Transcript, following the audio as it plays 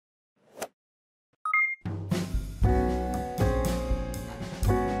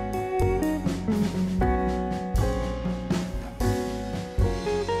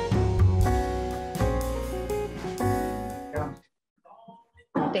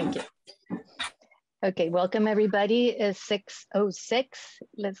Thank you. Okay, welcome everybody. It's 6:06.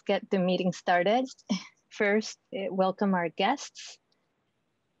 Let's get the meeting started. First, welcome our guests.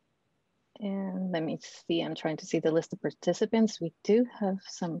 And let me see, I'm trying to see the list of participants. We do have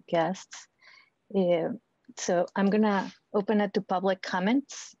some guests. So I'm gonna open it to public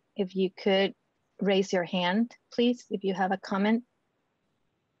comments. If you could raise your hand, please, if you have a comment.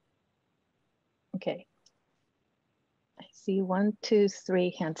 Okay. I see 1, 2,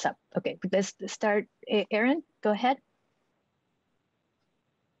 3 hands up. Okay, let's start. Erin, go ahead.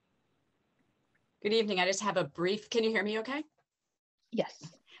 Good evening. I just have a brief, can you hear me okay? Yes.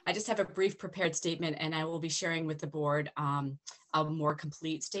 I just have a brief prepared statement, and I will be sharing with the board a more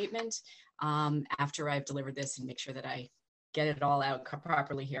complete statement after I've delivered this and make sure that I get it all out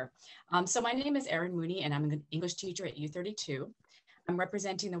properly here. So my name is Erin Mooney, and I'm an English teacher at U32. I'm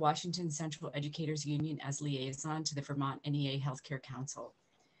representing the Washington Central Educators Union as liaison to the Vermont NEA Healthcare Council.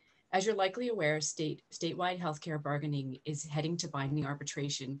 As you're likely aware, statewide healthcare bargaining is heading to binding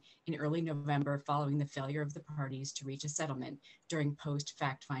arbitration in early November following the failure of the parties to reach a settlement during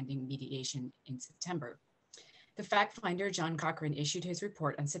post-fact-finding mediation in September. The fact finder, John Cochran, issued his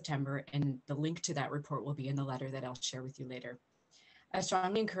report in September, and the link to that report will be in the letter that I'll share with you later. I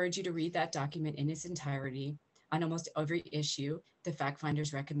strongly encourage you to read that document in its entirety. On almost every issue, the fact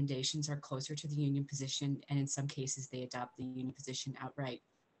finder's recommendations are closer to the union position, and in some cases, they adopt the union position outright.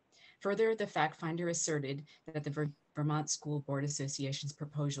 Further, the fact finder asserted that the Vermont School Board Association's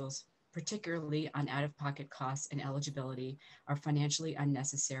proposals, particularly on out-of-pocket costs and eligibility, are financially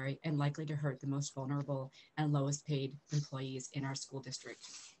unnecessary and likely to hurt the most vulnerable and lowest paid employees in our school district.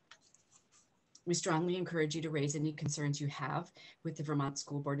 We strongly encourage you to raise any concerns you have with the Vermont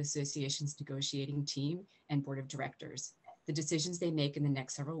School Board Association's negotiating team and board of directors. The decisions they make in the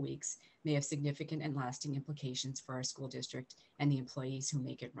next several weeks may have significant and lasting implications for our school district and the employees who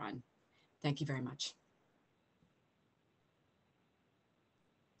make it run. Thank you very much.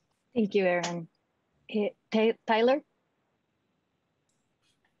 Thank you, Erin. Tyler?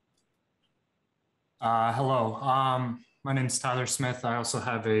 Hello. My name is Tyler Smith. I also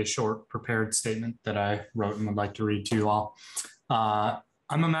have a short prepared statement that I wrote and would like to read to you all.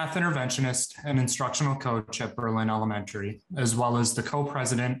 I'm a math interventionist and instructional coach at Berlin Elementary, as well as the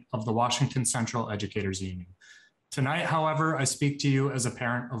co-president of the Washington Central Educators Union. Tonight, however, I speak to you as a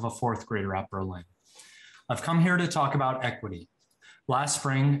parent of a 4th grader at Berlin. I've come here to talk about equity. Last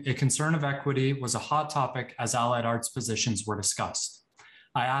spring, a concern of equity was a hot topic as allied arts positions were discussed.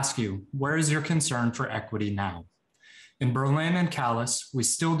 I ask you, where is your concern for equity now? In Berlin and Calais, we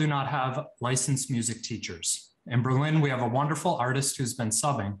still do not have licensed music teachers. In Berlin, we have a wonderful artist who's been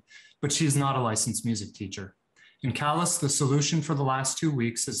subbing, but she's not a licensed music teacher. In Calais, the solution for the last 2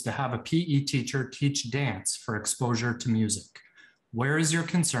 weeks is to have a PE teacher teach dance for exposure to music. Where is your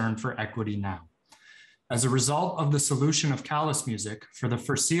concern for equity now? As a result of the solution of Calais music, for the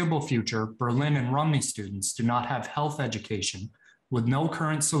foreseeable future, Berlin and Rumney students do not have health education, with no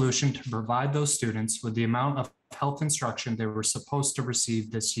current solution to provide those students with the amount of health instruction they were supposed to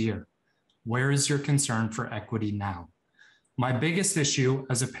receive this year. Where is your concern for equity now? My biggest issue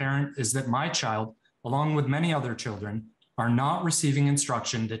as a parent is that my child, along with many other children, are not receiving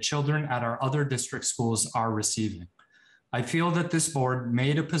instruction that children at our other district schools are receiving. I feel that this board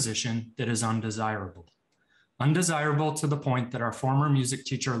made a position that is undesirable. Undesirable to the point that our former music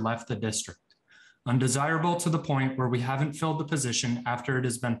teacher left the district. Undesirable to the point where we haven't filled the position after it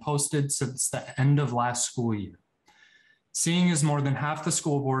has been posted since the end of last school year. Seeing as more than half the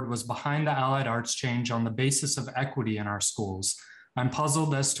school board was behind the allied arts change on the basis of equity in our schools, I'm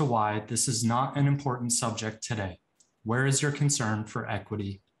puzzled as to why this is not an important subject today. Where is your concern for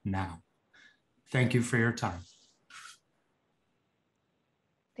equity now? Thank you for your time.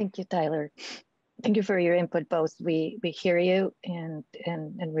 Thank you, Tyler. Thank you for your input, both. We hear you and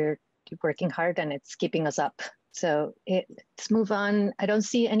we're working hard and it's keeping us up. So let's move on. I don't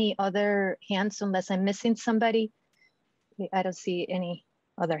see any other hands unless I'm missing somebody. I don't see any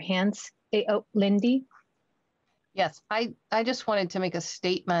other hands. Oh, Lindy. Yes, I just wanted to make a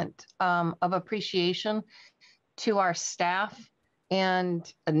statement of appreciation to our staff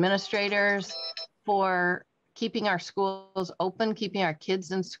and administrators for keeping our schools open, keeping our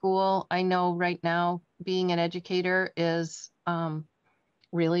kids in school. I know right now being an educator is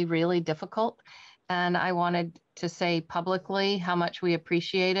really, really difficult. And I wanted to say publicly how much we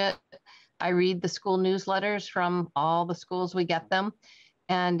appreciate it. I read the school newsletters from all the schools we get them.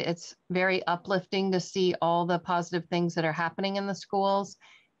 And it's very uplifting to see all the positive things that are happening in the schools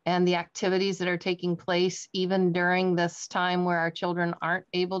and the activities that are taking place even during this time where our children aren't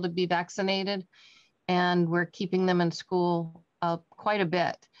able to be vaccinated. And we're keeping them in school quite a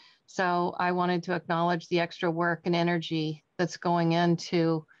bit. So I wanted to acknowledge the extra work and energy that's going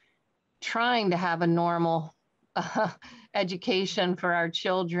into trying to have a normal education for our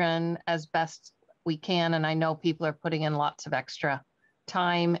children as best we can. And I know people are putting in lots of extra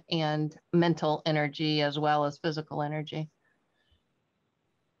time and mental energy as well as physical energy.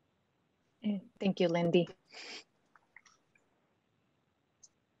 Thank you, Lindy.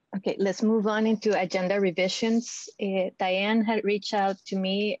 Okay, let's move on into agenda revisions. Diane had reached out to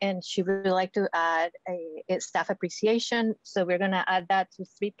me and she would like to add a staff appreciation. So we're gonna add that to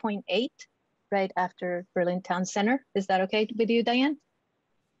 3.8 right after Berlin Town Center. Is that okay with you, Diane?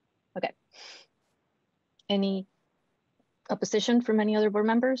 Okay. Any opposition from any other board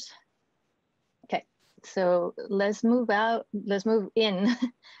members? Okay, so let's move in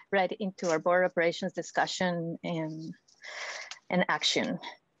right into our board operations discussion and action.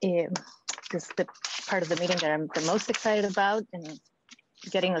 This is the part of the meeting that I'm the most excited about, and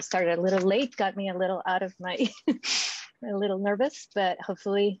getting us started a little late got me a little out of my, a little nervous, but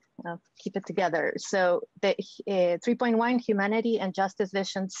hopefully I'll keep it together. So the 3.1 Humanity and Justice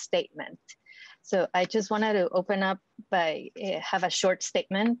Vision Statement. So I just wanted to open up by have a short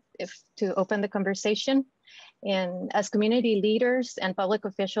statement to open the conversation. And as community leaders and public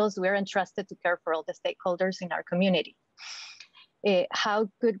officials, we're entrusted to care for all the stakeholders in our community. How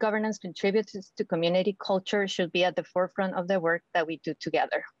good governance contributes to community culture should be at the forefront of the work that we do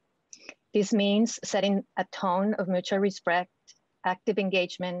together. This means setting a tone of mutual respect, active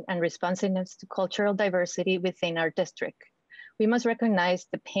engagement, and responsiveness to cultural diversity within our district. We must recognize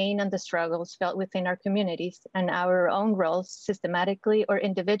the pain and the struggles felt within our communities and our own roles systematically or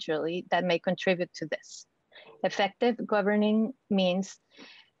individually that may contribute to this. Effective governing means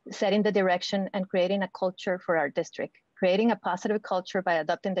setting the direction and creating a culture for our district. Creating a positive culture by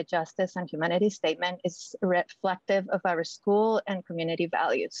adopting the Justice and Humanity Statement is reflective of our school and community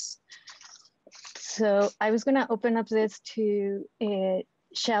values. So I was gonna open up this to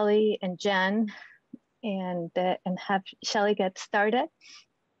Shelley and Jen and have Shelley get started.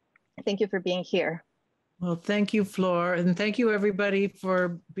 Thank you for being here. Well, thank you, Flor, and thank you everybody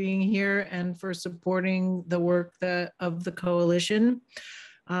for being here and for supporting the work of the coalition.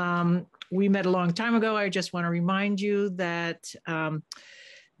 We met a long time ago. I just want to remind you that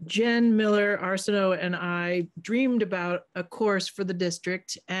Jen Miller Arsenault and I dreamed about a course for the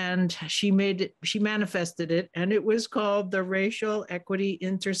district, and she manifested it, and it was called the Racial Equity,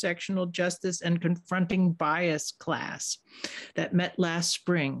 Intersectional Justice, and Confronting Bias class that met last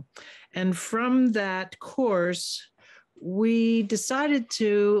spring. And from that course, we decided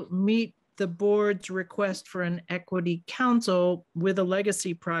to meet the board's request for an equity council with a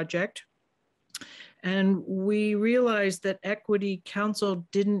legacy project. And we realized that Equity Council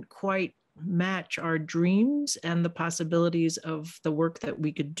didn't quite match our dreams and the possibilities of the work that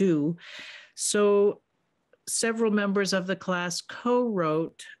we could do. So several members of the class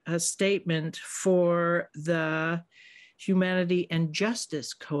co-wrote a statement for the Humanity and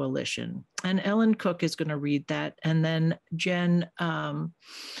Justice Coalition. And Ellen Cook is going to read that. And then Jen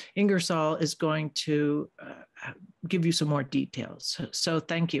Ingersoll is going to give you some more details. So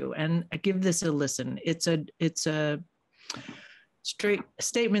thank you. And give this a listen. It's a straight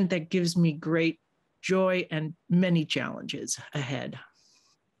statement that gives me great joy and many challenges ahead.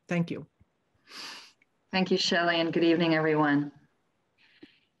 Thank you. Thank you, Shelley, and good evening, everyone.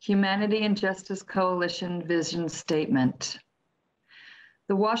 Humanity and Justice Coalition Vision Statement.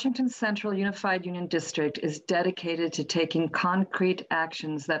 The Washington Central Unified Union District is dedicated to taking concrete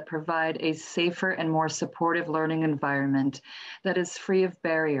actions that provide a safer and more supportive learning environment that is free of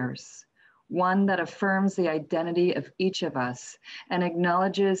barriers, one that affirms the identity of each of us and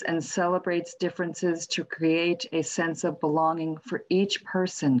acknowledges and celebrates differences to create a sense of belonging for each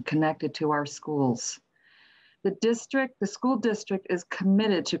person connected to our schools. The school district is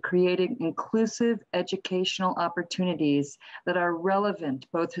committed to creating inclusive educational opportunities that are relevant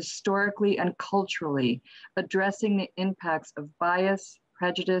both historically and culturally, addressing the impacts of bias,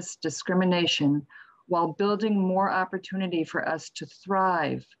 prejudice, discrimination, while building more opportunity for us to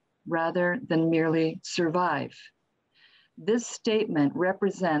thrive rather than merely survive. This statement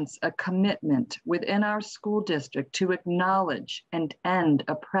represents a commitment within our school district to acknowledge and end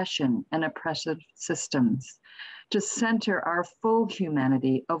oppression and oppressive systems, to center our full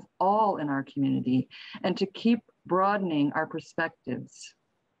humanity of all in our community, and to keep broadening our perspectives.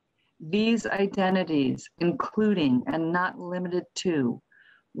 These identities, including and not limited to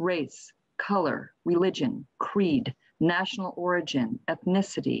race, color, religion, creed, national origin,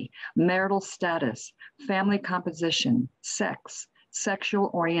 ethnicity, marital status, family composition, sex,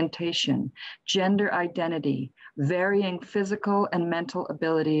 sexual orientation, gender identity, varying physical and mental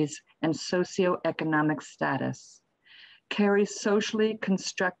abilities, and socioeconomic status, carry socially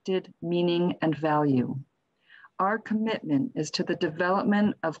constructed meaning and value. Our commitment is to the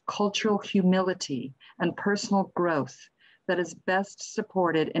development of cultural humility and personal growth that is best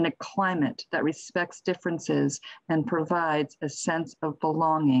supported in a climate that respects differences and provides a sense of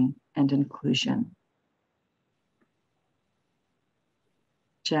belonging and inclusion.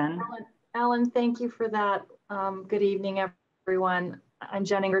 Jen? Ellen, thank you for that. Good evening, everyone. I'm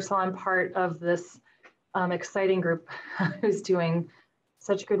Jen Ingersoll. I'm part of this exciting group who's doing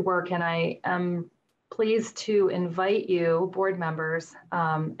such good work, and I am pleased to invite you, board members,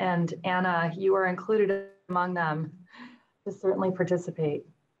 and Anna, you are included among them, to certainly participate.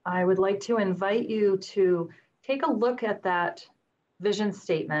 I would like to invite you to take a look at that vision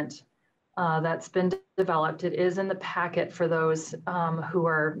statement that's been developed. It is in the packet for those who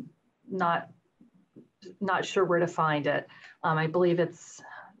are not sure where to find it. I believe it's,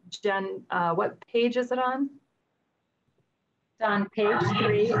 Jen, what page is it on? It's on page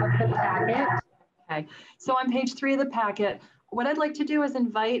 3 of the packet. Okay, so on page 3 of the packet, what I'd like to do is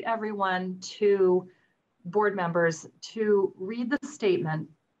invite everyone to, board members, to read the statement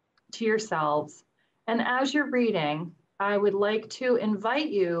to yourselves. And as you're reading, I would like to invite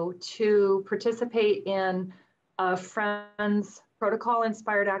you to participate in a Friends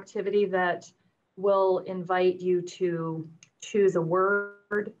protocol-inspired activity that will invite you to choose a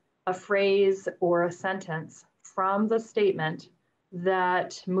word, a phrase, or a sentence from the statement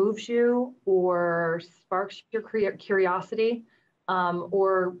that moves you or sparks your curiosity,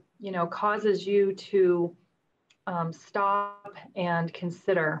 or causes you to stop and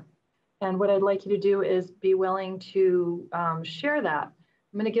consider. And what I'd like you to do is be willing to share that.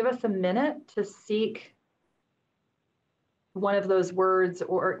 I'm going to give us a minute to seek one of those words,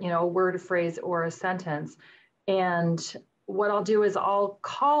 or a word, a phrase, or a sentence. And what I'll do is I'll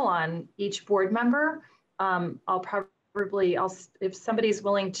call on each board member. If somebody's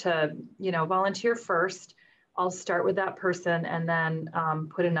willing to volunteer first, I'll start with that person and then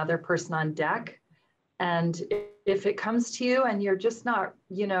put another person on deck. And if it comes to you and you're just not,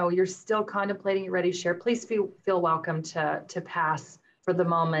 you're still contemplating, you're ready to share, please feel welcome to pass for the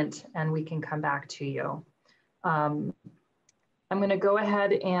moment and we can come back to you. I'm going to go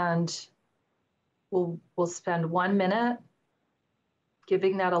ahead and we'll spend 1 minute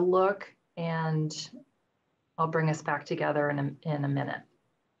giving that a look, and I'll bring us back together in a minute.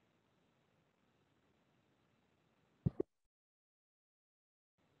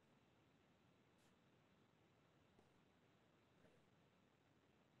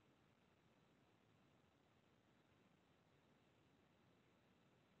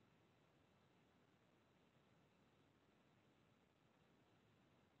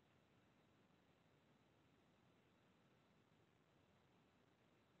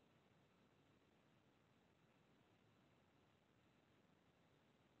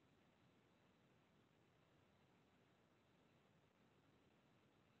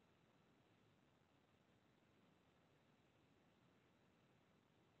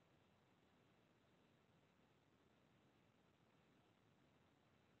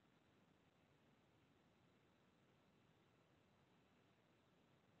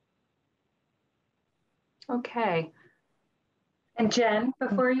 Okay. And Jen,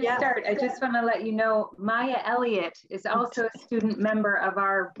 before you start, I just want to let you know, Maya Elliott is also a student member of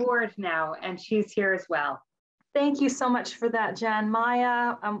our board now, and she's here as well. Thank you so much for that, Jen.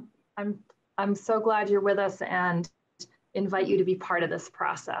 Maya, I'm so glad you're with us and invite you to be part of this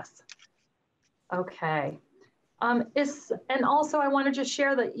process. Okay. And also I want to just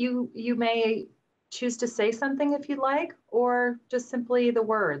share that you may choose to say something if you'd like, or just simply the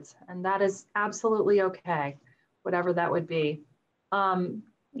words, and that is absolutely okay, whatever that would be.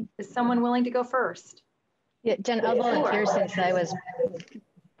 Is someone willing to go first? Yeah, Jen, I'll volunteer since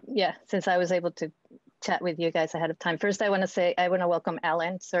I was able to chat with you guys ahead of time. First, I want to welcome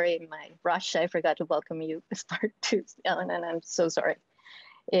Ellen. Sorry, in my rush, I forgot to welcome you as part two, Ellen, and I'm so sorry.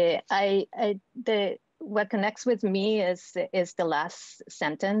 What connects with me is the last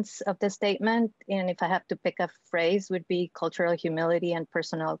sentence of the statement. And if I have to pick a phrase, would be cultural humility and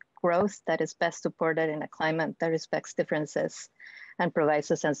personal growth that is best supported in a climate that respects differences and provides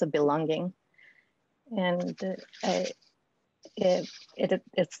a sense of belonging. And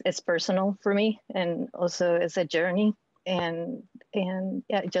it's personal for me, and also it's a journey. And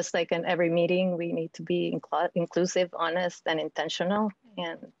yeah, just like in every meeting, we need to be inclusive, honest, and intentional.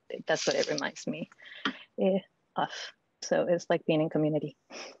 And that's what it reminds me of. So it's like being in community.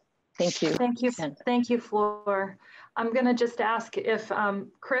 Thank you. Thank you. Jen. Thank you, Flor. I'm going to just ask if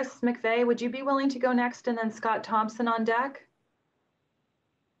Chris McVeigh, would you be willing to go next, and then Scott Thompson on deck?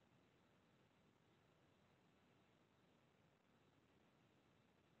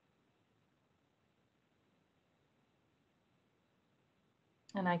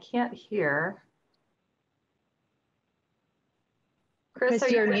 And I can't hear. Chris,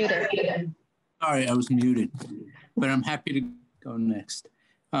 you're muted. Sorry, I was muted, but I'm happy to go next.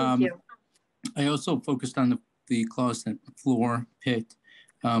 Thank you. I also focused on the closet floor pit,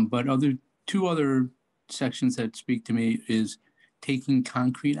 but two other sections that speak to me is taking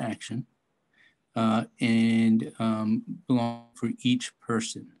concrete action and belong for each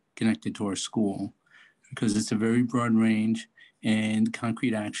person connected to our school, because it's a very broad range and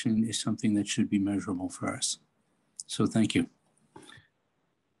concrete action is something that should be measurable for us. So thank you.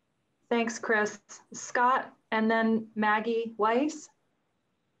 Thanks, Chris. Scott, and then Maggie Weiss.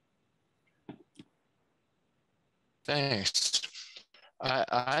 Thanks.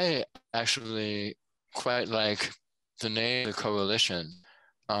 I actually quite like the name of the coalition,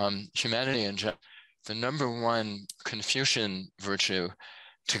 Humanity and Justice. The #1 Confucian virtue,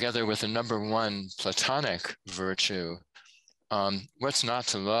 together with the #1 Platonic virtue. What's not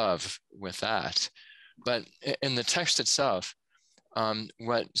to love with that? But in the text itself,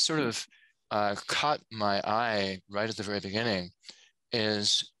 what sort of caught my eye right at the very beginning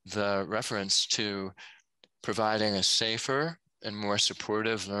is the reference to providing a safer and more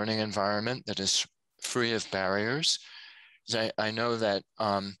supportive learning environment that is free of barriers. I know that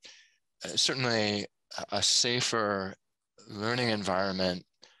certainly a safer learning environment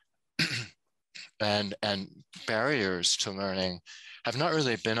and barriers to learning have not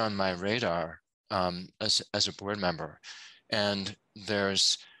really been on my radar as a board member. And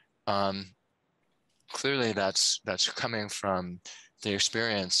there's clearly that's coming from the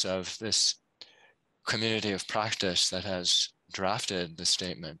experience of this community of practice that has drafted the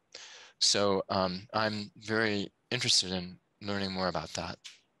statement. So I'm very interested in learning more about that.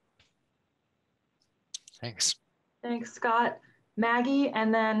 Thanks. Thanks, Scott. Maggie,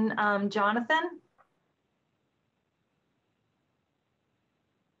 and then Jonathan.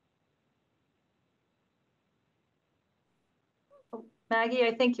 Maggie,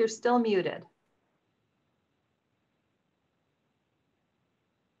 I think you're still muted.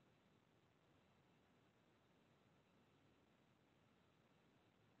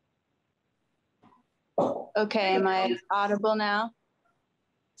 Okay, am I audible now?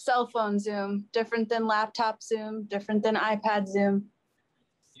 Cell phone Zoom, different than laptop Zoom, different than iPad Zoom.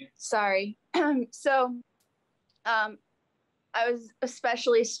 Sorry. So I was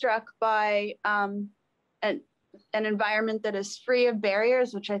especially struck by an environment that is free of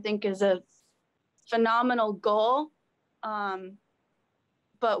barriers, which I think is a phenomenal goal,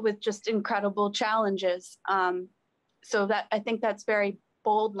 but with just incredible challenges. So that I think that's very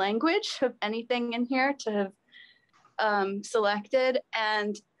bold language of anything in here to have selected.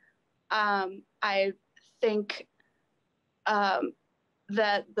 And I think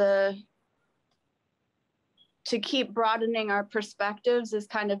that to keep broadening our perspectives is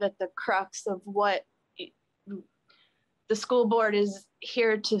kind of at the crux of what the school board is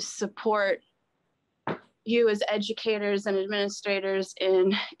here to support you as educators and administrators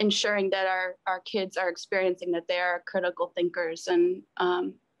in ensuring that our kids are experiencing that they are critical thinkers and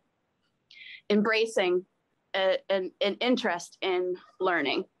embracing an interest in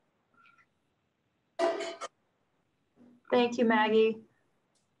learning. Thank you, Maggie.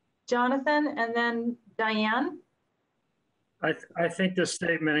 Jonathan, and then Diane. I think this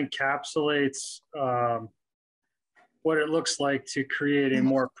statement encapsulates what it looks like to create a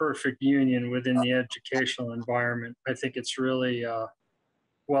more perfect union within the educational environment. I think it's really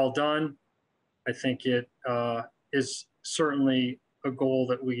well done. I think it is certainly a goal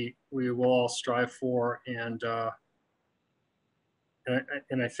that we will all strive for, and I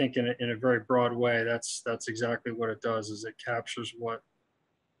think in a very broad way, that's exactly what it does. Is it captures what,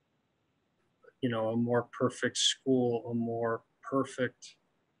 you know, a more perfect school, a more perfect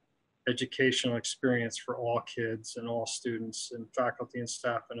educational experience for all kids and all students and faculty and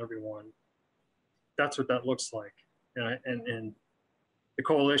staff and everyone. That's what that looks like. And the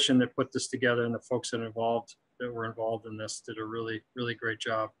coalition that put this together and the folks that were involved in this did a really, really great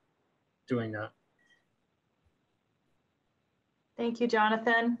job doing that. Thank you,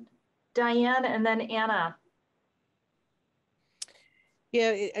 Jonathan. Diane, and then Anna.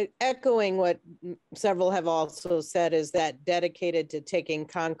 Yeah, echoing what several have also said is that dedicated to taking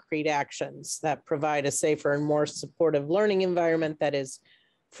concrete actions that provide a safer and more supportive learning environment that is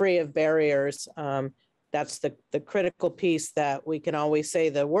free of barriers. that's the critical piece, that we can always say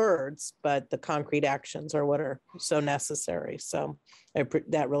the words, but the concrete actions are what are so necessary. So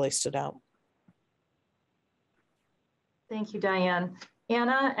that really stood out. Thank you, Diane.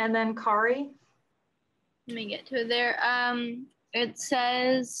 Anna, and then Kari. Let me get to it there. It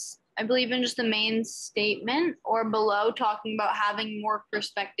says, I believe in just the main statement or below, talking about having more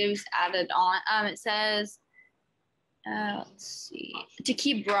perspectives added on. It says, let's see, to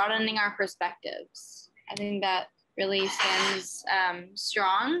keep broadening our perspectives. I think that really stands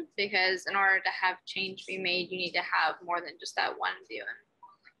strong, because in order to have change be made, you need to have more than just that one view and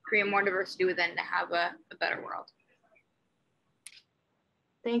create more diversity within to have a better world.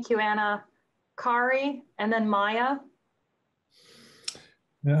 Thank you, Anna. Kari, and then Maya.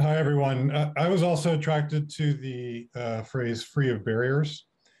 Hi, everyone. I was also attracted to the phrase free of barriers,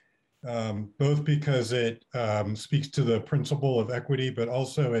 both because it speaks to the principle of equity, but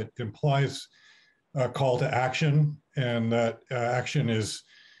also it implies a call to action, and that action is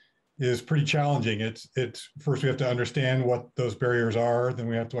pretty challenging. It's first we have to understand what those barriers are, then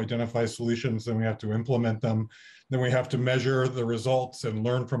we have to identify solutions, then we have to implement them, then we have to measure the results and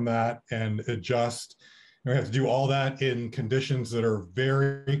learn from that and adjust. And we have to do all that in conditions that are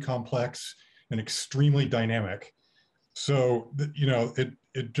very complex and extremely dynamic. So, you know,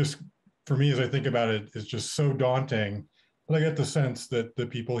 it just, for me, as I think about it, is just so daunting. But I get the sense that the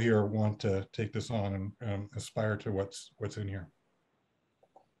people here want to take this on and aspire to what's in here.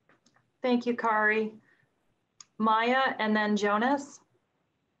 Thank you, Kari. Maya, and then Jonas.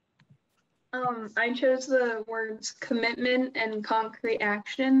 I chose the words commitment and concrete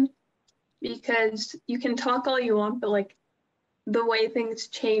action, because you can talk all you want, but like the way things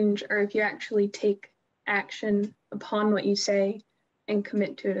change are if you actually take action upon what you say and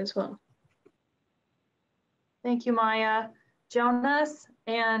commit to it as well. Thank you, Maya. Jonas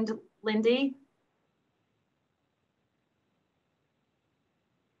and Lindy.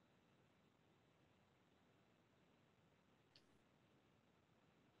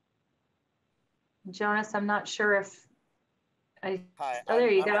 Jonas, I'm not sure if Hi, oh, there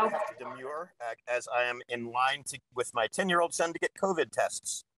you I'm go. gonna have to demur as I am in line with my 10-year-old son to get COVID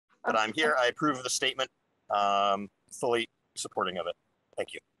tests. But I'm here. I approve of the statement, fully supporting of it.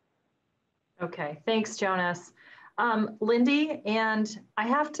 Thank you. Okay, thanks, Jonas. Lindy, and I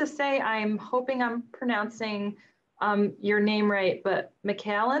have to say, I'm hoping I'm pronouncing your name right, but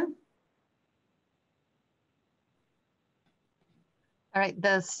McAllen? All right,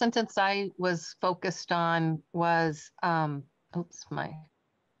 the sentence I was focused on was, oops, my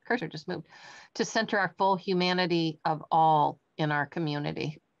cursor just moved, to center our full humanity of all in our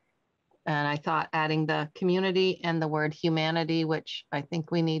community. And I thought adding the community and the word humanity, which I think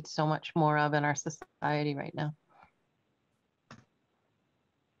we need so much more of in our society right now.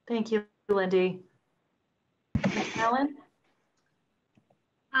 Thank you, Lindy. Ellen?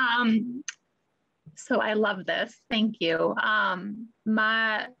 So I love this. Thank you.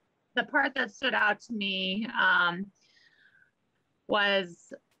 The part that stood out to me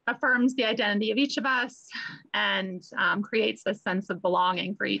was affirms the identity of each of us and creates a sense of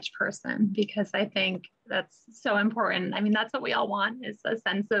belonging for each person, because I think that's so important. I mean, that's what we all want, is a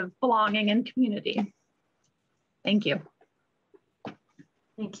sense of belonging and community. Thank you.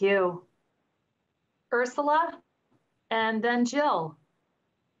 Thank you. Ursula, and then Jill.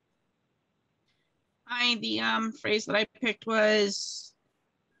 The phrase that I picked was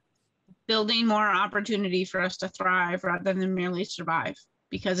building more opportunity for us to thrive rather than merely survive,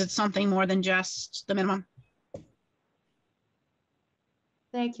 because it's something more than just the minimum.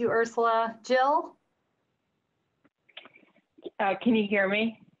 Thank you, Ursula. Jill? Can you hear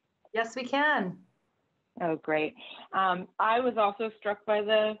me? Yes, we can. Oh, great. I was also struck by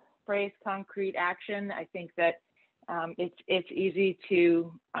the phrase concrete action. I think that it's easy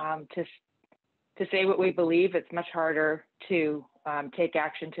to say what we believe. It's much harder to take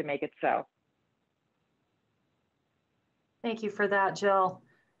action to make it so. Thank you for that, Jill.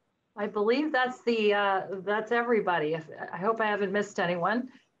 I believe that's that's everybody. I hope I haven't missed anyone.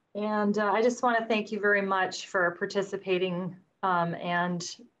 And I just want to thank you very much for participating and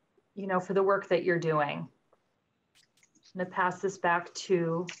for the work that you're doing. I'm going to pass this back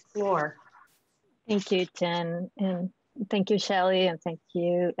to Flor. Thank you, Jen, and thank you, Shelley, and thank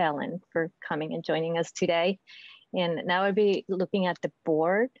you, Ellen, for coming and joining us today. And now I'll be looking at the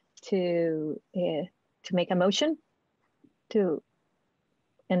board to make a motion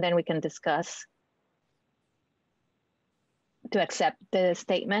and then we can discuss to accept the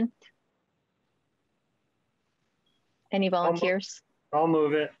statement. Any volunteers? I'll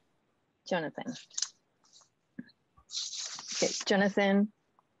move it. Jonathan. Okay, Jonathan,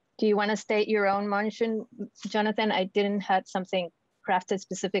 Do you want to state your own motion, Jonathan? I didn't have something crafted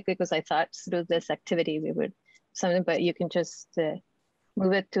specifically because I thought through this activity we would something, but you can just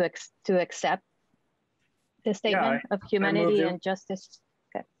move it to accept the statement of humanity and justice.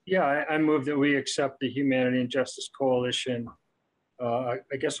 Okay. Yeah, I move that we accept the Humanity and Justice Coalition. I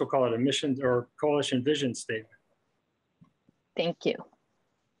guess we'll call it a mission or coalition vision statement. Thank you.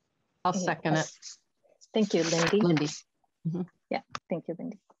 I'll second it. Thank you, Lindy. Lindy. Mm-hmm. Yeah, thank you,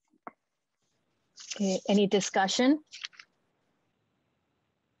 Lindy. Okay, any discussion?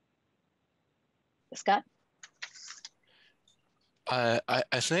 Scott? I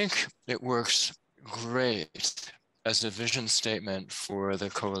think it works great as a vision statement for the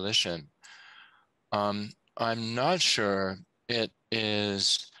coalition. I'm not sure it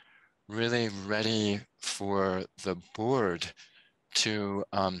is really ready for the board to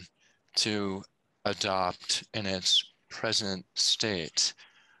adopt in its present state.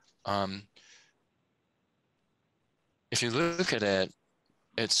 If you look at it,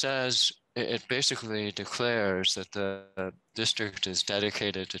 it says, it basically declares that the district is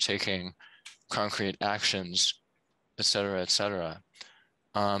dedicated to taking concrete actions, et cetera, et cetera.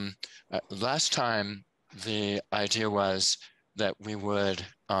 Last time, the idea was that we would,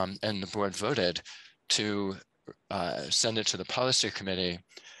 and the board voted to send it to the policy committee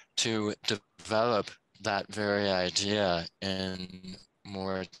to develop that very idea in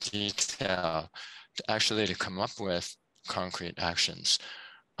more detail, to come up with concrete actions,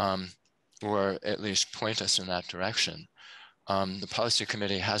 or at least point us in that direction. The policy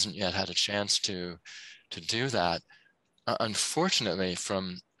committee hasn't yet had a chance to do that. Unfortunately,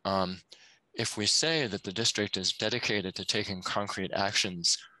 if we say that the district is dedicated to taking concrete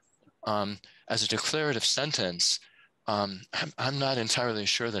actions as a declarative sentence, I'm not entirely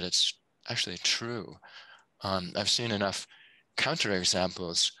sure that it's actually true. I've seen enough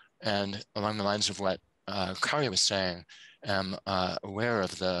counterexamples, and along the lines of what Kari was saying, am aware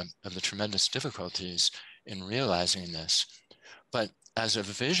of the tremendous difficulties in realizing this. But as a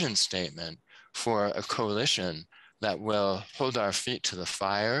vision statement for a coalition that will hold our feet to the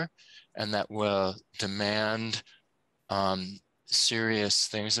fire and that will demand serious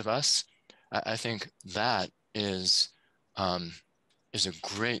things of us, I think that is a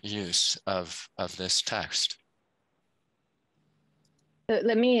great use of this text.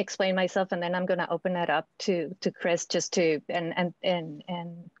 Let me explain myself, and then I'm going to open it up to Chris, just to and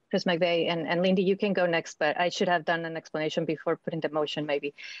Chris McVeigh and Lindy. You can go next, but I should have done an explanation before putting the motion,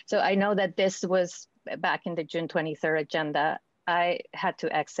 maybe. So I know that this was back in the June 23rd agenda. I had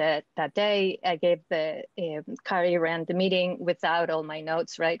to exit that day. I gave Kari ran the meeting without all my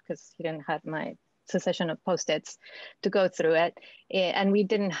notes, right? Because he didn't have my succession of post-its to go through it. And we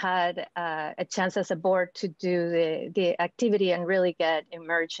didn't have a chance as a board to do the activity and really get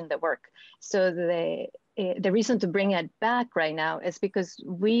immersed in the work. So the reason to bring it back right now is because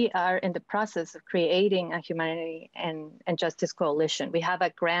we are in the process of creating a humanity and justice coalition. We have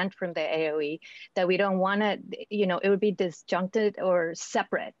a grant from the AOE that we don't want to, it would be disjuncted or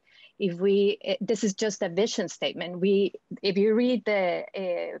separate. This is just a vision statement. If you read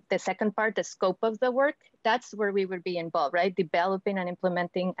the second part, the scope of the work, that's where we would be involved, right? Developing and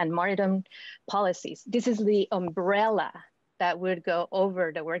implementing and monitoring policies. This is the umbrella that would go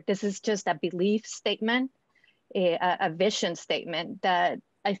over the work. This is just a belief statement, a vision statement that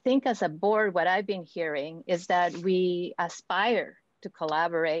I think as a board, what I've been hearing is that we aspire to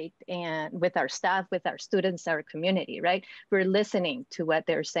collaborate and with our staff, with our students, our community, right? We're listening to what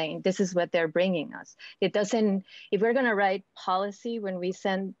they're saying. This is what they're bringing us. It doesn't, if we're gonna write policy when we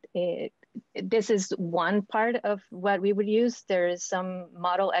send it, this is one part of what we would use. There is some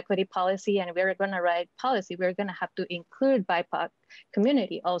model equity policy, and we're gonna write policy. We're gonna have to include BIPOC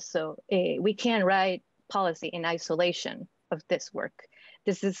community also. We can't write policy in isolation of this work.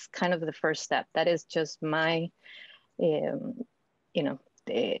 This is kind of the first step. That is just my,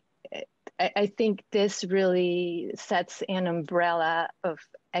 I think this really sets an umbrella of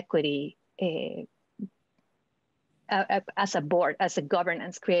equity as a board, as a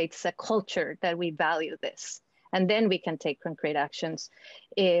governance, creates a culture that we value this. And then we can take concrete actions.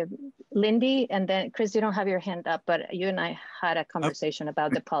 Lindy, and then Chris, you don't have your hand up, but you and I had a conversation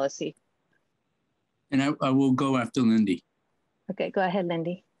about the policy. And I will go after Lindy. Okay, go ahead,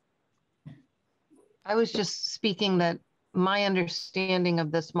 Lindy. I was just speaking that my understanding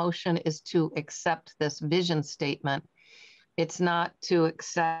of this motion is to accept this vision statement. It's not to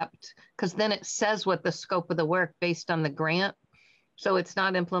accept, because then it says what the scope of the work based on the grant. So it's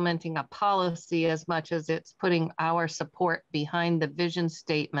not implementing a policy as much as it's putting our support behind the vision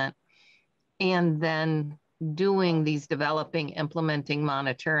statement and then doing these developing, implementing,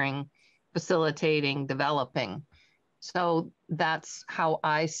 monitoring, facilitating, developing. So that's how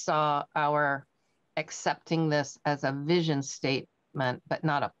I saw our accepting this as a vision statement, but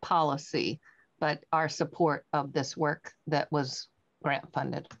not a policy, but our support of this work that was grant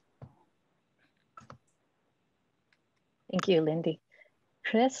funded. Thank you, Lindy.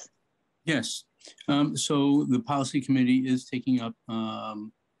 Chris? Yes. So the policy committee is taking up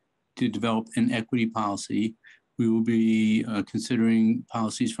to develop an equity policy. We will be considering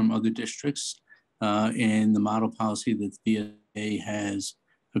policies from other districts and the model policy that the VSA has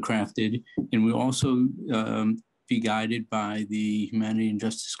crafted. And we'll also be guided by the Humanity and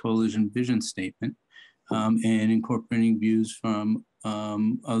Justice Coalition vision statement and incorporating views from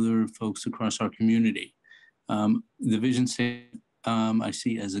other folks across our community. The vision statement I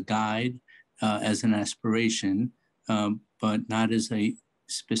see as a guide, as an aspiration, but not as a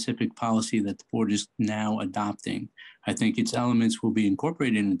specific policy that the board is now adopting. I think its elements will be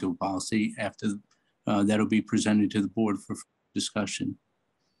incorporated into a policy after that'll be presented to the board for discussion.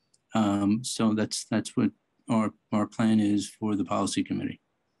 So that's what our plan is for the policy committee.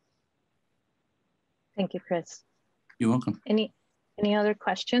 Thank you, Chris. You're welcome. Any other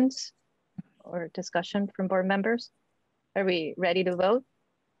questions or discussion from board members? Are we ready to vote?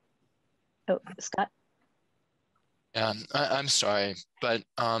 Oh, Scott? Yeah, I'm sorry, but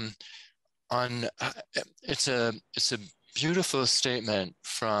it's a beautiful statement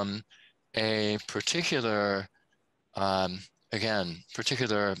from a particular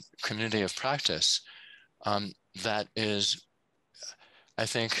particular community of practice that is, I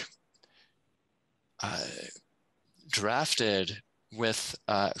think, drafted with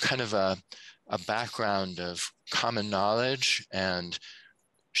kind of a background of common knowledge and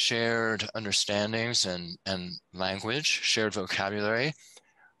shared understandings and language, shared vocabulary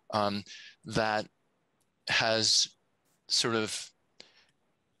that has sort of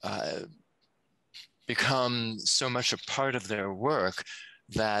become so much a part of their work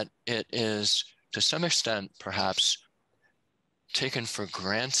that it is, to some extent, perhaps taken for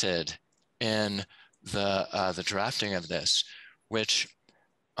granted in the drafting of this, which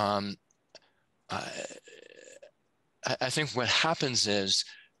I think what happens is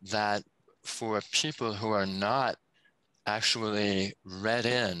that for people who are not actually read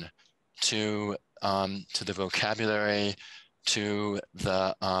in to the vocabulary, to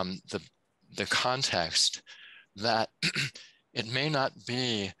the context, that it may not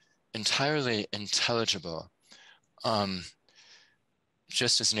be entirely intelligible.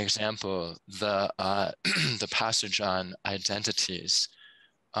 Just as an example, the the passage on identities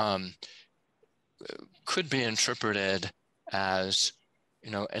could be interpreted as,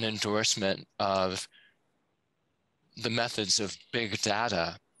 an endorsement of the methods of big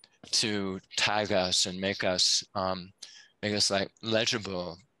data to tag us and make us like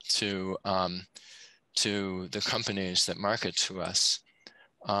legible to the companies that market to us.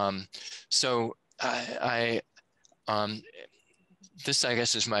 So this, I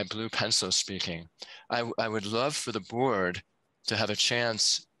guess, is my blue pencil speaking. I would love for the board to have a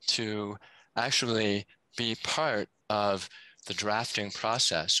chance to actually be part of the drafting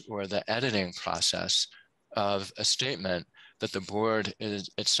process or the editing process of a statement that the board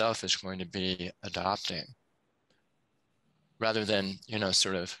itself is going to be adopting, rather than,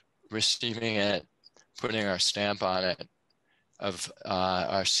 sort of receiving it, putting our stamp on it, of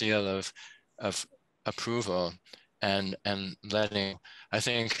our seal of approval, and letting, I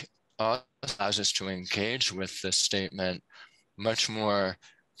think, allows us to engage with this statement much more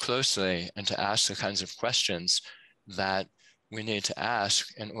closely and to ask the kinds of questions that we need to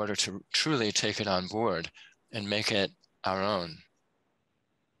ask in order to truly take it on board and make it our own.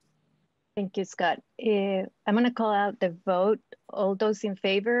 Thank you, Scott. I'm going to call out the vote. All those in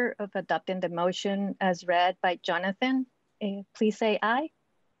favor of adopting the motion as read by Jonathan, please say aye.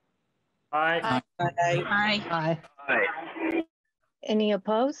 Aye. Aye. Aye. Aye. Any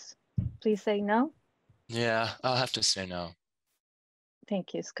opposed? Please say no. Yeah, I'll have to say no.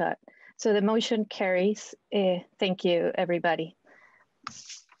 Thank you, Scott. So the motion carries. Thank you, everybody.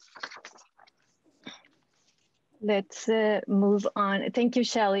 Let's move on. Thank you,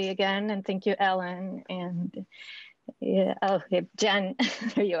 Shelley, again, and thank you, Ellen, and Jen,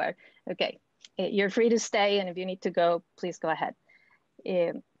 there you are. Okay, you're free to stay, and if you need to go, please go ahead.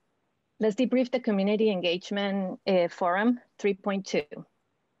 Let's debrief the Community Engagement Forum 3.2.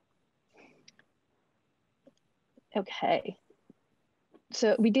 Okay.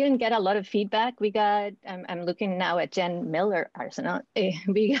 So we didn't get a lot of feedback. We got, I'm looking now at Jen Miller Arsenal.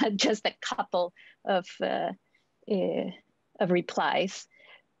 We got just a couple of replies.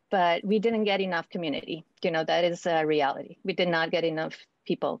 but we didn't get enough community. That is a reality. We did not get enough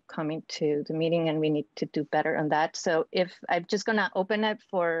people coming to the meeting, and we need to do better on that. So if I'm just gonna open it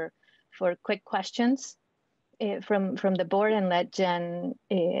for quick questions from the board, and let Jen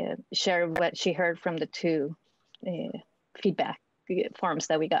share what she heard from the two feedback forms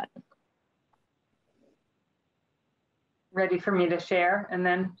that we got. Ready for me to share and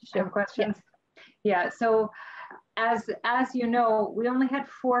then have questions? Yeah, so as you know, we only had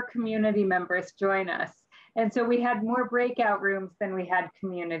 4 community members join us. And so we had more breakout rooms than we had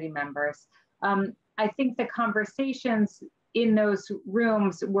community members. I think the conversations in those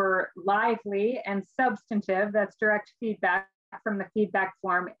rooms were lively and substantive. That's direct feedback from the feedback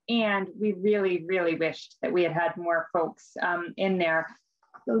form. And we really, really wished that we had had more folks in there.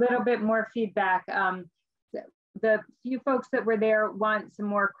 A little bit more feedback. The few folks that were there want some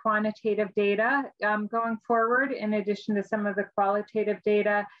more quantitative data going forward, in addition to some of the qualitative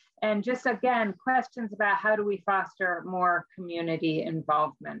data. And just, again, questions about how do we foster more community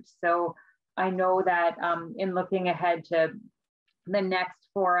involvement. So I know that in looking ahead to the next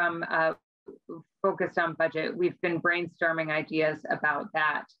forum focused on budget, we've been brainstorming ideas about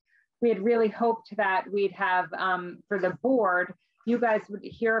that. We had really hoped that we'd have, for the board, you guys would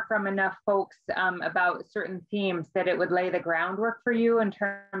hear from enough folks about certain themes that it would lay the groundwork for you in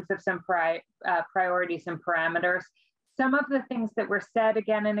terms of some priorities and parameters. Some of the things that were said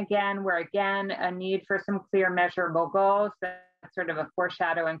again and again were, again, a need for some clear measurable goals. That's sort of a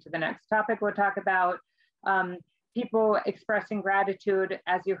foreshadowing to the next topic we'll talk about. People expressing gratitude,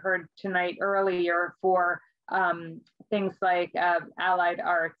 as you heard tonight earlier, for things like allied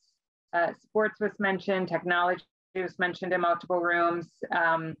arts. Sports was mentioned, technology was mentioned in multiple rooms,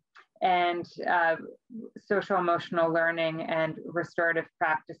 and social emotional learning and restorative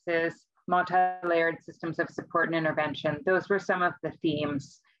practices, multi-layered systems of support and intervention. Those were some of the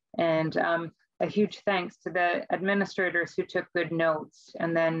themes. And a huge thanks to the administrators who took good notes,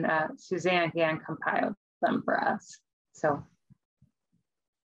 and then Suzanne Gann compiled them for us. So.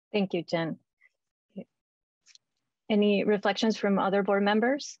 Thank you, Jen. Any reflections from other board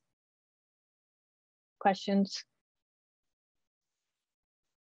members? Questions?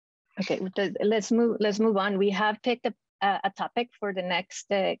 Okay, let's move on. We have picked a topic for the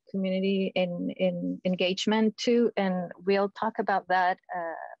next community engagement too, and we'll talk about that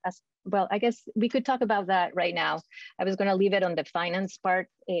as well. I guess we could talk about that right now. I was going to leave it on the finance part.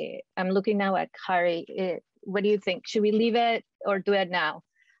 I'm looking now at Kari. What do you think? Should we leave it or do it now?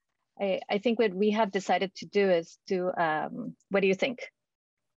 I think what we have decided to do is to, what do you think?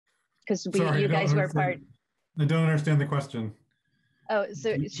 Because you guys were part. I don't understand the question. Oh,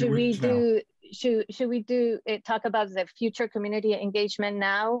 so should we do talk about the future community engagement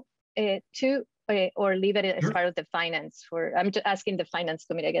now too, or leave it as part of the finance? I'm just asking the finance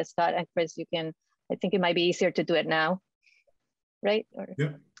committee. I guess Scott and Chris, you can. I think it might be easier to do it now, right?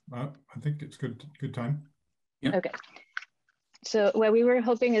 Yeah, I think it's good time. Yeah. Okay. So what we were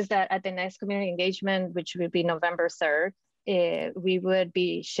hoping is that at the next community engagement, which would be November 3rd, we would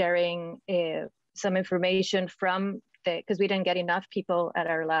be sharing some information from because we didn't get enough people at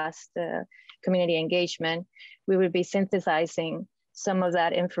our last community engagement. We would be synthesizing some of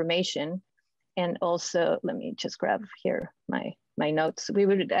that information. And also, let me just grab here my notes.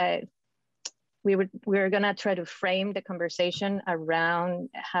 We're gonna try to frame the conversation around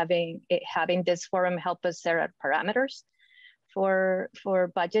having this forum help us set out parameters for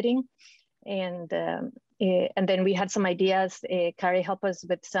budgeting. And then we had some ideas. Kari helped us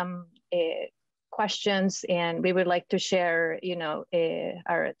with some questions, and we would like to share,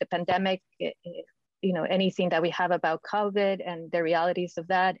 the pandemic, anything that we have about COVID and the realities of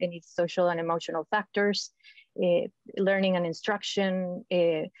that, any social and emotional factors, learning and instruction,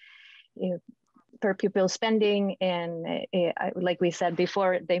 per pupil spending, and like we said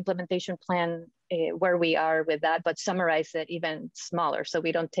before, the implementation plan, where we are with that, but summarize it even smaller so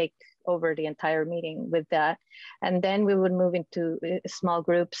we don't take over the entire meeting with that. And then we would move into small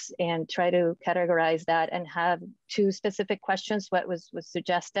groups and try to categorize that and have 2 specific questions, what was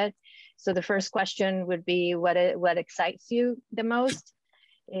suggested. So the first question would be what excites you the most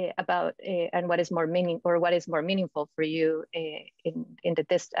about and what is more meaningful for you in the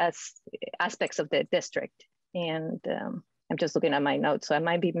aspects of the district. And I'm just looking at my notes, so I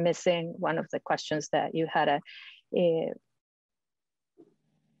might be missing one of the questions that you had.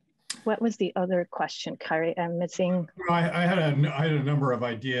 What was the other question, Kari? I'm missing. I had a number of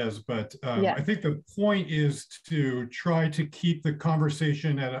ideas, but yeah. I think the point is to try to keep the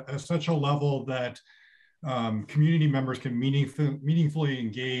conversation at such a level that community members can meaningfully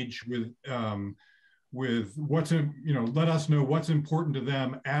engage with what's in, let us know what's important to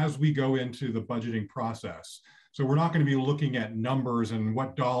them as we go into the budgeting process. So we're not going to be looking at numbers and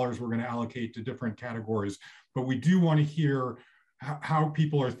what dollars we're going to allocate to different categories, but we do want to hear how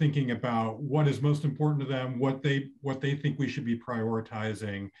people are thinking about what is most important to them, what they think we should be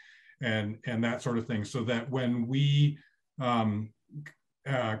prioritizing, and that sort of thing, so that when we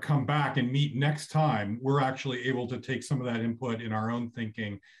come back and meet next time, we're actually able to take some of that input in our own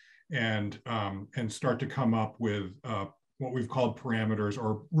thinking and start to come up with what we've called parameters,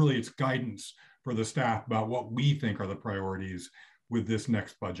 or really it's guidance for the staff about what we think are the priorities with this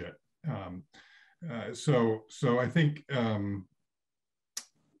next budget. So I think,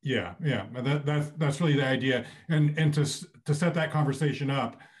 that's really the idea. And to set that conversation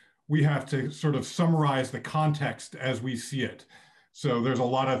up, we have to sort of summarize the context as we see it. So there's a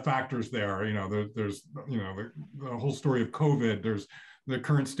lot of factors there. There's the whole story of COVID. There's the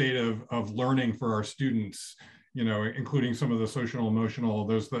current state of learning for our students, including some of the social, emotional.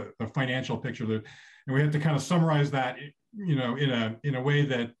 There's the financial picture, and we have to kind of summarize that, in a way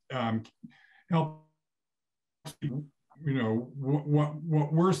that helps what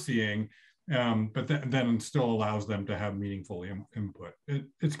we're seeing, but then still allows them to have meaningful input.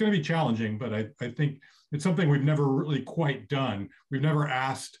 It's going to be challenging, but I think it's something we've never really quite done. We've never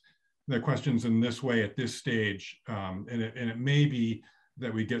asked the questions in this way at this stage, and it may be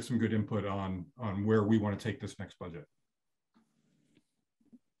that we get some good input on where we want to take this next budget.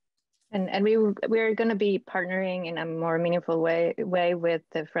 And we're going to be partnering in a more meaningful way with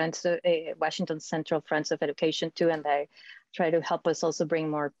the Friends of Washington Central Friends of Education too, and they try to help us also bring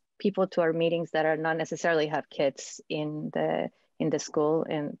more people to our meetings that are not necessarily have kids in the school,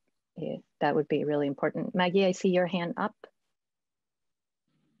 and that would be really important. Maggie, I see your hand up.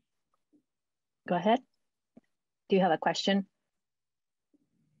 Go ahead. Do you have a question?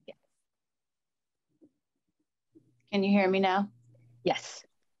 Yeah. Can you hear me now? Yes.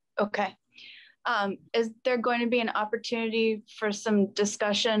 Okay. Is there going to be an opportunity for some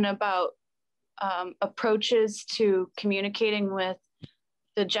discussion about approaches to communicating with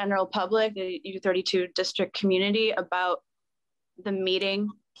the general public, the U32 district community, about the meeting?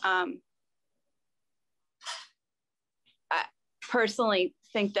 I personally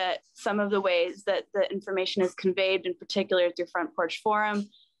think that some of the ways that the information is conveyed, in particular through Front Porch Forum,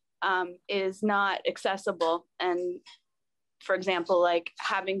 is not accessible. And for example, like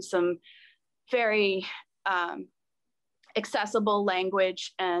having some very accessible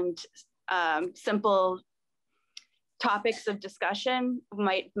language and simple topics of discussion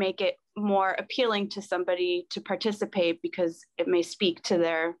might make it more appealing to somebody to participate, because it may speak to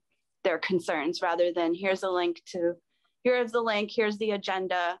their concerns, rather than here's the link, here's the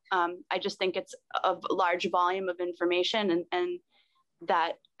agenda. I just think it's a large volume of information, and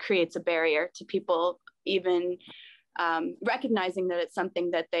that creates a barrier to people even recognizing that it's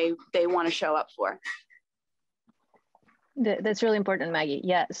something that they want to show up for. That's really important, Maggie.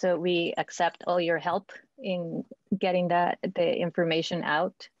 Yeah, so we accept all your help in getting the information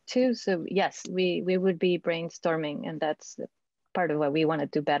out too. So yes, we would be brainstorming, and that's part of what we want to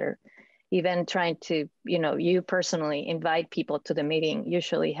do better. Even trying to, you personally invite people to the meeting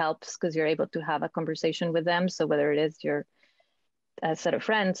usually helps, because you're able to have a conversation with them. So whether it is your set of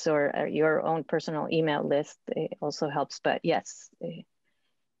friends or your own personal email list, it also helps. But yes.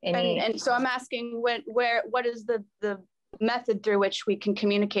 And so I'm asking, what is the method through which we can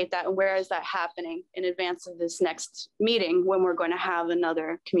communicate that, and where is that happening in advance of this next meeting when we're going to have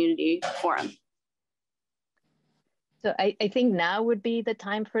another community forum? So I think now would be the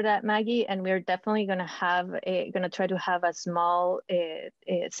time for that, Maggie, and we're definitely going to try to have a small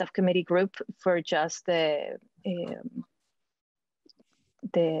subcommittee group for just the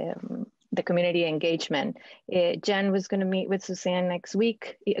community engagement. Jen was going to meet with Suzanne next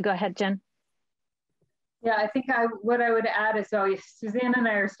week. Go ahead, Jen. Yeah, I think what I would add is, Suzanne and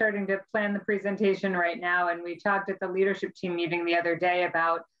I are starting to plan the presentation right now, and we talked at the leadership team meeting the other day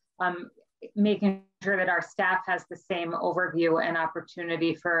about making sure that our staff has the same overview and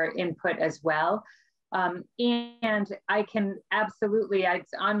opportunity for input as well. And I can absolutely,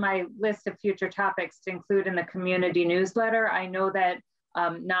 it's on my list of future topics to include in the community newsletter. I know that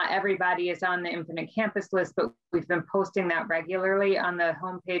not everybody is on the Infinite Campus list, but we've been posting that regularly on the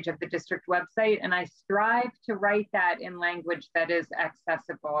homepage of the district website. And I strive to write that in language that is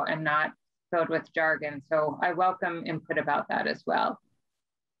accessible and not filled with jargon. So I welcome input about that as well.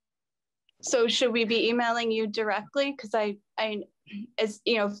 So should we be emailing you directly? Because as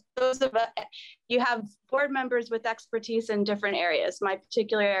you know, you have board members with expertise in different areas. My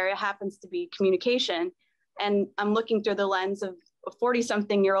particular area happens to be communication. And I'm looking through the lens of a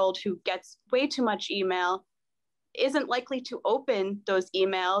 40-something-year-old who gets way too much email isn't likely to open those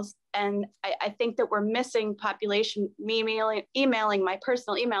emails. And I think that we're missing population. Me emailing my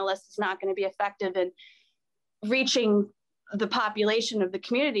personal email list is not going to be effective in reaching the population of the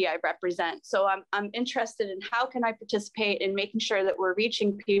community I represent. So I'm interested in how can I participate in making sure that we're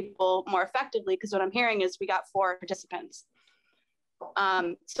reaching people more effectively, because what I'm hearing is we got 4 participants.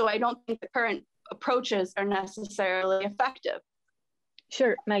 So I don't think the current approaches are necessarily effective.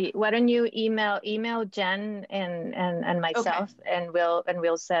 Sure, Maggie. Why don't you email Jen and myself, okay, and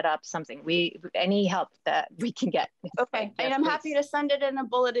we'll set up something. Any help that we can get. Okay, and I'm happy to send it in a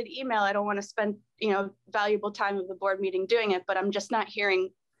bulleted email. I don't want to spend valuable time of the board meeting doing it, but I'm just not hearing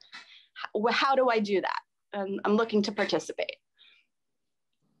how do I do that? And I'm looking to participate.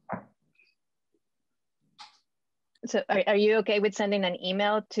 So are you okay with sending an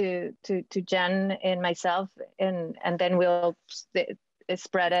email to Jen and myself, and then we'll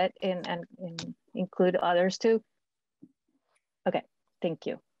spread it and include others too? Okay, thank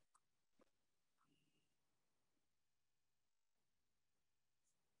you.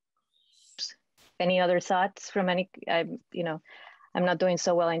 Any other thoughts from any? I'm not doing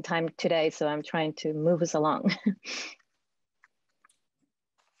so well in time today, so I'm trying to move us along.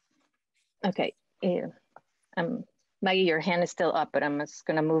 Okay. Maggie, your hand is still up, but I'm just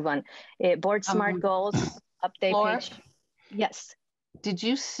going to move on. Board SMART goals update Laura, page. Yes. Did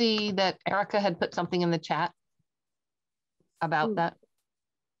you see that Erica had put something in the chat about that?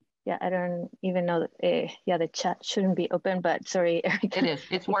 Yeah, I don't even know that. Yeah, the chat shouldn't be open, but sorry, Erica. It is.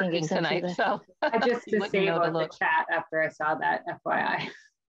 It's working tonight. So I just disabled the chat after I saw that, FYI.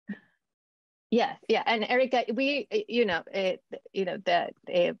 Yeah, and Erica, we, that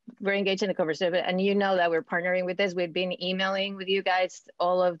we're engaged in the conversation, and that we're partnering with this. We've been emailing with you guys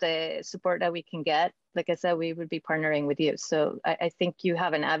all of the support that we can get. Like I said, we would be partnering with you. So I think you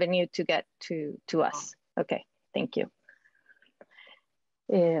have an avenue to get to us. Okay, thank you.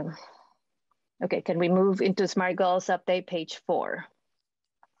 Okay, can we move into SMART Goals update, page 4?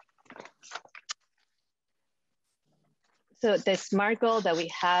 So the SMART goal that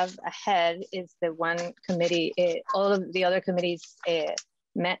we have ahead is the one committee, all of the other committees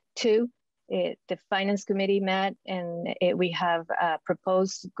met too. The Finance Committee met, and we have a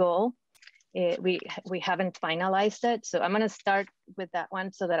proposed goal. We haven't finalized it. So I'm gonna start with that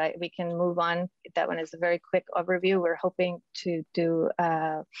one so that we can move on. That one is a very quick overview. We're hoping to do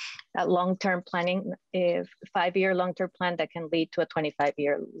a long-term planning, a 5-year long-term plan that can lead to a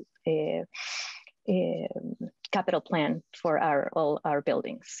 25-year capital plan for all our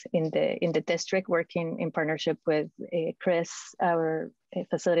buildings in the district, working in partnership with Chris, our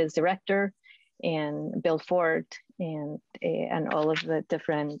facilities director, and Bill Ford, and all of the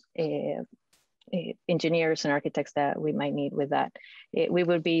different engineers and architects that we might need with that. We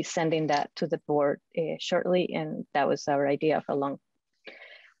will be sending that to the board shortly, and that was our idea of a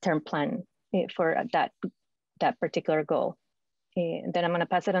long-term plan for that particular goal. And then I'm going to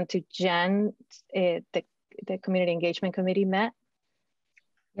pass it on to Jen. The Community Engagement Committee met.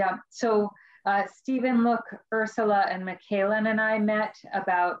 Yeah, so Stephen, Look, Ursula, and Michaelan and I met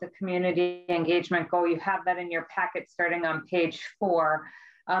about the community engagement goal. You have that in your packet starting on page 4.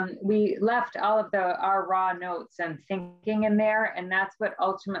 We left all of our raw notes and thinking in there, and that's what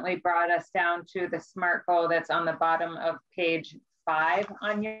ultimately brought us down to the SMART goal that's on the bottom of page 5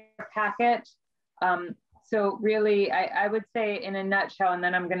 on your packet. So really, I would say in a nutshell, and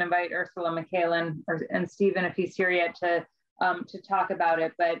then I'm going to invite Ursula, Michaelan, and Stephen, if he's here yet, to talk about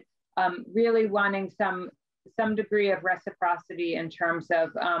it. But really wanting some degree of reciprocity in terms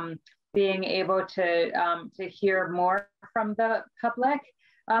of being able to hear more from the public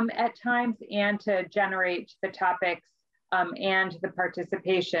at times, and to generate the topics and the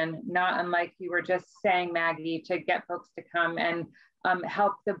participation, not unlike you were just saying, Maggie, to get folks to come and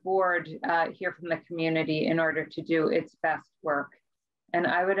help the board hear from the community in order to do its best work. And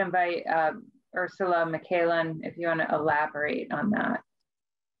I would invite Ursula, Michaelan, if you want to elaborate on that.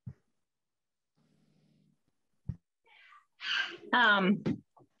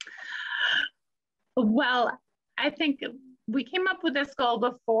 Well, I think we came up with this goal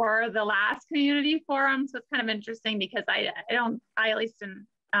before the last community forum, so it's kind of interesting because I at least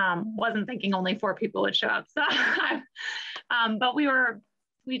wasn't thinking only 4 people would show up. So, but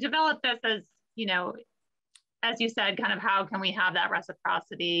we developed this as, as you said, kind of how can we have that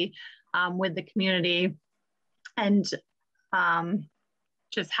reciprocity with the community, and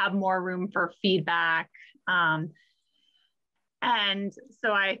just have more room for feedback. And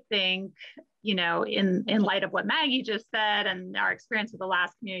so I think you know, in light of what Maggie just said and our experience with the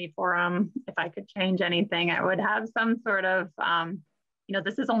last community forum, if I could change anything, I would have some sort of, you know,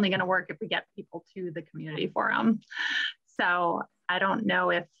 this is only going to work if we get people to the community forum. So I don't know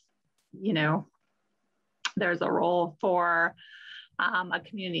if, you know, there's a role for a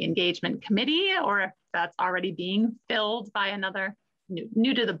community engagement committee, or if that's already being filled by another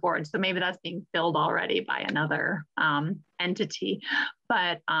new to the board. So maybe that's being filled already by another entity.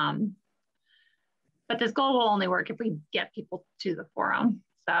 But this goal will only work if we get people to the forum.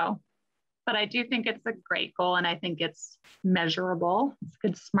 So, but I do think it's a great goal, and I think it's measurable. It's a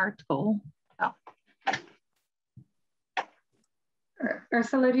good, smart goal. So.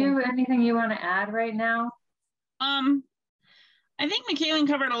 Ursula, do you have anything you want to add right now? I think McKaylin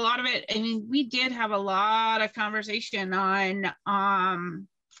covered a lot of it. I mean, we did have a lot of conversation on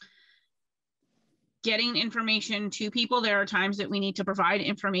getting information to people. There are times that we need to provide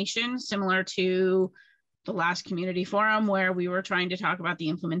information similar to the last community forum where we were trying to talk about the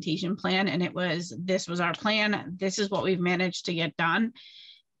implementation plan, and it was, this was our plan. This is what we've managed to get done.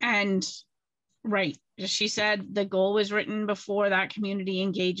 And right, as she said, the goal was written before that community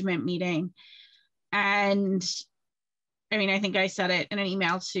engagement meeting. And I mean, I think I said it in an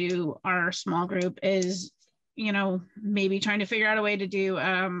email to our small group is, you know, maybe trying to figure out a way to do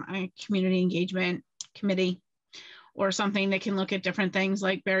a community engagement committee or something that can look at different things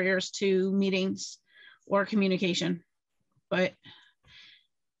like barriers to meetings or communication. But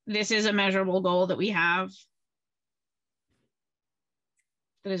this is a measurable goal that we have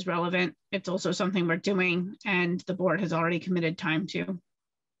that is relevant. It's also something we're doing and the board has already committed time to.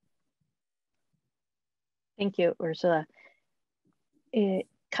 Thank you, Ursula.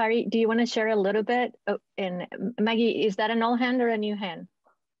 Kari, do you want to share a little bit? Oh, and Maggie, is that an old hand or a new hand?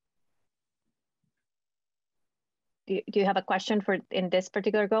 Do you have a question for in this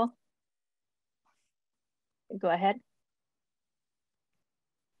particular goal? Go ahead.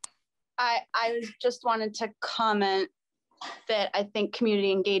 I just wanted to comment that I think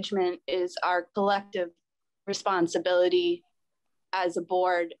community engagement is our collective responsibility as a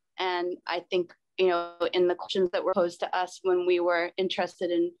board. And I think, you know, in the questions that were posed to us when we were interested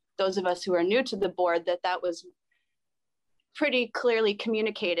in those of us who are new to the board, that was pretty clearly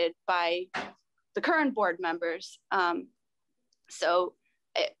communicated by the current board members. So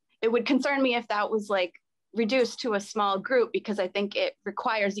it would concern me if that was like reduced to a small group, because I think it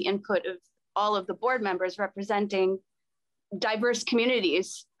requires the input of all of the board members representing diverse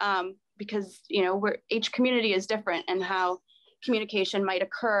communities, because, you know, each community is different, and how communication might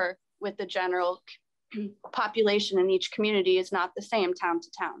occur with the general population in each community is not the same town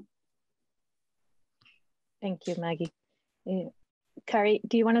to town. Thank you, Maggie. Kari,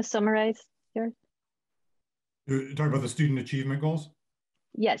 do you want to summarize yours? You're talking about the student achievement goals?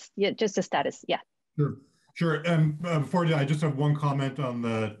 Yes, yeah, just the status, yeah. Sure. Before I just have one comment on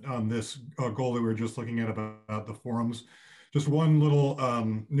this goal that we were just looking at about the forums. Just one little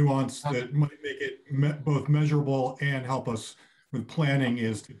nuance that might make it both measurable and help us with planning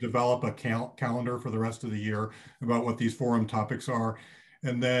is to develop a calendar for the rest of the year about what these forum topics are,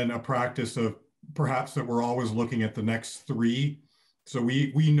 and then a practice of perhaps that we're always looking at the next 3, so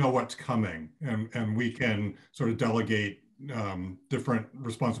we know what's coming, and we can sort of delegate different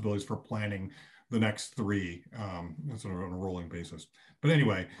responsibilities for planning the next 3 sort of on a rolling basis. But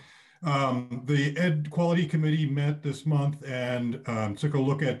anyway, the Ed Quality Committee met this month and took a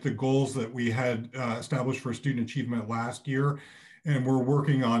look at the goals that we had established for student achievement last year. And we're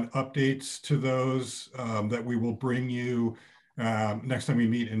working on updates to those that we will bring you next time we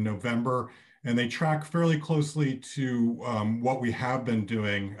meet in November. And they track fairly closely to what we have been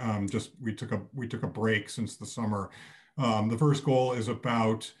doing. We took a break since the summer. The first goal is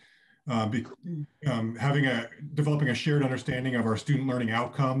about developing a shared understanding of our student learning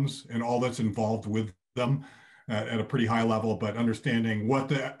outcomes and all that's involved with them at a pretty high level, but understanding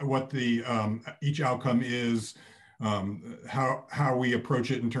what each outcome is, how we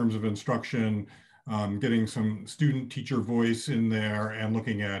approach it in terms of instruction, getting some student teacher voice in there, and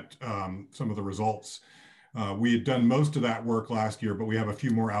looking at some of the results. We had done most of that work last year, but we have a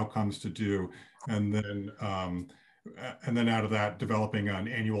few more outcomes to do, and then out of that, developing an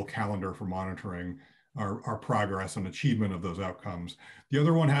annual calendar for monitoring our progress and achievement of those outcomes. The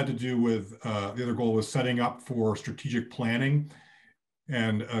other one had to do with, the other goal was setting up for strategic planning.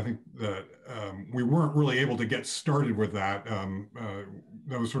 And I think that we weren't really able to get started with that.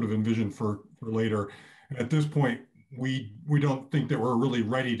 That was sort of envisioned for later. And at this point, we don't think that we're really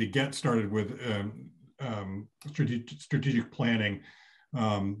ready to get started with strategic planning.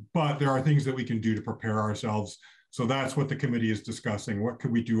 But there are things that we can do to prepare ourselves So that's what the committee is discussing. What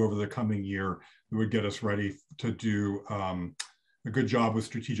could we do over the coming year that would get us ready to do a good job with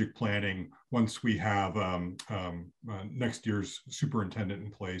strategic planning once we have next year's superintendent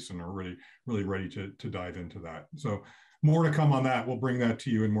in place and are really ready to dive into that. So more to come on that. We'll bring that to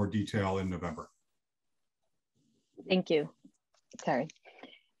you in more detail in November. Thank you, Carrie.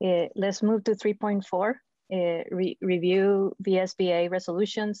 Let's move to 3.4. Review VSBA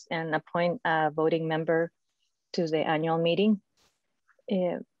resolutions and appoint a voting member to the annual meeting.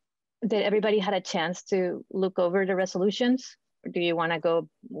 Did everybody had a chance to look over the resolutions? Or do you want to go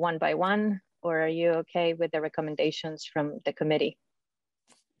one by one, or are you okay with the recommendations from the committee?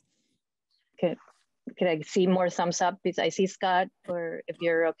 Could I see more thumbs up? Because I see Scott, or if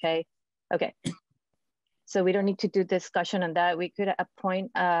you're okay. Okay. So we don't need to do discussion on that. We could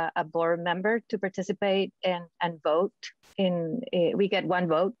appoint a board member to participate and vote. We get one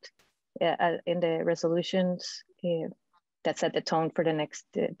vote in the resolutions that set the tone for the next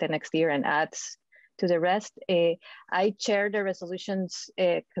year and adds to the rest. I chair the resolutions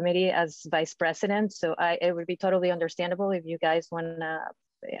committee as vice president, so it would be totally understandable if you guys want to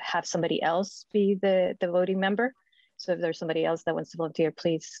have somebody else be the voting member. So if there's somebody else that wants to volunteer,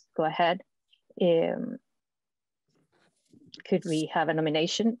 please go ahead. Could we have a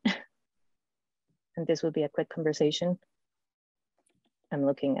nomination? And this will be a quick conversation. I'm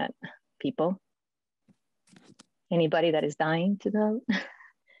looking at people. Anybody that is dying to vote?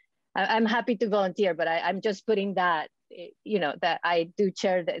 I'm happy to volunteer, but I'm just putting that, that I do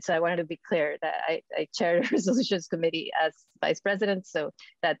chair that. So I wanted to be clear that I chair the resolutions committee as vice president. So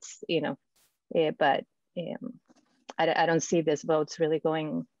that's, but I don't see this votes really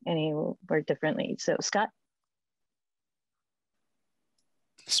going anywhere differently. So Scott?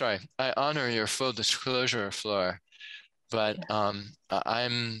 Sorry, I honor your full disclosure, Flora, but I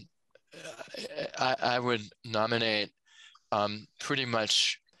would nominate pretty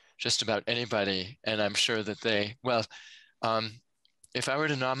much just about anybody, and I'm sure that they, well, if I were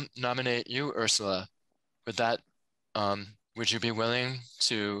to nominate you, Ursula, would you be willing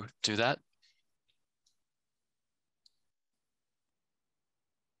to do that?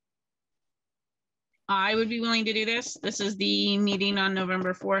 I would be willing to do this. This is the meeting on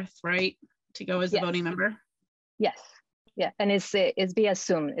November 4th, right? To go as the voting member? Yes. Yeah. And it's via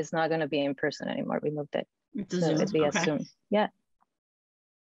Zoom. It's not going to be in person anymore. We moved it. It's via Zoom. Yeah.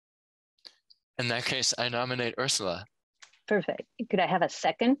 In that case, I nominate Ursula. Perfect. Could I have a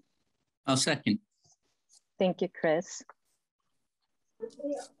second? I'll second. Thank you, Chris.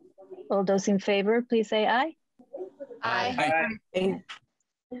 All those in favor, please say aye. Aye. Aye.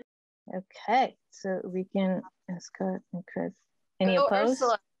 Okay, so we can Scott and Chris. Any opposed?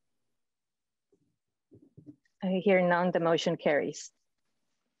 Ursula. I hear none, the motion carries.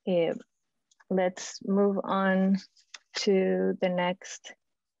 Let's move on to the next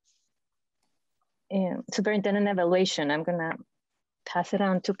superintendent evaluation. I'm gonna pass it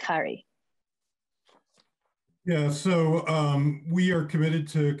on to Carrie. Yeah, so we are committed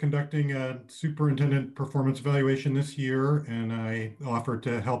to conducting a superintendent performance evaluation this year, and I offered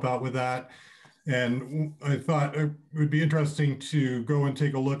to help out with that. And I thought it would be interesting to go and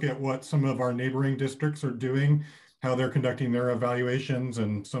take a look at what some of our neighboring districts are doing, how they're conducting their evaluations,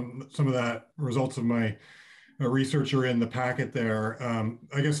 and some of that results of my research are in the packet there.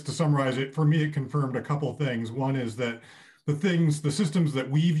 I guess to summarize it, for me, it confirmed a couple things. One is that the systems that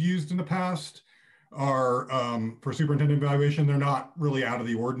we've used in the past are for superintendent evaluation, they're not really out of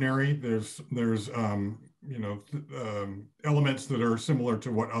the ordinary. There's elements that are similar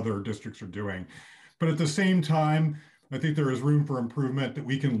to what other districts are doing. But at the same time, I think there is room for improvement that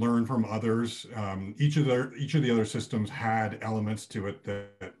we can learn from others. Each of the other systems had elements to it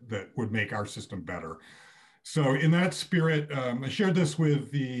that would make our system better. So in that spirit, I shared this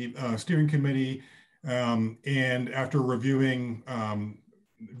with the steering committee, and after reviewing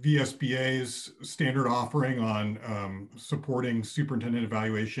VSBA's standard offering on supporting superintendent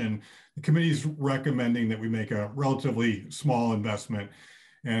evaluation, the committee is recommending that we make a relatively small investment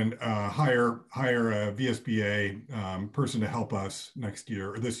and hire a VSBA person to help us next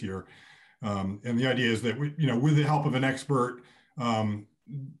year or this year. And the idea is that with the help of an expert,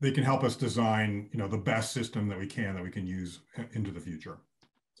 they can help us design the best system that we can use into the future.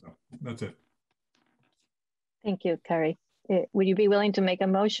 So that's it. Thank you, Carrie. Would you be willing to make a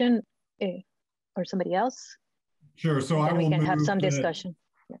motion or somebody else? Sure. So I will we can have some discussion.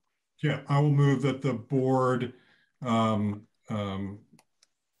 Yeah, I will move that the board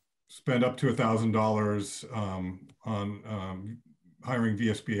spend up to $1,000 on hiring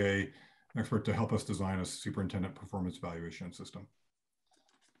VSBA expert to help us design a superintendent performance evaluation system.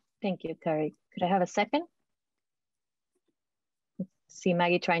 Thank you, Carrie. Could I have a second? See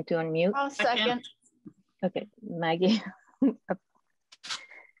Maggie trying to unmute. I'll second. Okay, Maggie.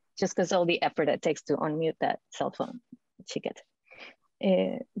 Just because all the effort it takes to unmute that cell phone, she gets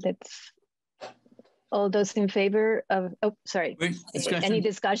it. Let's, all those in favor of, oh, sorry. Wait, discussion? Any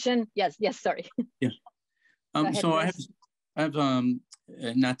discussion? Yes, sorry. Yeah. Ahead, so I have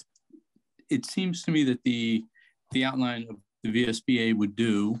not, it seems to me that the outline of the VSBA would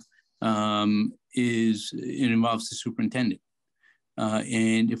do is it involves the superintendent.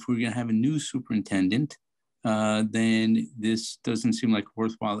 And if we're going to have a new superintendent, then this doesn't seem like a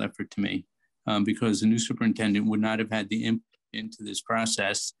worthwhile effort to me because the new superintendent would not have had the input into this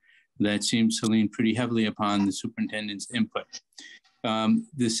process that seems to lean pretty heavily upon the superintendent's input.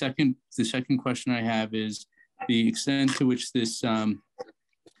 The second question I have is the extent to which this, to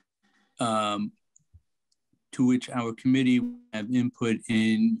which our committee have input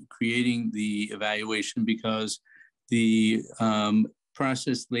in creating the evaluation, because the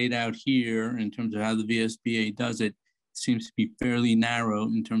process laid out here in terms of how the VSBA does it seems to be fairly narrow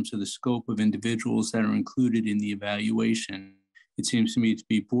in terms of the scope of individuals that are included in the evaluation. It seems to me to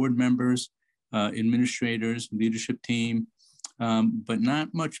be board members, administrators, leadership team, but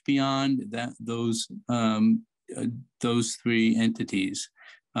not much beyond that. Those three entities.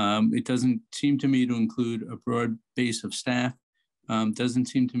 It doesn't seem to me to include a broad base of staff. Doesn't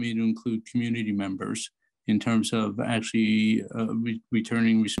seem to me to include community members in terms of actually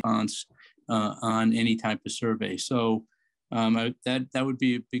returning response on any type of survey. So that would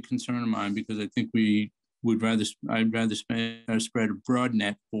be a big concern of mine, because I think I'd rather spread a broad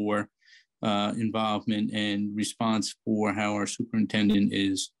net for involvement and response for how our superintendent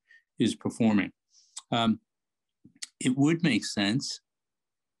is performing. It would make sense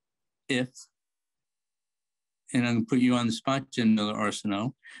if, and I'm going to put you on the spot, Jen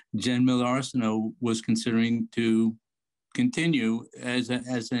Miller-Arsenault. Jen Miller-Arsenault was considering to continue as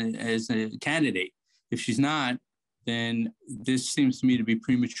a candidate. If she's not, then this seems to me to be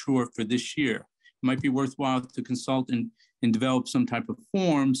premature for this year. It might be worthwhile to consult and develop some type of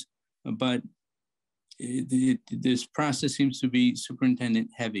forms, but this process seems to be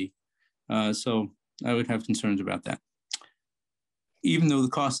superintendent heavy. So I would have concerns about that. Even though the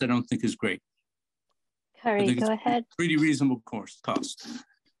cost I don't think is great. Harry, go ahead. Pretty reasonable cost.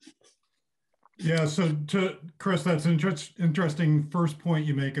 Yeah, so Chris, that's an interesting first point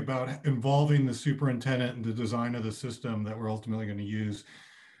you make about involving the superintendent in the design of the system that we're ultimately going to use.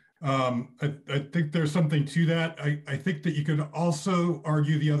 I think there's something to that. I think that you could also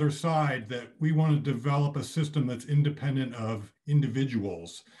argue the other side, that we want to develop a system that's independent of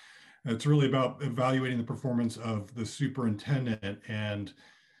individuals. It's really about evaluating the performance of the superintendent. And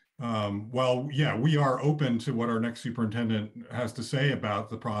while, yeah, we are open to what our next superintendent has to say about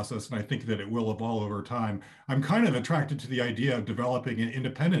the process, and I think that it will evolve over time, I'm kind of attracted to the idea of developing an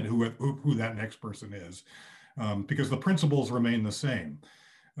independent who that next person is, because the principles remain the same.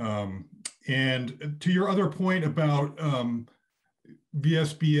 And to your other point about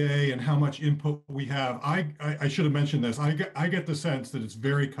VSBA and how much input we have, I should have mentioned this. I get the sense that it's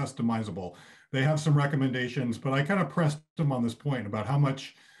very customizable. They have some recommendations, but I kind of pressed them on this point about how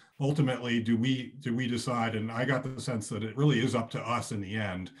much ultimately do we decide, and I got the sense that it really is up to us in the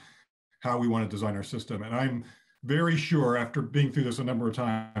end how we want to design our system. And I'm very sure, after being through this a number of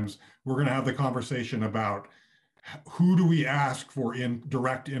times, we're going to have the conversation about who do we ask for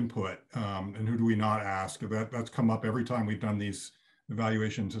direct input, and who do we not ask. That's come up every time we've done these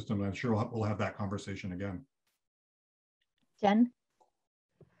evaluation systems. I'm sure we'll have that conversation again. Jen?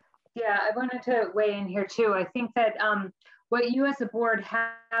 Yeah, I wanted to weigh in here too. I think that what you as a board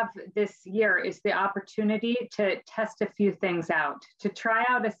have this year is the opportunity to test a few things out, to try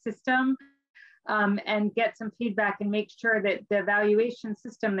out a system and get some feedback and make sure that the evaluation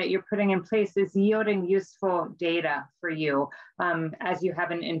system that you're putting in place is yielding useful data for you as you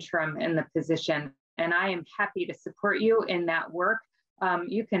have an interim in the position. And I am happy to support you in that work.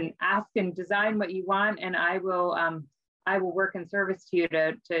 You can ask and design what you want, and I will work in service to you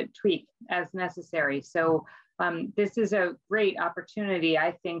to tweak as necessary. So this is a great opportunity,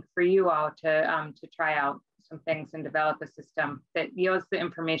 I think, for you all to try out some things and develop a system that yields the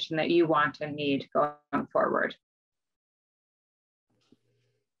information that you want and need going forward.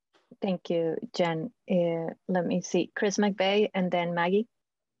 Thank you, Jen. Let me see, Chris McVeigh and then Maggie.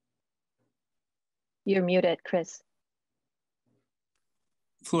 You're muted, Chris.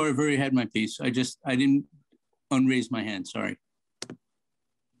 Flora, I've already had my piece. I didn't unraise my hand, sorry.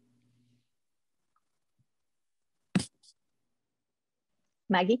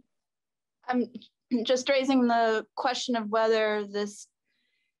 Maggie? I'm just raising the question of whether this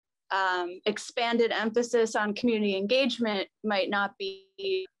expanded emphasis on community engagement might not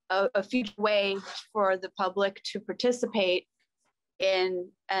be a future way for the public to participate in,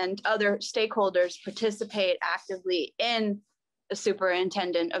 and other stakeholders participate actively in a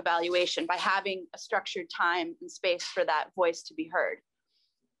superintendent evaluation by having a structured time and space for that voice to be heard.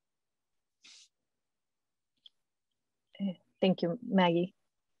 Thank you, Maggie.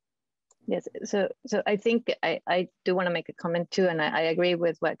 Yes, so I think I do want to make a comment too, and I agree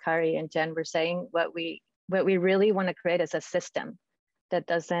with what Kari and Jen were saying. What we really want to create is a system that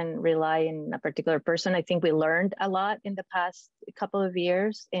doesn't rely on a particular person. I think we learned a lot in the past couple of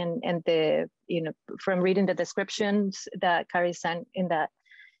years, and the, you know, from reading the descriptions that Kari sent in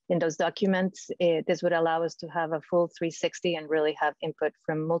those documents, this would allow us to have a full 360 and really have input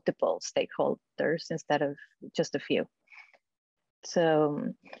from multiple stakeholders instead of just a few.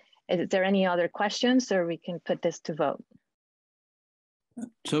 So is there any other questions, or we can put this to vote?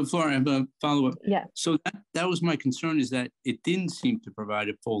 So Flora, I have a follow-up. Yeah. So that was my concern, is that it didn't seem to provide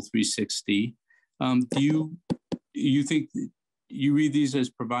a full 360. Do you think you read these as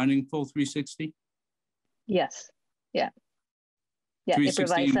providing full 360? Yes. Yeah. Yeah, it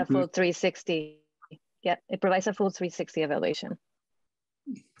provides a full 360. Yeah, it provides a full 360 evaluation.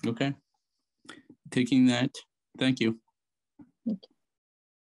 Okay. Taking that. Thank you.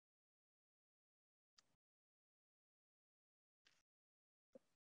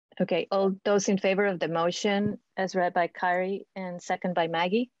 Okay, all those in favor of the motion as read by Kari and second by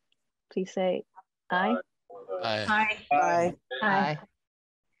Maggie, please say aye. Aye. Aye. Aye. Aye.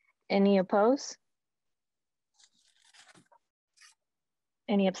 Any opposed?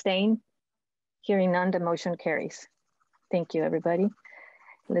 Any abstain? Hearing none, the motion carries. Thank you, everybody.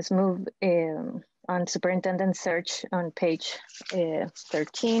 Let's move on superintendent search on page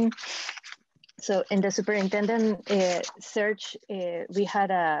 13. So in the superintendent search, we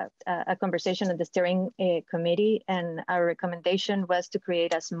had a conversation at the steering committee, and our recommendation was to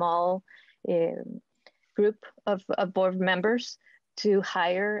create a small group of board members to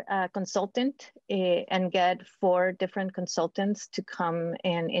hire a consultant and get 4 different consultants to come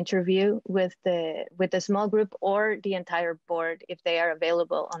and interview with the small group or the entire board if they are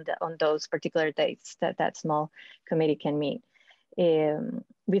available on those particular dates that small committee can meet.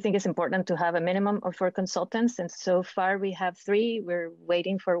 We think it's important to have a minimum of 4 consultants, and so far we have 3. We're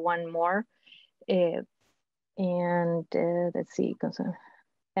waiting for 1 more, and let's see.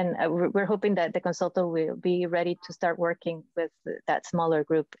 And we're hoping that the consultant will be ready to start working with that smaller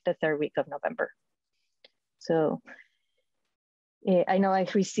group the 3rd week of November. So I know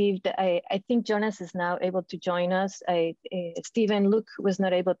I've received, I think Jonas is now able to join us. Stephen Luke was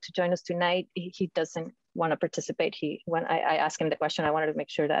not able to join us tonight. He doesn't want to participate. When I asked him the question, I wanted to make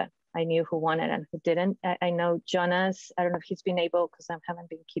sure that I knew who wanted and who didn't. I know Jonas, I don't know if he's been able, because I haven't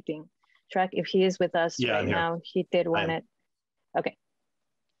been keeping track. If he is with us right now, he did want it. Okay.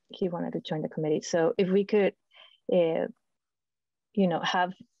 He wanted to join the committee. So if we could, you know,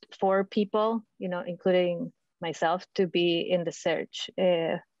 have 4 people, you know, including myself, to be in the search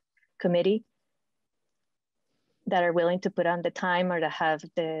committee that are willing to put on the time or to have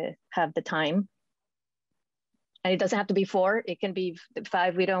the time. And it doesn't have to be 4, it can be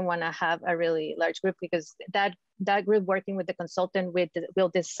 5. We don't want to have a really large group, because that group working with the consultant will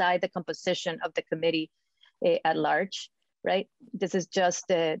decide the composition of the committee at large. Right? This is just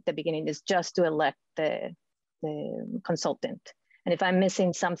the beginning. It's just to elect the consultant. And if I'm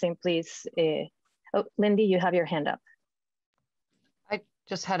missing something, please. Oh, Lindy, you have your hand up. I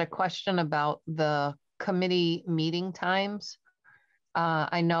just had a question about the committee meeting times.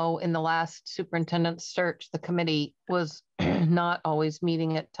 I know in the last superintendent search, the committee was not always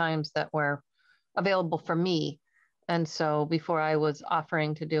meeting at times that were available for me. And so before I was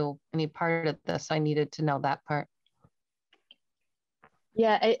offering to do any part of this, I needed to know that part.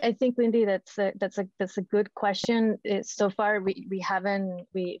 Yeah, I think, Lindy, that's a good question. So far, we haven't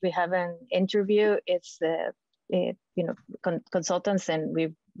interviewed. It's you know, consultants, and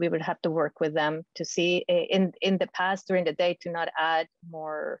we would have to work with them to see in the past during the day to not add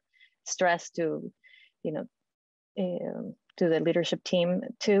more stress to, you know, to the leadership team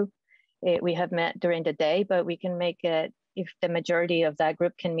too. We have met during the day, but we can make it if the majority of that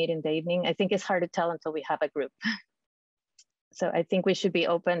group can meet in the evening. I think it's hard to tell until we have a group. So I think we should be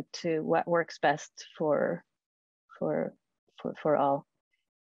open to what works best for all.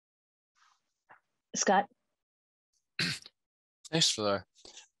 Scott? Thanks, Fleur.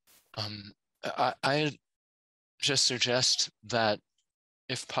 I just suggest that,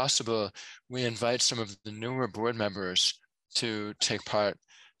 if possible, we invite some of the newer board members to take part,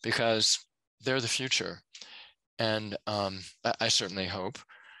 because they're the future. And I certainly hope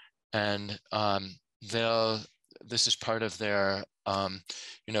and this is part of their,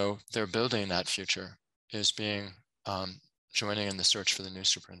 they're building that future, is being joining in the search for the new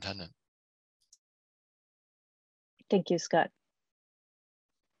superintendent. Thank you, Scott.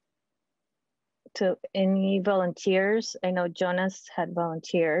 So any volunteers? I know Jonas had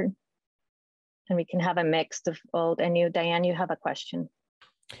volunteered, and we can have a mix of old and new. Diane, you have a question.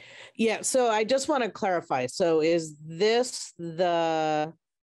 Yeah, so I just want to clarify. So is this the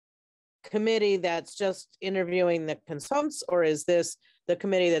committee that's just interviewing the consultants, or is this the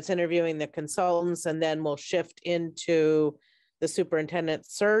committee that's interviewing the consultants and then we'll shift into the superintendent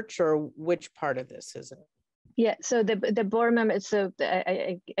search, or which part of this is it? Yeah, so the board members, so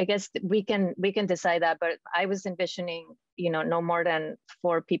I guess we can decide that, but I was envisioning, no more than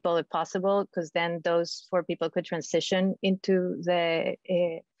 4 people if possible, because then those 4 people could transition into the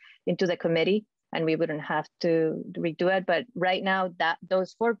committee, and we wouldn't have to redo it. But right now,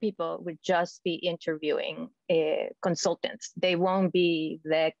 those 4 people would just be interviewing consultants. They won't be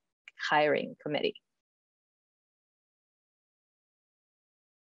the hiring committee.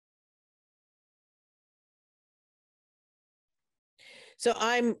 So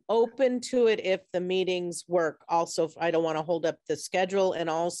I'm open to it if the meetings work. Also, I don't want to hold up the schedule. And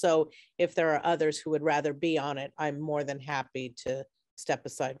also, if there are others who would rather be on it, I'm more than happy to step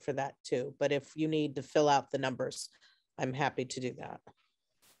aside for that too. But if you need to fill out the numbers, I'm happy to do that.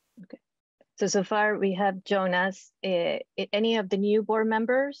 Okay. So far we have Jonas. Any of the new board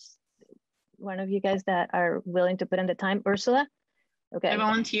members? One of you guys that are willing to put in the time? Ursula? Okay. I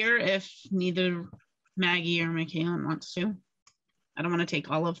volunteer if neither Maggie or Michaela wants to. I don't want to take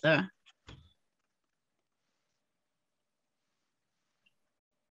all of the.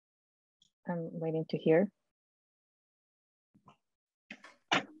 I'm waiting to hear.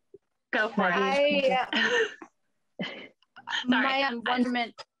 Go for it. My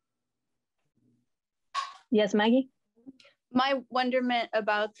wonderment. Yes, Maggie? My wonderment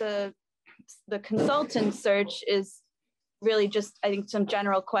about the consultant search is really just, I think, some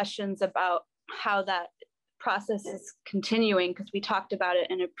general questions about how that process is continuing, because we talked about it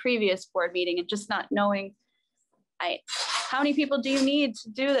in a previous board meeting, and just not knowing how many people do you need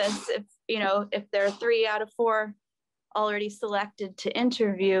to do this. If there are 3 out of 4 already selected to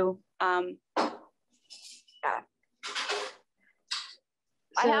interview. Yeah.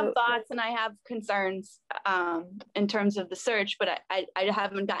 I have thoughts and I have concerns in terms of the search, but I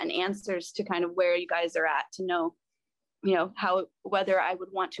haven't gotten answers to kind of where you guys are at to know, whether I would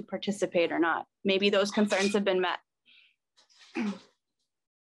want to participate or not. Maybe those concerns have been met.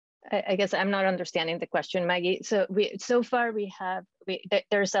 I guess I'm not understanding the question, Maggie. So far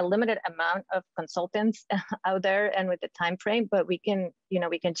there's a limited amount of consultants out there, and with the time frame, but we can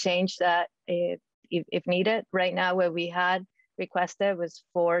change that if needed. Right now, what we had requested was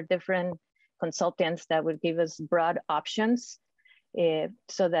 4 different consultants that would give us broad options,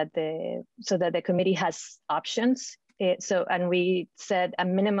 so that the committee has options. And we said a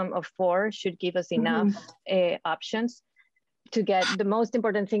minimum of 4 should give us enough options to get. The most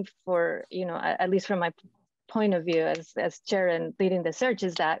important thing for, at least from my point of view as chair and leading the search,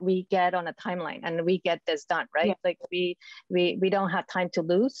 is that we get on a timeline and we get this done, right? Yeah. Like we don't have time to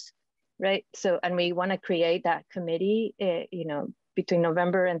lose, right? So, and we want to create that committee, between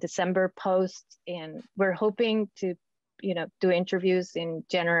November and December post, and we're hoping to, do interviews in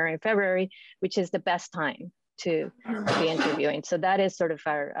January and February, which is the best time to be interviewing. So that is sort of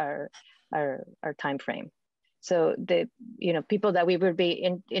our time frame. So the people that we would be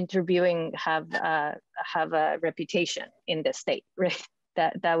interviewing have a reputation in the state, right?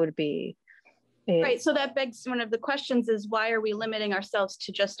 That would be right. So that begs one of the questions: is why are we limiting ourselves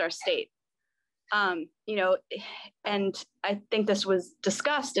to just our state? And I think this was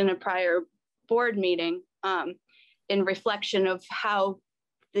discussed in a prior board meeting in reflection of how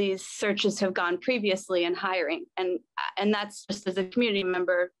these searches have gone previously in hiring, and that's just as a community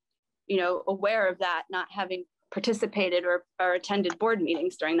member, aware of that, not having participated or attended board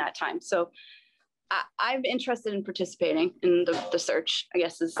meetings during that time. So I'm interested in participating in the search, I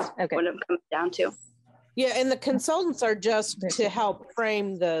guess is what it comes down to. Yeah, and the consultants are just to help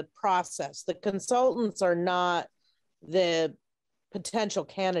frame the process. The consultants are not the potential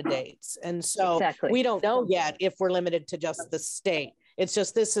candidates. And so we don't know yet if we're limited to just the state. It's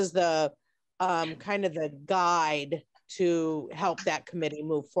just, this is the kind of the guide to help that committee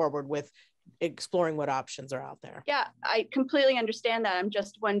move forward with exploring what options are out there. Yeah, I completely understand that. I'm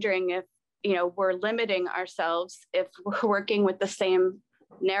just wondering if, we're limiting ourselves if we're working with the same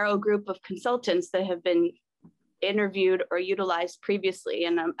narrow group of consultants that have been interviewed or utilized previously.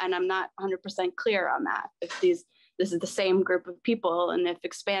 And I'm not 100% clear on that. If this this is the same group of people, and if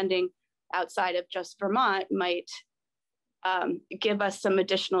expanding outside of just Vermont might give us some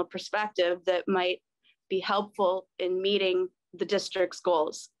additional perspective that might be helpful in meeting the district's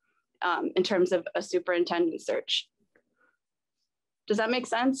goals in terms of a superintendent search. Does that make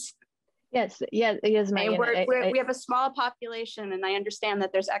sense? Yes, yes, Megan. We have a small population, and I understand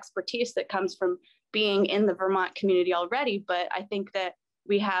that there's expertise that comes from being in the Vermont community already, but I think that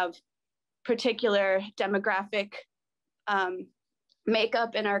we have particular demographic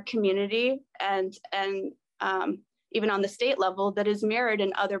makeup in our community and even on the state level that is mirrored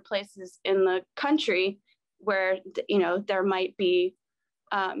in other places in the country where, you know, there might be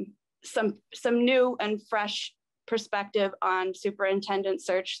some new and fresh perspective on superintendent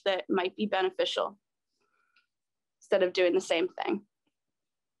search that might be beneficial instead of doing the same thing.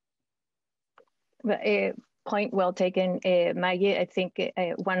 Point well taken, Maggie. I think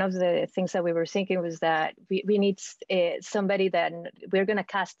one of the things that we were thinking was that we need somebody that we're going to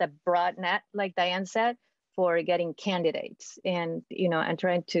cast a broad net, like Diane said, for getting candidates, and you know, and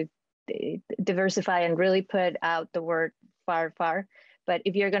trying to diversify and really put out the word far. But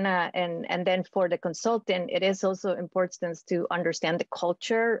if you're gonna, and then for the consultant, it is also important to understand the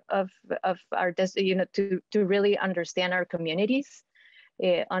culture of our, you know, to really understand our communities.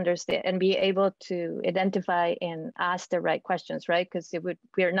 Understand and be able to identify and ask the right questions, right? Because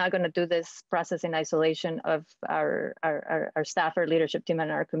we're not going to do this process in isolation of our staff, our leadership team, and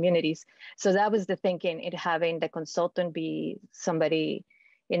our communities. So that was the thinking, it having the consultant be somebody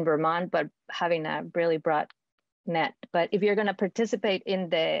in Vermont, but having a really broad net. But if you're going to participate in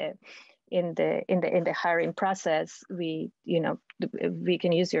the hiring process, we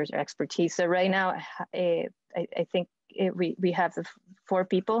can use your expertise. So right now, I think we have 4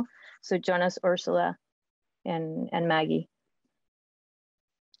 people. So Jonas, Ursula, and Maggie.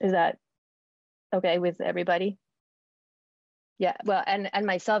 Is that okay with everybody? Yeah, well, and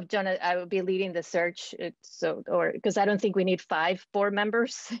myself, Jonas, I will be leading the search. Because I don't think we need 5 board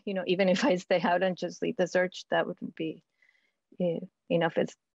members, you know, even if I stay out and just lead the search, that wouldn't be enough.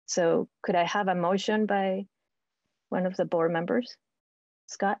 So could I have a motion by one of the board members?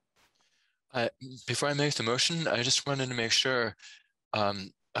 Scott? Before I make the motion, I just wanted to make sure, I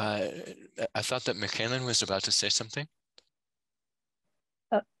thought that Michaelan was about to say something.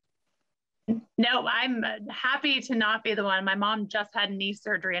 No, I'm happy to not be the one. My mom just had knee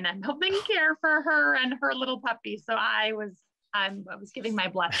surgery, and I'm helping care for her and her little puppy. So I was giving my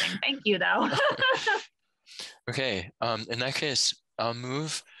blessing. Thank you, though. Okay. In that case, I'll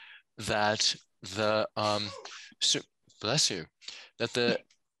move that the bless you. That the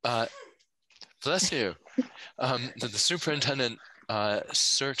bless you. That the superintendent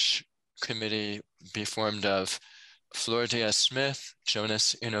search committee be formed of Flora Diaz-Smith,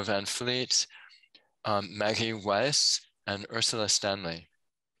 Jonas Uno Van Fleet, Maggie Weiss, and Ursula Stanley.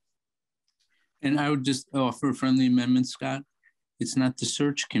 And I would just offer a friendly amendment, Scott. It's not the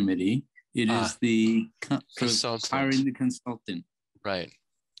search committee. It is the consultant. Hiring the consultant. Right.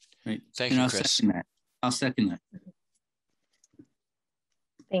 Right. Thank you, Chris. I'll second that.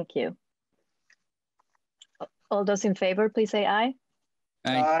 Thank you. All those in favor, please say aye.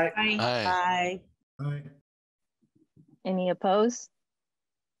 Aye. Aye. Aye. Aye. Any opposed?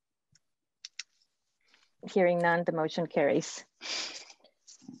 Hearing none, the motion carries.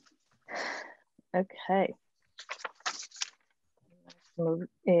 Okay. Move,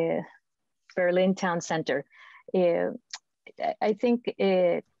 Berlin Town Center. I think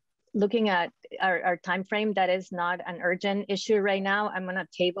looking at our time frame, that is not an urgent issue right now. I'm going to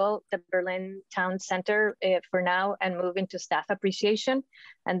table the Berlin Town Center for now and move into staff appreciation.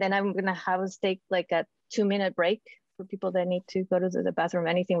 And then I'm going to have us take like a 2-minute break for people that need to go to the bathroom,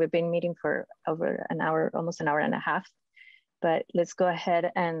 anything. We've been meeting for over an hour, almost an hour and a half. But let's go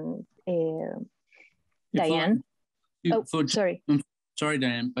ahead and Diane. Sorry. I'm sorry,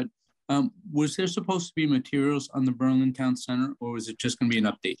 Diane, but was there supposed to be materials on the Berlin Town Center, or was it just going to be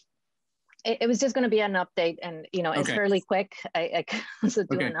an update? It was just going to be an update, and you know, it's fairly quick. I can also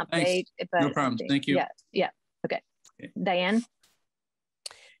do an update. But no problem. Thank you. Yeah. Okay. Diane.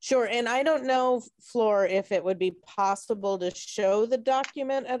 Sure. And I don't know, Flor, if it would be possible to show the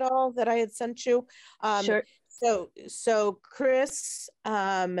document at all that I had sent you. Sure. So Chris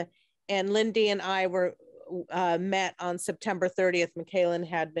and Lindy and I were met on September 30th. Michaelan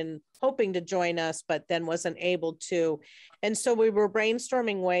had been hoping to join us, but then wasn't able to. And so we were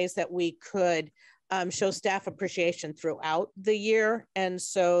brainstorming ways that we could show staff appreciation throughout the year. And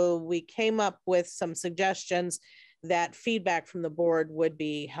so we came up with some suggestions that feedback from the board would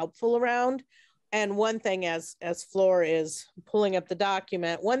be helpful around. And one thing, as Flor is pulling up the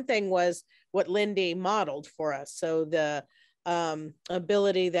document, one thing was what Lindy modeled for us. So the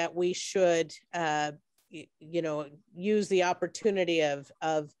ability that we should, you know, use the opportunity of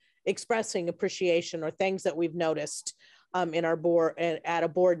expressing appreciation or things that we've noticed in our board at a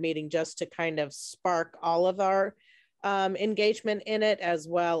board meeting, just to kind of spark all of our engagement in it, as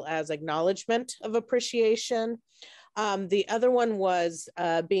well as acknowledgement of appreciation. The other one was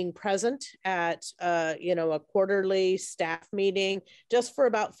being present at, you know, a quarterly staff meeting, just for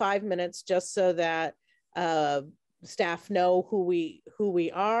about 5 minutes, just so that staff know who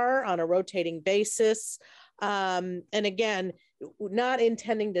we are on a rotating basis. And again, not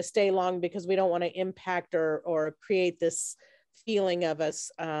intending to stay long, because we don't want to impact or create this feeling of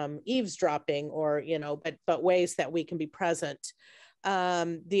us eavesdropping, or, you know, but ways that we can be present.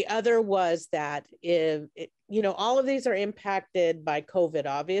 The other was that you know, all of these are impacted by COVID,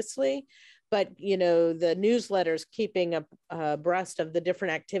 obviously, but, you know, the newsletters keeping abreast of the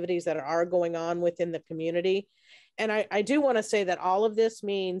different activities that are going on within the community. And I do want to say that all of this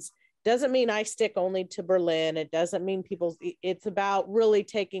doesn't mean I stick only to Berlin. It doesn't mean it's about really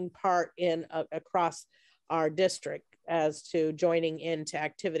taking part in across our district as to joining into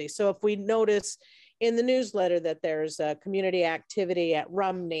activities. So if we notice in the newsletter that there's a community activity at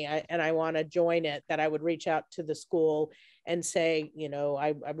Rumney and I want to join it, that I would reach out to the school and say, you know,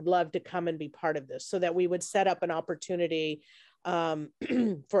 I would love to come and be part of this, so that we would set up an opportunity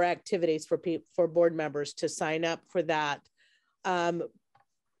for activities for board members to sign up for that.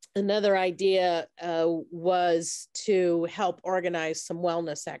 Another idea was to help organize some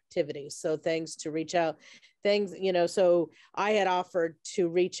wellness activities. So things to reach out, you know, so I had offered to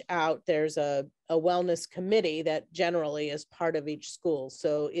reach out. There's a wellness committee that generally is part of each school.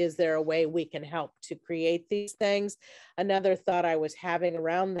 So is there a way we can help to create these things? Another thought I was having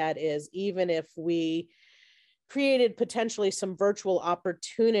around that is, even if we created potentially some virtual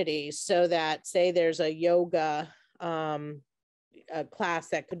opportunities, so that, say there's a yoga a class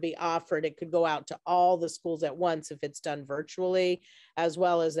that could be offered, it could go out to all the schools at once if it's done virtually, as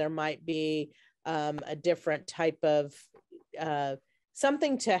well as there might be a different type of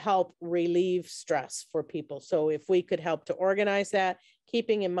something to help relieve stress for people. So if we could help to organize that,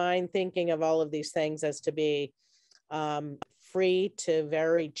 keeping in mind, thinking of all of these things as to be free to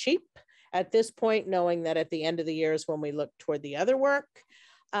very cheap at this point, knowing that at the end of the year is when we look toward the other work.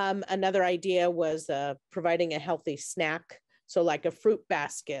 Another idea was providing a healthy snack. So like a fruit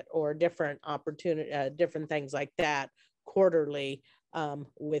basket or different different things like that quarterly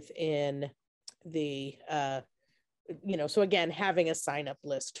within the, you know, so again, having a sign up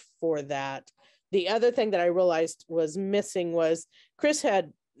list for that. The other thing that I realized was missing was Chris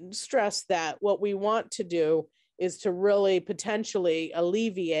had stressed that what we want to do is to really potentially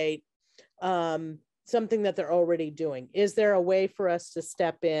alleviate something that they're already doing. Is there a way for us to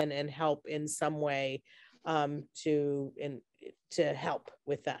step in and help in some way to help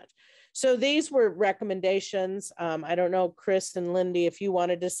with that? So these were recommendations. I don't know, Chris and Lindy, if you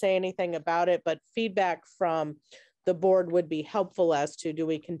wanted to say anything about it, but feedback from the board would be helpful as to, do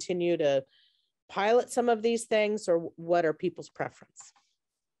we continue to pilot some of these things, or what are people's preference?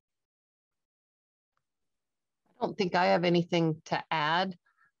 I don't think I have anything to add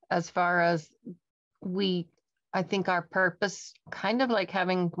as far as I think our purpose, kind of like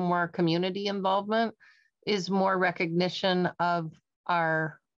having more community involvement, is more recognition of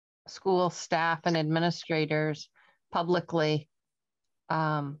our school staff and administrators publicly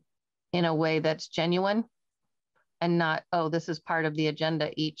in a way that's genuine, and not, oh, this is part of the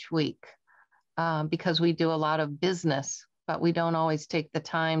agenda each week, because we do a lot of business, but we don't always take the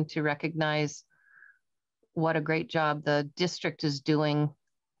time to recognize what a great job the district is doing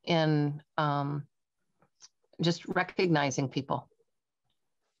in just recognizing people.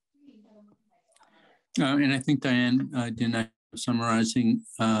 And I think Diane did not summarizing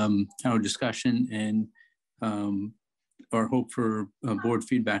our discussion and our hope for board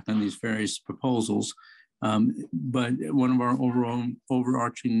feedback on these various proposals. But one of our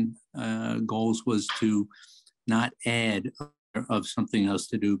overarching goals was to not add of something else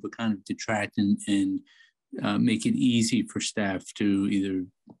to do, but kind of detract and make it easy for staff to either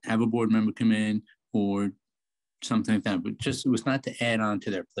have a board member come in or something like that. But just, it was not to add on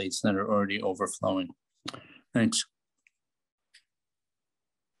to their plates that are already overflowing. Thanks.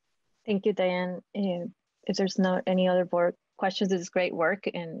 Thank you, Diane. If there's not any other board questions, this is great work,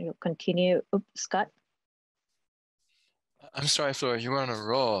 and you'll continue. Oops, Scott. I'm sorry, Flora, you were on a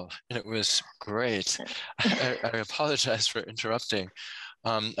roll and it was great. I apologize for interrupting.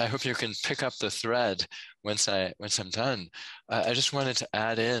 I hope you can pick up the thread once I'm done. I just wanted to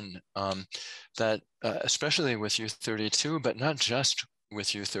add in that especially with U32, but not just with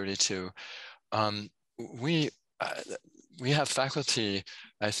U32, we have faculty,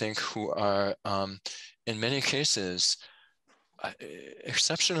 I think, who are in many cases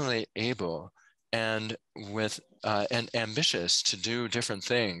exceptionally able and ambitious to do different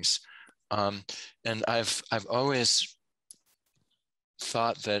things. And I've always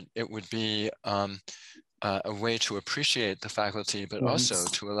thought that it would be a way to appreciate the faculty, but also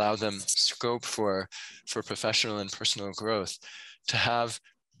to allow them scope for professional and personal growth, to have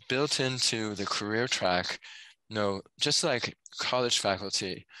built into the career track, just like college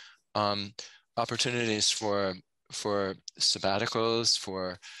faculty, opportunities for sabbaticals,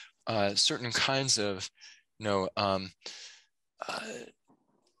 for certain kinds of,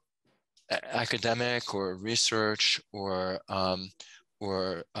 academic or research or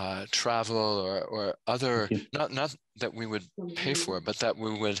travel or other, not that we would pay for, but that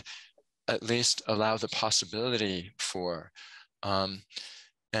we would at least allow the possibility for. And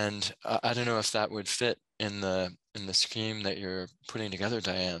I don't know if that would fit in the scheme that you're putting together,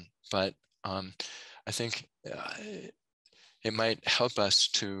 Diane, but I think it might help us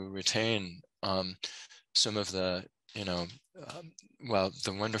to retain some of the,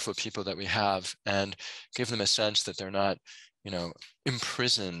 the wonderful people that we have, and give them a sense that they're not,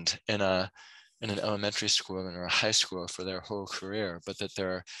 imprisoned in an elementary school or a high school for their whole career, but that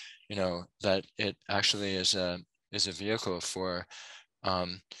they're, that it actually is a vehicle for,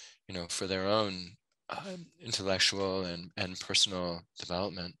 for their own intellectual and personal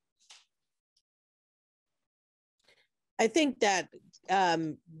development. I think that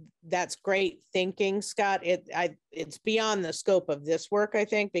that's great thinking, Scott. It's beyond the scope of this work, I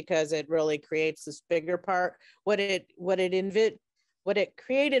think, because it really creates this bigger part. What it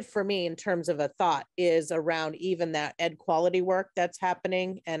created for me in terms of a thought is around even that ed quality work that's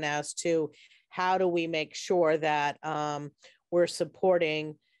happening, and as to how do we make sure that we're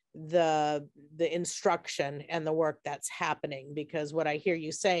supporting the instruction and the work that's happening. Because what I hear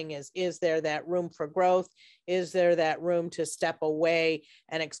you saying is there that room for growth? Is there that room to step away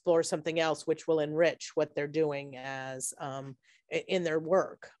and explore something else which will enrich what they're doing as in their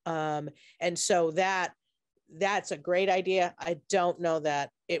work? And so that's a great idea. I don't know that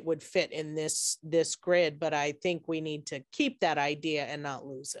it would fit in this grid, but I think we need to keep that idea and not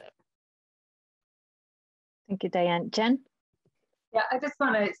lose it. Thank you, Diane. Jen? Yeah, I just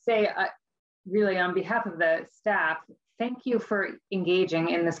want to say, really on behalf of the staff, thank you for engaging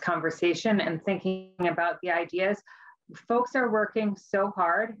in this conversation and thinking about the ideas. Folks are working so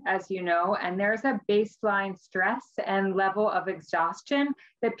hard, as you know, and there's a baseline stress and level of exhaustion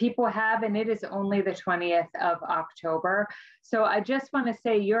that people have, and it is only the 20th of October. So I just want to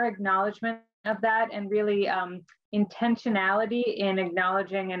say your acknowledgement of that, and really intentionality in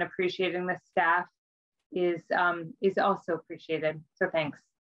acknowledging and appreciating the staff is also appreciated. So thanks.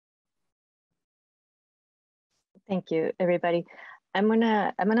 Thank you, everybody. I'm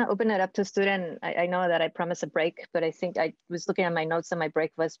gonna open it up to student. I know that I promised a break, but I think I was looking at my notes and my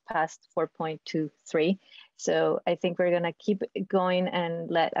break was past 4.23. So I think we're gonna keep going and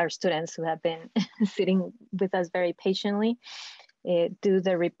let our students who have been sitting with us very patiently do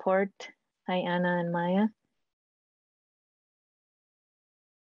the report. Hi, Anna and Maya.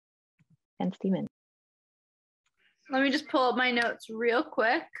 And Stephen. Let me just pull up my notes real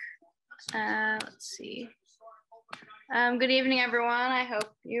quick. Let's see. Good evening, everyone. I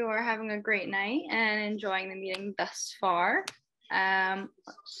hope you are having a great night and enjoying the meeting thus far. Let's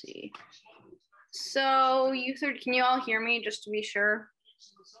see. So can you all hear me just to be sure?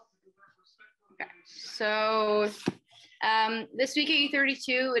 Okay. So this week at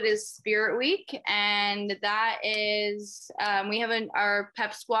U32, it is Spirit Week, and that is, we have our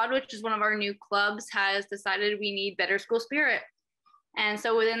PEP squad, which is one of our new clubs, has decided we need better school spirit. And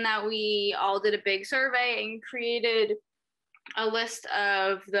so within that, we all did a big survey and created a list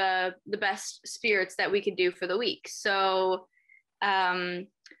of the best spirits that we could do for the week. So Monday,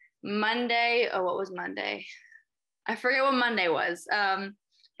 what was Monday? I forget what Monday was.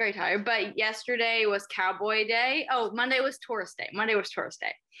 Very tired, but yesterday was Cowboy Day. Oh, Monday was Tourist Day.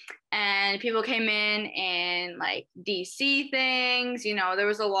 And people came in like DC things, there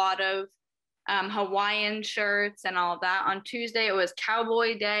was a lot of Hawaiian shirts and all of that. On Tuesday, it was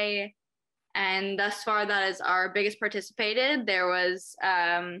Cowboy Day. And thus far, that is our biggest participated. There was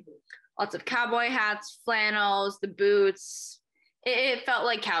lots of cowboy hats, flannels, the boots. It felt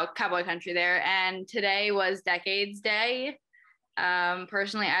like cowboy country there. And today was Decades Day.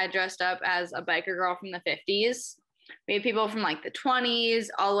 Personally, I dressed up as a biker girl from the 50s. We had people from like the 20s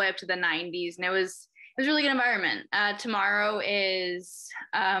all the way up to the 90s, and it was a really good environment. Tomorrow is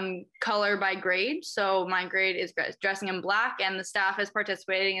color by grade. So my grade is dressing in black, and the staff is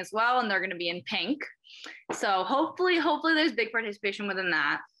participating as well, and they're going to be in pink. So hopefully there's big participation within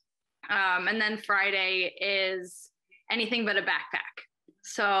that. And then Friday is anything but a backpack.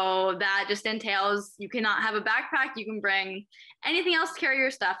 So that just entails you cannot have a backpack. You can bring anything else to carry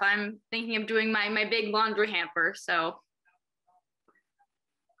your stuff. I'm thinking of doing my big laundry hamper. So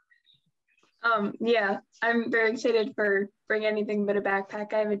yeah, I'm very excited for bring anything but a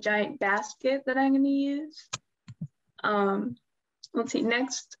backpack. I have a giant basket that I'm going to use. Let's see,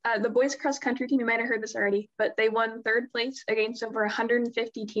 next, the boys cross country team, you might have heard this already, but they won 3rd place against over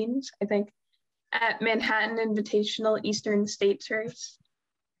 150 teams, I think, at Manhattan Invitational Eastern States race.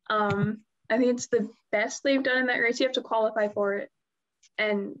 I think it's the best they've done in that race. You have to qualify for it.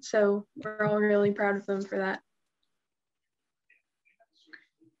 And so we're all really proud of them for that.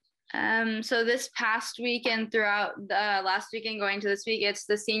 So this past week and throughout the last weekend going to this week, it's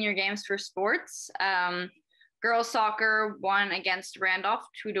the senior games for sports. Girls soccer won against Randolph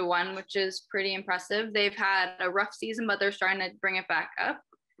 2-1, which is pretty impressive. They've had a rough season, but they're starting to bring it back up.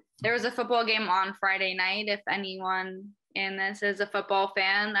 There was a football game on Friday night. If anyone in this is a football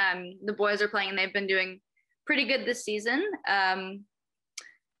fan, the boys are playing and they've been doing pretty good this season.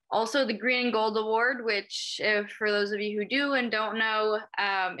 Also, the Green and Gold Award, which, for those of you who do and don't know,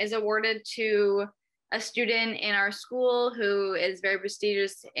 is awarded to a student in our school who is very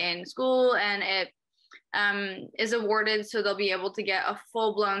prestigious in school, and it is awarded so they'll be able to get a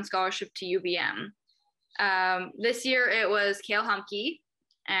full-blown scholarship to UVM. This year it was Cale Humke,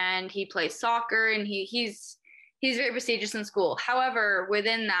 and he plays soccer, and he's very prestigious in school. However,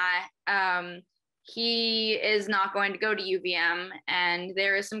 within that, he is not going to go to UVM, and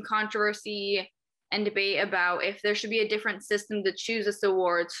there is some controversy and debate about if there should be a different system to choose this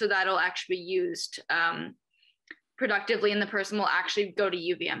award so that it'll actually be used productively and the person will actually go to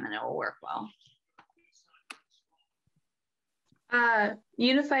UVM and it will work well.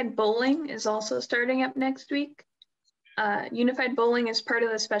 Unified Bowling is also starting up next week. Unified Bowling is part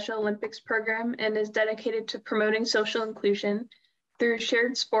of the Special Olympics program and is dedicated to promoting social inclusion through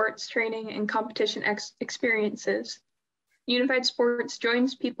shared sports training and competition experiences. Unified Sports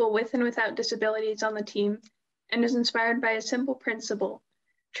joins people with and without disabilities on the team and is inspired by a simple principle.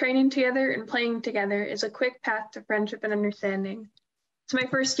 Training together and playing together is a quick path to friendship and understanding. It's my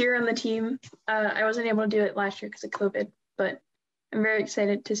first year on the team. I wasn't able to do it last year because of COVID, but I'm very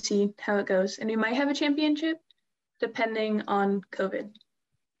excited to see how it goes. And we might have a championship depending on COVID.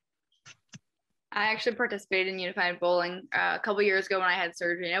 I actually participated in Unified Bowling a couple years ago when I had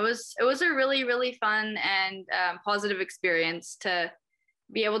surgery. And it was a really, really fun and positive experience to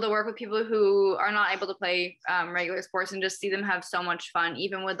be able to work with people who are not able to play regular sports and just see them have so much fun,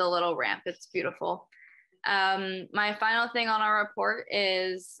 even with the little ramp. It's beautiful. My final thing on our report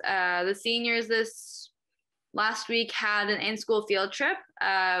is the seniors this last week had an in-school field trip.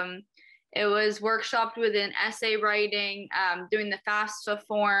 It was workshopped within essay writing, doing the FAFSA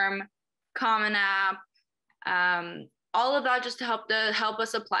form, Common App, all of that just to help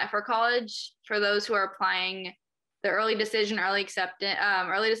us apply for college. For those who are applying, the early decision, early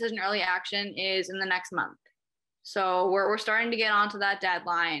action is in the next month. So we're starting to get onto that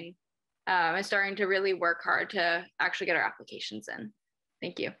deadline and starting to really work hard to actually get our applications in.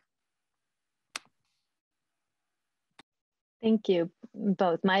 Thank you. Thank you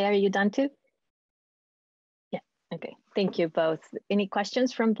both. Maya, are you done too? Yeah, okay. Thank you both. Any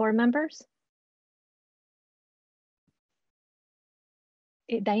questions from board members?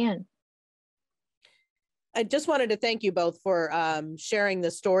 Diane. I just wanted to thank you both for sharing the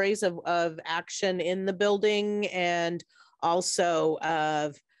stories of action in the building and also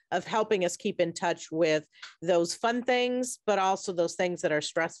of helping us keep in touch with those fun things, but also those things that are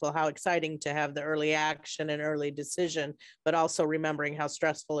stressful. How exciting to have the early action and early decision, but also remembering how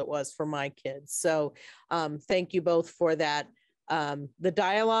stressful it was for my kids. So thank you both for that, the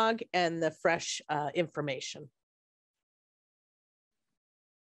dialogue and the fresh information.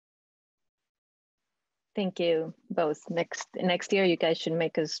 Thank you both. Next year, you guys should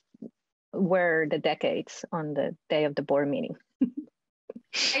make us wear the decades on the day of the board meeting.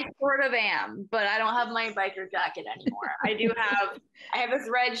 I sort of am, but I don't have my biker jacket anymore. I have this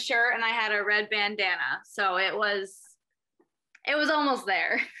red shirt and I had a red bandana. So it was almost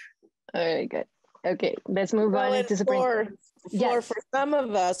there. Very good. Okay, let's move on into spring. For some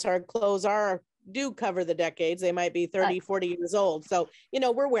of us, our clothes do cover the decades. They might be 30, 40 years old. So,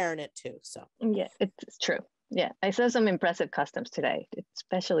 we're wearing it too. So yeah, it's true. Yeah, I saw some impressive customs today,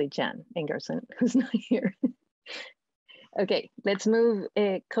 especially Jen Ingerson, who's not here. Okay, let's move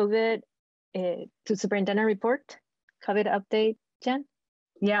COVID to superintendent report. COVID update, Jen?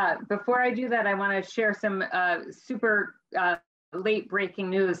 Yeah, before I do that, I want to share some super late breaking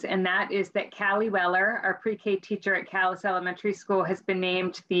news, and that is that Callie Weller, our pre-K teacher at Calais Elementary School, has been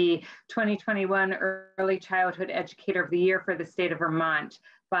named the 2021 Early Childhood Educator of the Year for the state of Vermont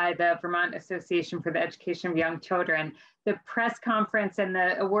by the Vermont Association for the Education of Young Children. The press conference and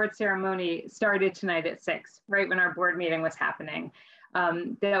the award ceremony started tonight at 6, right when our board meeting was happening.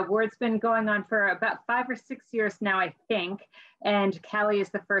 The award's been going on for about 5 or 6 years now, I think, and Callie is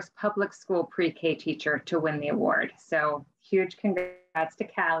the first public school pre-K teacher to win the award. So huge congrats to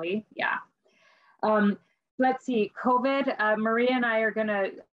Callie, yeah. Let's see, COVID, Maria and I are gonna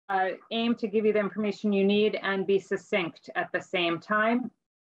aim to give you the information you need and be succinct at the same time.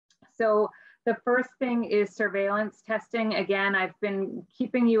 So the first thing is surveillance testing. Again, I've been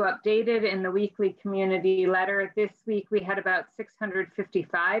keeping you updated in the weekly community letter. This week, we had about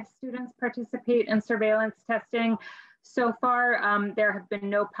 655 students participate in surveillance testing. So far, there have been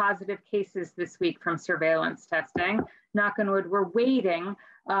no positive cases this week from surveillance testing. Knock on wood, we're waiting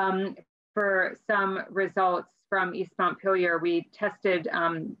for some results from East Montpelier. We tested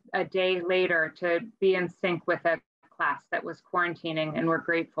a day later to be in sync with a class that was quarantining, and we're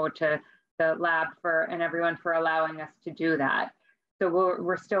grateful to the lab and everyone for allowing us to do that. So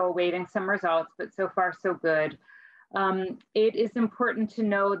we're still awaiting some results, but so far so good. It is important to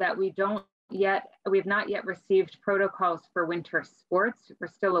know that we've not yet received protocols for winter sports. We're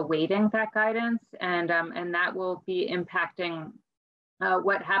still awaiting that guidance, and that will be impacting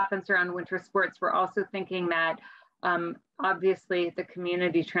what happens around winter sports. We're also thinking that obviously the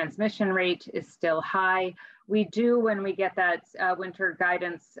community transmission rate is still high. We do, when we get that winter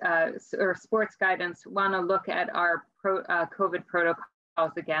guidance or sports guidance, want to look at our COVID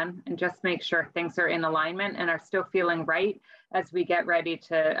protocols again and just make sure things are in alignment and are still feeling right as we get ready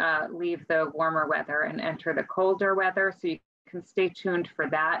to leave the warmer weather and enter the colder weather. So you can stay tuned for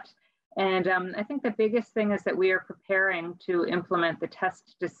that. And I think the biggest thing is that we are preparing to implement the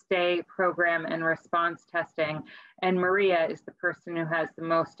Test to Stay program and response testing. And Maria is the person who has the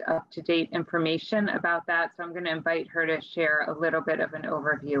most up-to-date information about that. So I'm going to invite her to share a little bit of an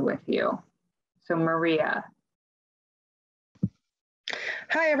overview with you. So Maria.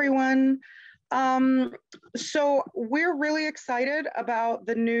 Hi, everyone. So we're really excited about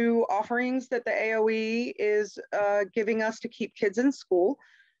the new offerings that the AOE is giving us to keep kids in school.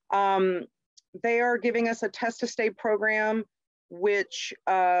 They are giving us a Test to Stay program, which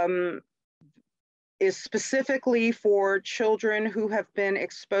is specifically for children who have been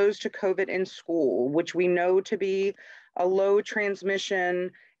exposed to COVID in school, which we know to be a low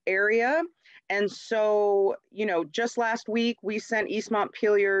transmission area. And so, you know, just last week, we sent East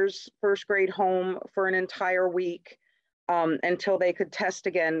Montpelier's first grade home for an entire week until they could test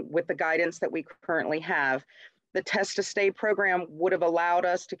again with the guidance that we currently have. The Test to Stay program would have allowed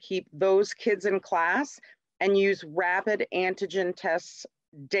us to keep those kids in class and use rapid antigen tests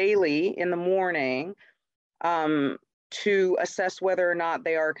daily in the morning to assess whether or not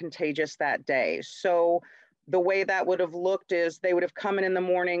they are contagious that day. So the way that would have looked is they would have come in the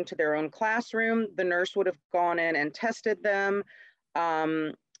morning to their own classroom. The nurse would have gone in and tested them.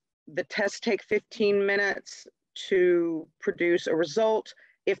 The tests take 15 minutes to produce a result.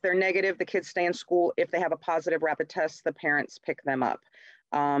 If they're negative, the kids stay in school. If they have a positive rapid test, the parents pick them up.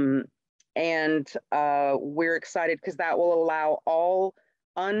 We're excited because that will allow all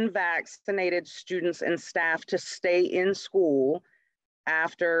unvaccinated students and staff to stay in school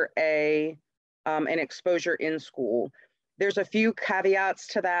after an exposure in school. There's a few caveats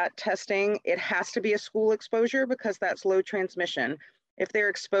to that testing. It has to be a school exposure because that's low transmission. If they're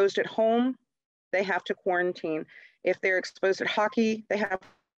exposed at home, they have to quarantine. If they're exposed at hockey, they have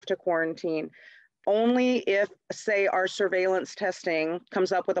to quarantine. Only if, say, our surveillance testing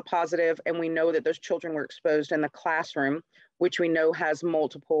comes up with a positive and we know that those children were exposed in the classroom, which we know has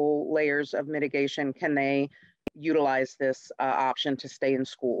multiple layers of mitigation, can they utilize this option to stay in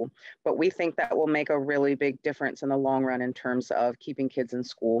school. But we think that will make a really big difference in the long run in terms of keeping kids in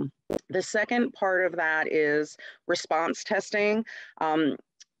school. The second part of that is response testing.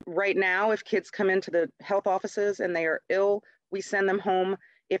 Right now, if kids come into the health offices and they are ill, we send them home.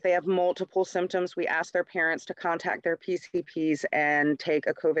 If they have multiple symptoms, we ask their parents to contact their PCPs and take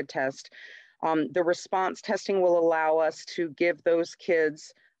a COVID test. The response testing will allow us to give those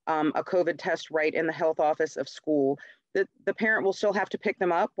kids a COVID test right in the health office of school. The parent will still have to pick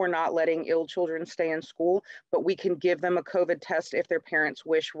them up. We're not letting ill children stay in school, but we can give them a COVID test if their parents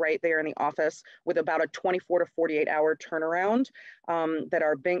wish right there in the office with about a 24 to 48 hour turnaround that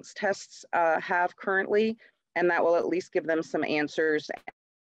our Binks tests have currently. and that will at least give them some answers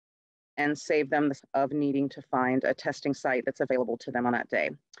and save them of needing to find a testing site that's available to them on that day.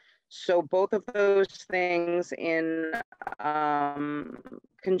 So both of those things in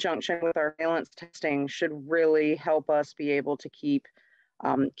conjunction with our surveillance testing should really help us be able to keep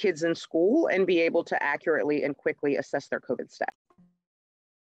kids in school and be able to accurately and quickly assess their COVID status.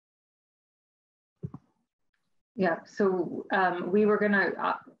 Yeah, so we were going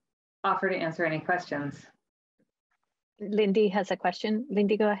to offer to answer any questions. Lindy has a question.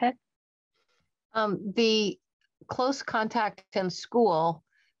 Lindy, go ahead. The close contact in school,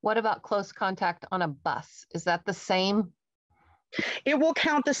 what about close contact on a bus? Is that the same? It will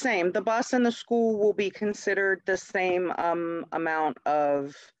count the same. The bus and the school will be considered the same amount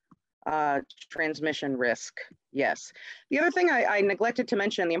of transmission risk. Yes. The other thing I neglected to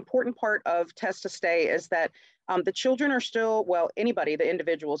mention, the important part of test to stay is that the children are still, well, anybody, the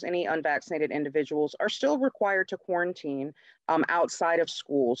individuals, any unvaccinated individuals are still required to quarantine outside of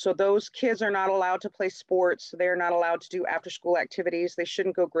school. So those kids are not allowed to play sports. They're not allowed to do after school activities. They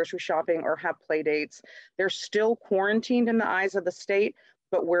shouldn't go grocery shopping or have play dates. They're still quarantined in the eyes of the state,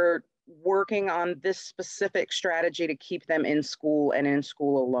 but we're working on this specific strategy to keep them in school and in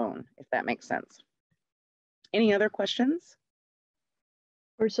school alone, if that makes sense. Any other questions?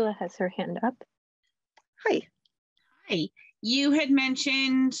 Ursula has her hand up. Hi. Hi. You had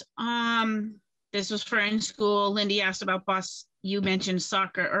mentioned this was for in school. Lindy asked about bus. You mentioned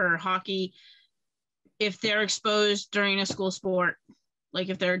soccer or hockey. If they're exposed during a school sport, like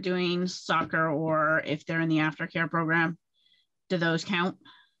if they're doing soccer or if they're in the aftercare program, do those count?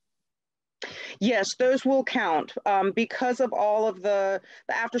 Yes, those will count because of all of the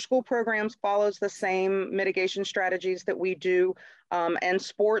after school programs follows the same mitigation strategies that we do. And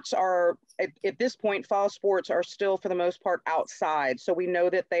sports are, at this point, fall sports are still for the most part outside. So we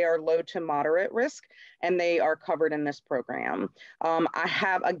know that they are low to moderate risk and they are covered in this program. I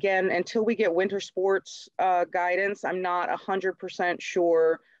have, again, until we get winter sports guidance, I'm not 100%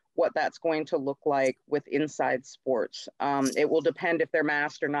 sure what that's going to look like with inside sports. It will depend if they're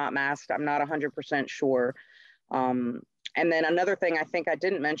masked or not masked. I'm not 100% sure. And then another thing I think I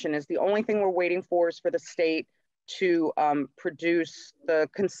didn't mention is the only thing we're waiting for is for the state to produce the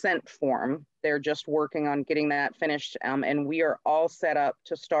consent form. They're just working on getting that finished, and we are all set up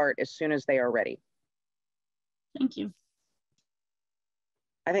to start as soon as they are ready. Thank you.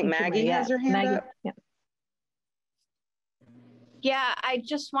 I think Maggie has her hand up. Yeah. Yeah, I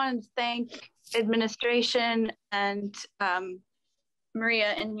just wanted to thank administration and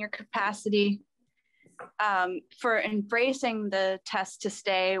Maria in your capacity for embracing the test to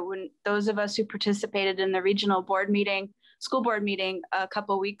stay. When those of us who participated in the regional board meeting, school board meeting a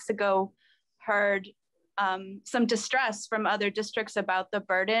couple weeks ago, heard some distress from other districts about the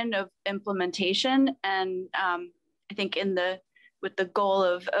burden of implementation. And I think with the goal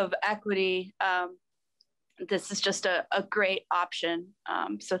of equity, this is just a great option.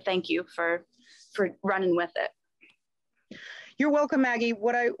 So thank you for running with it. You're welcome, Maggie.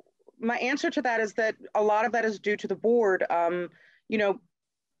 My answer to that is that a lot of that is due to the board. You know,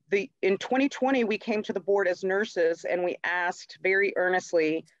 in 2020, we came to the board as nurses and we asked very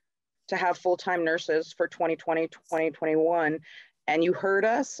earnestly to have full-time nurses for 2020, 2021. And you heard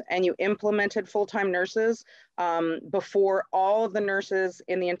us and you implemented full-time nurses before all of the nurses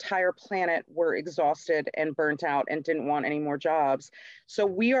in the entire planet were exhausted and burnt out and didn't want any more jobs. So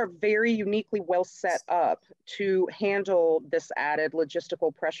we are very uniquely well set up to handle this added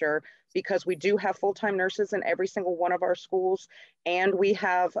logistical pressure because we do have full-time nurses in every single one of our schools, and we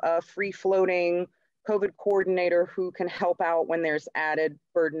have a free-floating COVID coordinator who can help out when there's added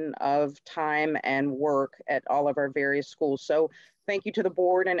burden of time and work at all of our various schools. So thank you to the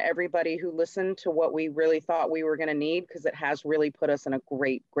board and everybody who listened to what we really thought we were going to need, because it has really put us in a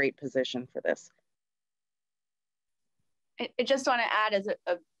great, great position for this. I just want to add, as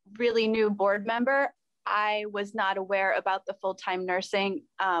a really new board member, I was not aware about the full-time nursing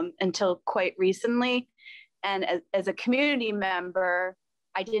until quite recently. And as a community member,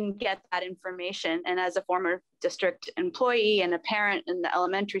 I didn't get that information. And as a former district employee and a parent in the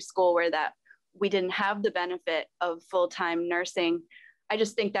elementary school where we didn't have the benefit of full-time nursing, I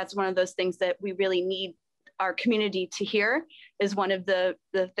just think that's one of those things that we really need our community to hear, is one of the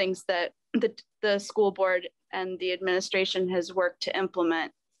things that the school board and the administration has worked to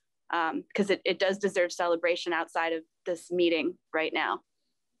implement, because it does deserve celebration outside of this meeting right now.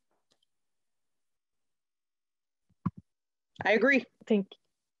 I agree. Thank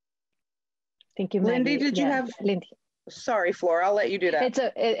you, Lindy. Maggie. Did you have? Lindy. Sorry, Flora, I'll let you do that.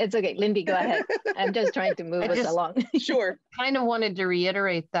 It's okay. Lindy, go ahead. I'm just trying to move us along. Sure. Kind of wanted to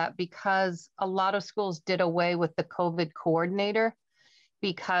reiterate that because a lot of schools did away with the COVID coordinator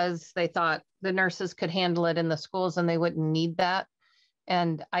because they thought the nurses could handle it in the schools and they wouldn't need that.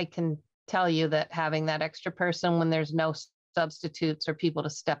 And I can tell you that having that extra person when there's no substitutes or people to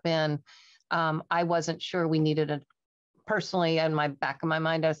step in, I wasn't sure we needed it. Personally, in my back of my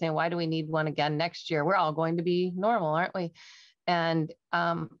mind, I was saying, why do we need one again next year? We're all going to be normal, aren't we? And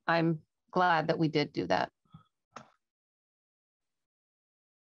I'm glad that we did do that.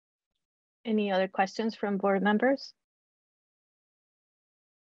 Any other questions from board members?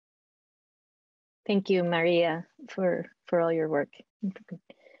 Thank you, Maria, for all your work.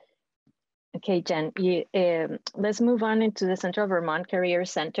 Okay, Jen, let's move on into the Central Vermont Career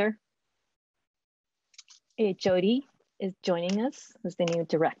Center. Jody is joining us as the new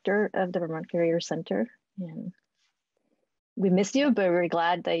director of the Vermont Career Center. And we missed you, but we're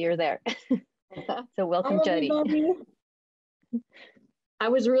glad that you're there. So welcome, Jody. I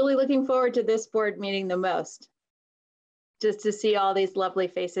was really looking forward to this board meeting the most, just to see all these lovely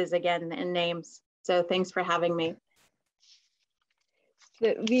faces again and names. So thanks for having me.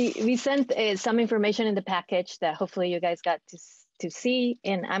 So we sent some information in the package that hopefully you guys got to see,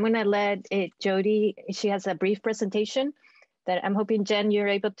 and I'm gonna let Jody, she has a brief presentation that I'm hoping, Jen, you're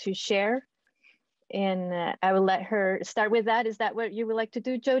able to share. And I will let her start with that. Is that what you would like to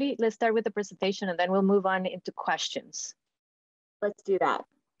do, Jody? Let's start with the presentation and then we'll move on into questions. Let's do that.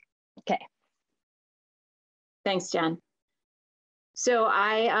 Okay. Thanks, Jen. So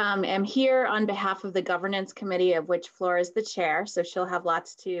I am here on behalf of the governance committee, of which Flora is the chair. So she'll have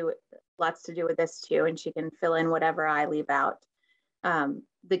lots to do with this too, and she can fill in whatever I leave out.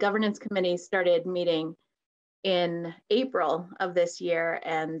 The governance committee started meeting in April of this year,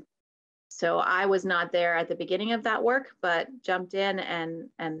 and so I was not there at the beginning of that work, but jumped in and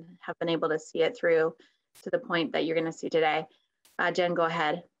have been able to see it through to the point that you're going to see today. Jen, go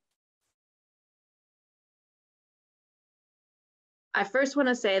ahead. I first want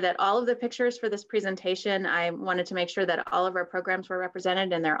to say that all of the pictures for this presentation, I wanted to make sure that all of our programs were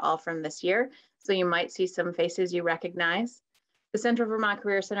represented, and they're all from this year. So you might see some faces you recognize. The Central Vermont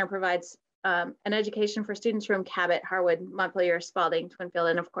Career Center provides an education for students from Cabot, Harwood, Montpelier, Spalding, Twinfield,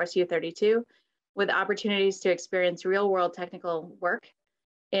 and of course U32, with opportunities to experience real-world technical work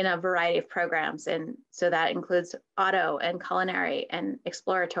in a variety of programs. And so that includes auto and culinary and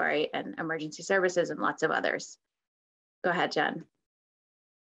exploratory and emergency services and lots of others. Go ahead, Jen.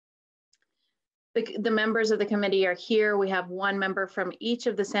 The members of the committee are here. We have one member from each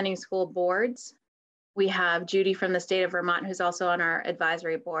of the sending school boards. We have Judy from the state of Vermont, who's also on our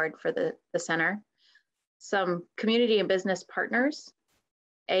advisory board for the center. Some community and business partners,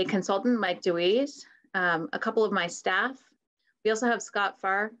 a consultant, Mike Deweese, a couple of my staff. We also have Scott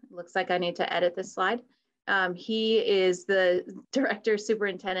Farr. Looks like I need to edit this slide. He is the director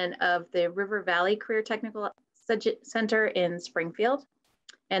superintendent of the River Valley Career Technical Center in Springfield.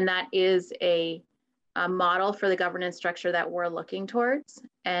 And that is a model for the governance structure that we're looking towards.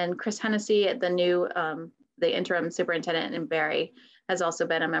 And Chris Hennessy, the interim superintendent in Barrie, has also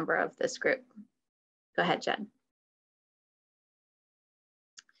been a member of this group. Go ahead, Jen.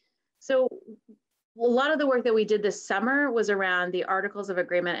 So a lot of the work that we did this summer was around the articles of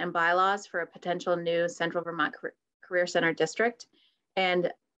agreement and bylaws for a potential new Central Vermont Career Center district.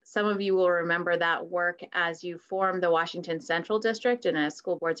 And some of you will remember that work as you formed the Washington Central District, and as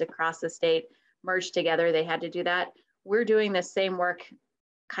school boards across the state merged together, they had to do that. We're doing the same work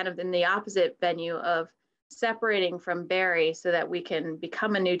kind of in the opposite venue of separating from Barrie so that we can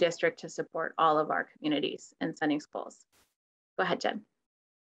become a new district to support all of our communities and sending schools. Go ahead, Jen.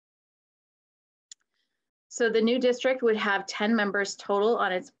 So the new district would have 10 members total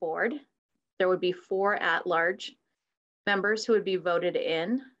on its board. There would be 4 at-large members who would be voted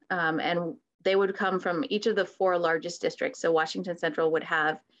in, and they would come from each of the 4 largest districts. So Washington Central would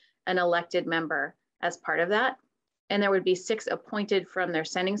have an elected member as part of that. And there would be 6 appointed from their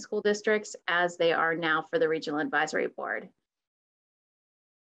sending school districts, as they are now for the Regional Advisory Board.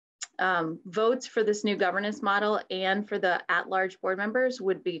 Votes for this new governance model and for the at-large board members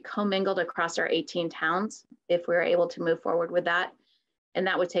would be commingled across our 18 towns if we were able to move forward with that. And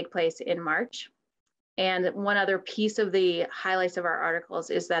that would take place in March. And one other piece of the highlights of our articles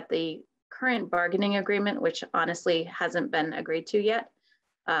is that the current bargaining agreement, which honestly hasn't been agreed to yet,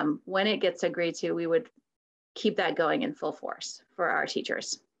 when it gets agreed to, we would keep that going in full force for our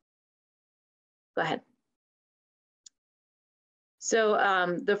teachers. Go ahead.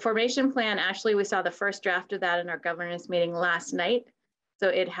 So the formation plan, actually, we saw the first draft of that in our governance meeting last night. So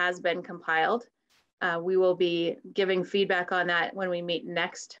it has been compiled. We will be giving feedback on that when we meet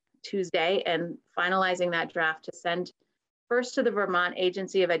next Tuesday and finalizing that draft to send first to the Vermont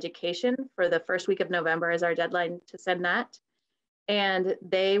Agency of Education for the first week of November is our deadline to send that. And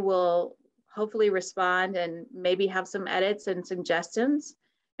they will hopefully respond and maybe have some edits and suggestions.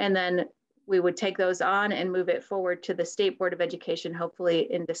 And then we would take those on and move it forward to the State Board of Education,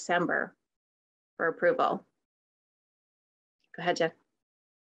 hopefully in December for approval. Go ahead, Jen.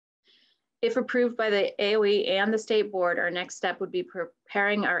 If approved by the AOE and the State Board, our next step would be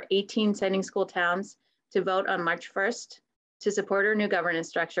preparing our 18 sending school towns to vote on March 1st to support our new governance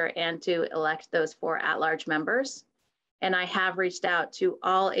structure and to elect those 4 at-large members. And I have reached out to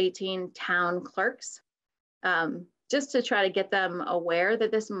all 18 town clerks just to try to get them aware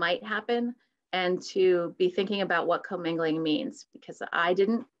that this might happen and to be thinking about what commingling means, because I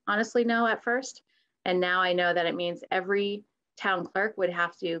didn't honestly know at first. And now I know that it means every town clerk would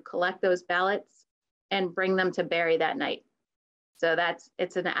have to collect those ballots and bring them to Barry that night. So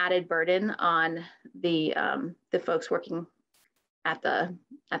it's an added burden on the folks working at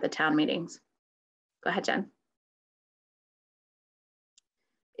the town meetings. Go ahead, Jen.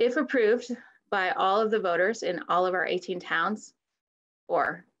 If approved by all of the voters in all of our 18 towns,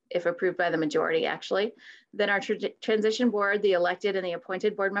 or if approved by the majority actually, then our transition board, the elected and the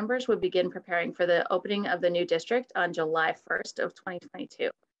appointed board members would begin preparing for the opening of the new district on July 1st of 2022.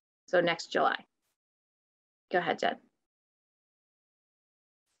 So next July. Go ahead, Jen.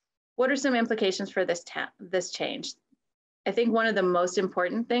 What are some implications for this change? I think one of the most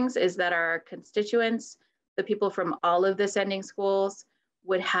important things is that our constituents, the people from all of the sending schools,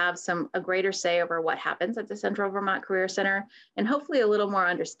 would have a greater say over what happens at the Central Vermont Career Center, and hopefully a little more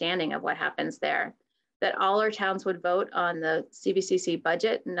understanding of what happens there. That all our towns would vote on the CVCC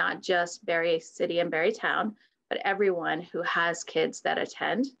budget, not just Barry City and Barry Town, but everyone who has kids that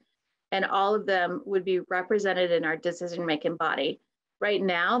attend. And all of them would be represented in our decision-making body. Right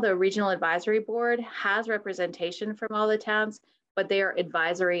now, the Regional Advisory Board has representation from all the towns, but they are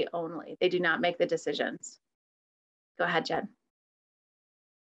advisory only. They do not make the decisions. Go ahead, Jen.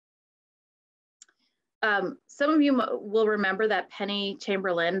 Some of you will remember that Penny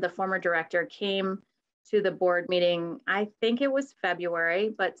Chamberlain, the former director, came to the board meeting, I think it was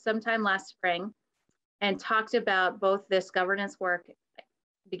February, but sometime last spring, and talked about both this governance work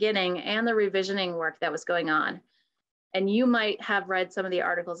beginning and the revisioning work that was going on. And you might have read some of the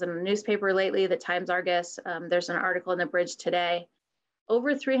articles in the newspaper lately, the Times Argus. There's an article in the Bridge today.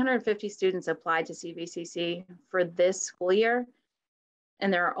 Over 350 students applied to CVCC for this school year,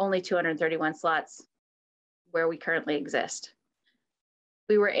 and there are only 231 slots where we currently exist.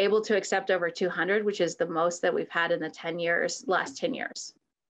 We were able to accept over 200, which is the most that we've had in the last 10 years.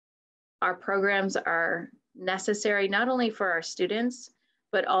 Our programs are necessary not only for our students,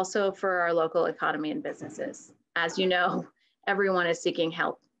 but also for our local economy and businesses. As you know, everyone is seeking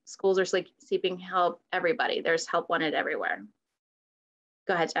help. Schools are seeking help, everybody. There's help wanted everywhere.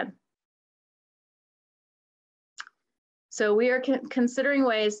 Go ahead, Jen. So we are considering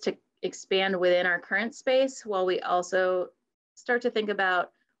ways to expand within our current space while we also start to think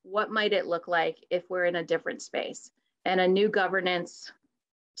about what might it look like if we're in a different space. And a new governance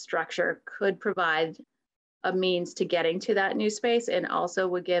structure could provide a means to getting to that new space, and also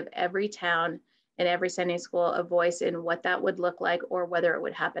would give every town and every sending school a voice in what that would look like or whether it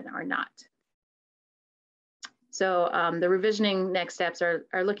would happen or not. So the revisioning next steps are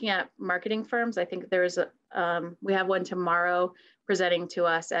looking at marketing firms. I think there's we have one tomorrow presenting to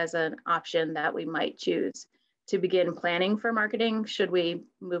us as an option that we might choose to begin planning for marketing should we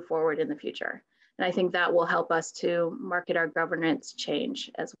move forward in the future. And I think that will help us to market our governance change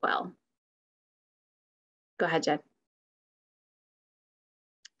as well. Go ahead, Jen.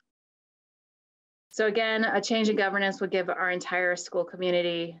 So again, a change in governance would give our entire school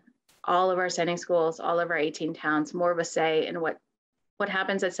community, all of our sending schools, all of our 18 towns, more of a say in what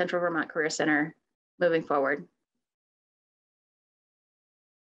happens at Central Vermont Career Center moving forward.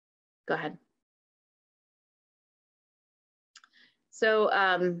 Go ahead. So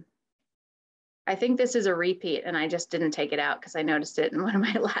I think this is a repeat, and I just didn't take it out because I noticed it in one of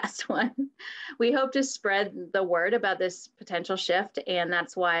my last ones. We hope to spread the word about this potential shift, and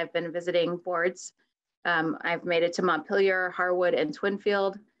that's why I've been visiting boards. I've made it to Montpelier, Harwood, and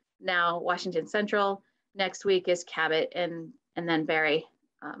Twinfield, now Washington Central. Next week is Cabot and then Barry.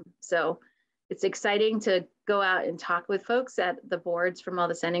 So it's exciting to go out and talk with folks at the boards from all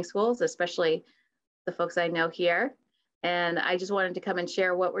the sending schools, especially the folks I know here. And I just wanted to come and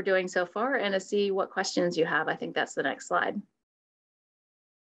share what we're doing so far and to see what questions you have. I think that's the next slide.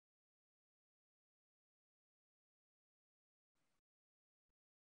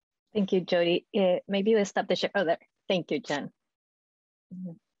 Thank you, Jody. Maybe let's stop the share. Oh, there. Thank you, Jen.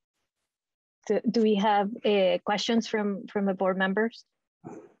 So do we have questions from the board members?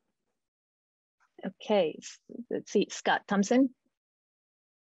 Okay, let's see, Scott Thompson.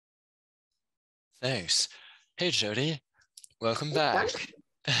 Thanks. Hey, Jody, welcome back.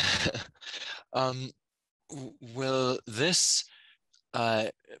 Will this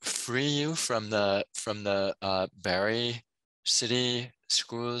free you from the Barry City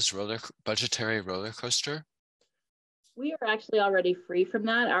Schools budgetary roller coaster? We are actually already free from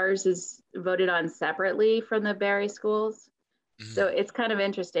that. Ours is voted on separately from the Barry schools. So it's kind of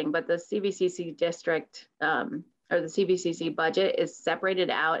interesting, but the CVCC district or the CVCC budget is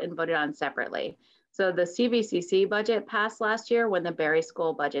separated out and voted on separately. So the CVCC budget passed last year when the Barry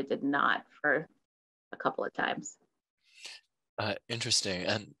school budget did not for a couple of times. Interesting,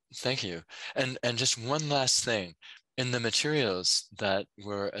 and thank you. And just one last thing, in the materials that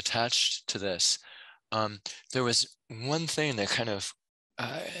were attached to this, there was one thing that kind of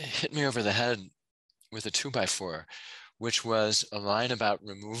hit me over the head with a 2x4, which was a line about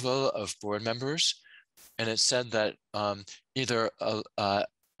removal of board members. And it said that either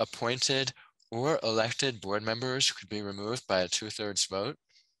appointed or elected board members could be removed by a 2/3 vote.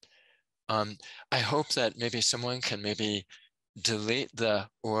 I hope that maybe someone can maybe delete the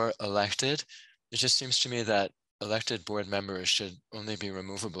or elected. It just seems to me that elected board members should only be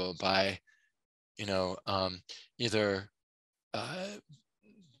removable by, you know, either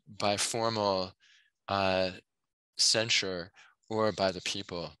by formal censure or by the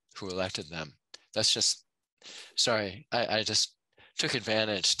people who elected them. That's just, sorry, I just took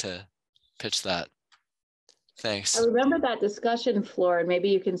advantage to pitch that. Thanks. I remember that discussion, Floor, and maybe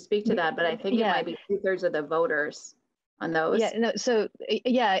you can speak to that, but I think it might be 2/3 of the voters on those. Yeah, no, so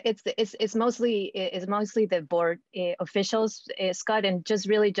yeah, it's mostly the board officials, Scott, and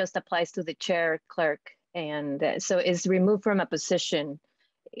just applies to the chair, clerk, and so it's removed from a position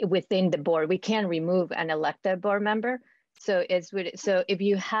within the board. We can remove an elected board member. So so if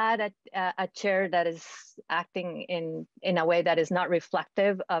you had a chair that is acting in a way that is not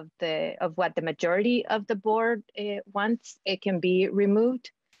reflective of what the majority of the board wants, it can be removed.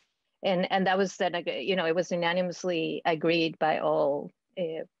 And that was then, you know, it was unanimously agreed by all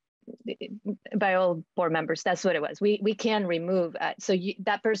board members. That's what it was. We can remove, so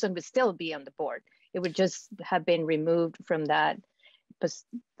that person would still be on the board. It would just have been removed from that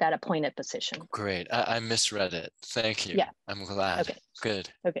appointed position. Great, I misread it. Thank you. Yeah, I'm glad. Okay. Good.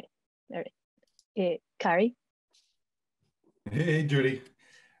 Okay, all right. Kari? Hey, Judy.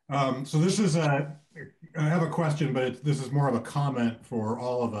 So this is I have a question, but this is more of a comment for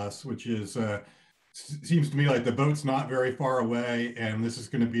all of us, which is, seems to me like the vote's not very far away, and this is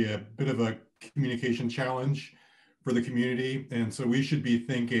going to be a bit of a communication challenge for the community. And so we should be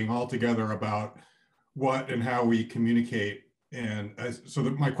thinking all together about what and how we communicate. And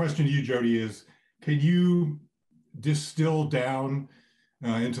my question to you, Jody, is can you distill down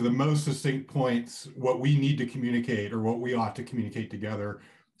into the most succinct points what we need to communicate or what we ought to communicate together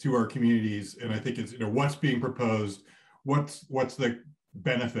to our communities? And I think it's, you know, what's being proposed, what's the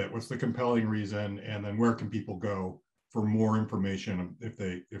benefit, what's the compelling reason, and then where can people go for more information if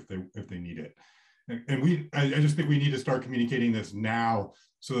they need it. And I just think we need to start communicating this now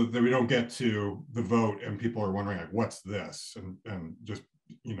so that we don't get to the vote and people are wondering, like, what's this? And just,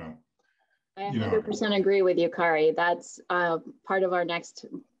 you know. I 100% agree with you, Kari. That's part of our next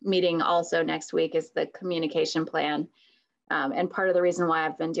meeting also next week is the communication plan. And part of the reason why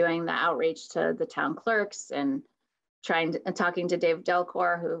I've been doing the outreach to the town clerks and talking to Dave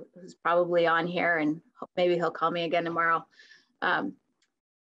Delcor, who's probably on here, and maybe he'll call me again tomorrow.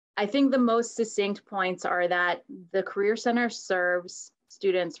 I think the most succinct points are that the Career Center serves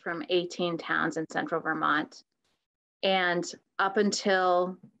students from 18 towns in central Vermont. And up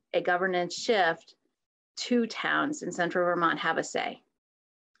until a governance shift, 2 towns in central Vermont have a say.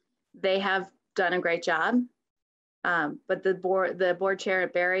 They have done a great job, but the board chair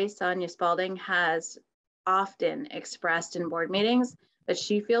at Barry, Sonia Spalding, has often expressed in board meetings that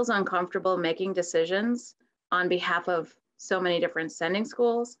she feels uncomfortable making decisions on behalf of so many different sending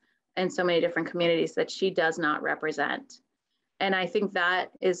schools and so many different communities that she does not represent. And I think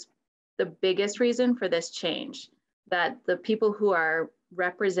that is the biggest reason for this change, that the people who are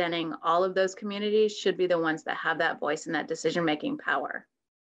representing all of those communities should be the ones that have that voice and that decision-making power.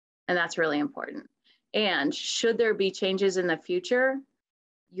 And that's really important. And should there be changes in the future,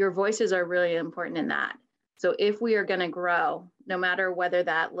 your voices are really important in that. So if we are going to grow, no matter whether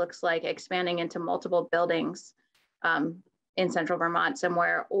that looks like expanding into multiple buildings in central Vermont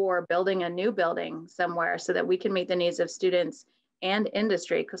somewhere, or building a new building somewhere so that we can meet the needs of students and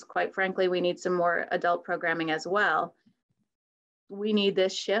industry, because quite frankly, we need some more adult programming as well. We need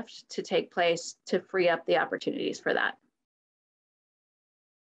this shift to take place to free up the opportunities for that.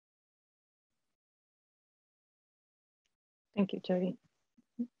 Thank you, Jody.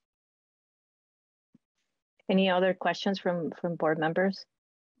 Any other questions from board members?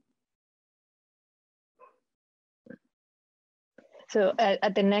 So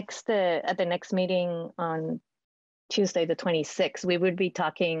at the next meeting on Tuesday, the 26th, we would be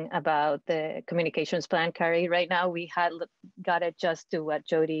talking about the communications plan, Carrie. Right now, we had got it just to what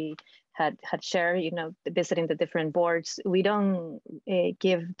Jody had shared, you know, visiting the different boards. We don't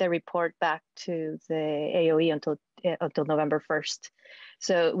give the report back to the AOE until November 1st.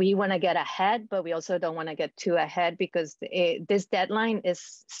 So we want to get ahead, but we also don't want to get too ahead because this deadline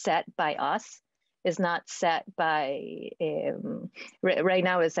is set by us. Is not set by right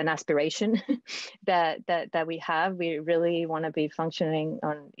now. It's an aspiration that we have. We really want to be functioning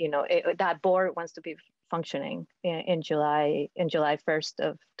on, you know, that board wants to be functioning in July 1st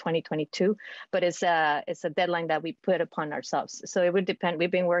of 2022, but it's a deadline that we put upon ourselves. So it would depend.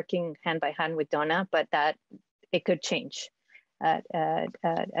 We've been working hand by hand with Donna, but that it could change at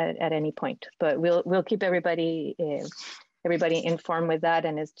any point. But we'll keep everybody informed with that,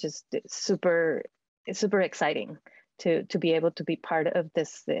 and it's just super exciting to be able to be part of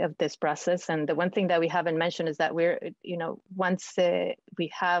this process. And the one thing that we haven't mentioned is that we're, you know, once they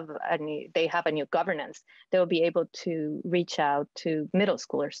have a new governance, they'll be able to reach out to middle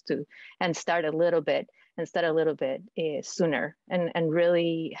schoolers and start a little bit sooner and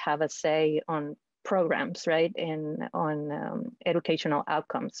really have a say on programs, right, and on educational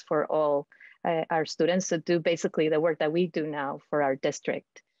outcomes for all our students to do basically the work that we do now for our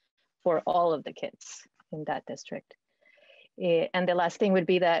district, for all of the kids in that district. And the last thing would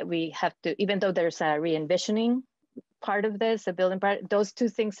be that we have to, even though there's a re-envisioning part of this, a building part, those two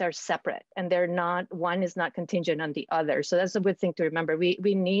things are separate and they're not, one is not contingent on the other. So that's a good thing to remember. We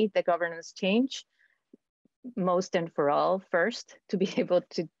need the governance change most and for all first to be able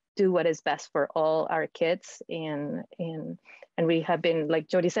to do what is best for all our kids. And we have been, like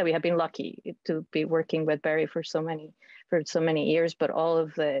Jody said, we have been lucky to be working with Barry for so many years, but all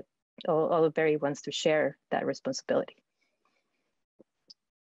of Barry wants to share that responsibility.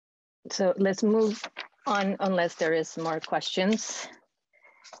 So let's move on unless there is more questions.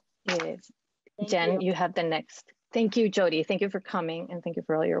 Jen, you have the next. Thank you, Jody. Thank you for coming and thank you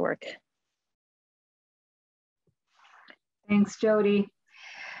for all your work. Thanks, Jody.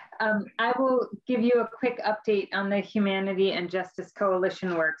 I will give you a quick update on the Humanity and Justice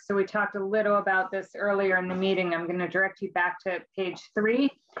Coalition work. So we talked a little about this earlier in the meeting. I'm going to direct you back to page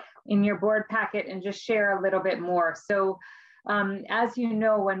 3 in your board packet and just share a little bit more. So as you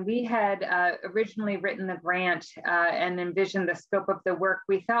know, when we had originally written the grant and envisioned the scope of the work,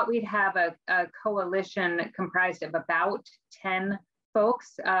 we thought we'd have a coalition comprised of about 10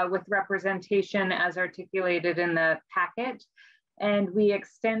 folks with representation as articulated in the packet. And we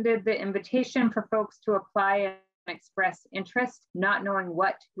extended the invitation for folks to apply and express interest, not knowing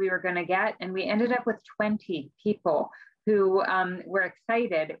what we were going to get. And we ended up with 20 people who were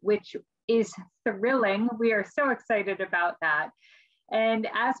excited, which is thrilling. We are so excited about that. And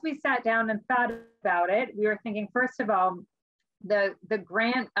as we sat down and thought about it, we were thinking, first of all, the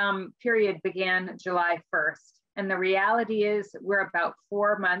grant period began July 1st. And the reality is we're about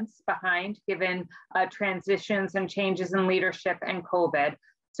 4 months behind given transitions and changes in leadership and COVID.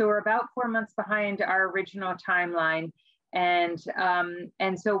 So we're about 4 months behind our original timeline. And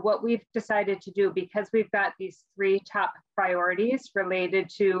so what we've decided to do, because we've got these 3 top priorities related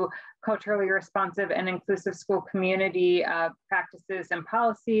to culturally responsive and inclusive school community practices and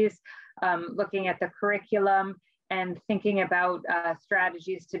policies, looking at the curriculum and thinking about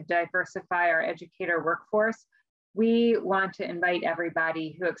strategies to diversify our educator workforce, we want to invite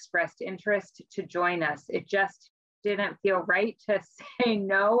everybody who expressed interest to join us. It just didn't feel right to say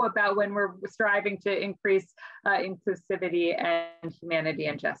no about when we're striving to increase inclusivity and humanity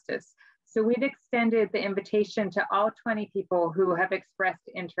and justice. So we've extended the invitation to all 20 people who have expressed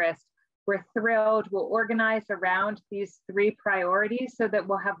interest. We're thrilled. We'll organize around these 3 priorities so that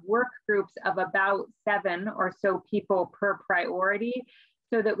we'll have work groups of about 7 or so people per priority,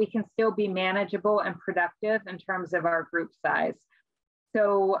 so that we can still be manageable and productive in terms of our group size.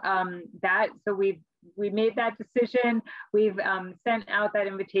 So we made that decision. We've sent out that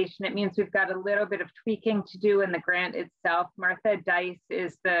invitation. It means we've got a little bit of tweaking to do in the grant itself. Martha Dice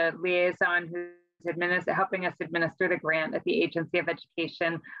is the liaison who's helping us administer the grant at the Agency of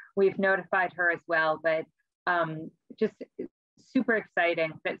Education. We've notified her as well, but just super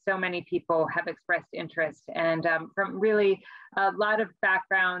exciting that so many people have expressed interest, and from really a lot of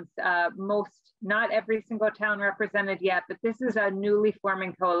backgrounds, not every single town represented yet, but this is a newly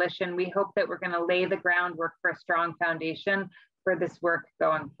forming coalition. We hope that we're going to lay the groundwork for a strong foundation for this work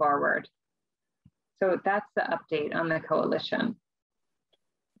going forward. So that's the update on the coalition.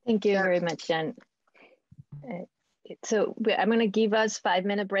 Thank you very much, Jen. So I'm going to give us a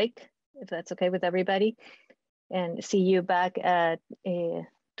 5-minute break, if that's okay with everybody, and see you back at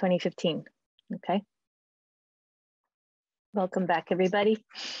 2015. Okay. Welcome back, everybody.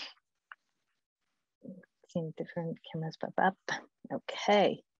 Seeing different cameras pop up.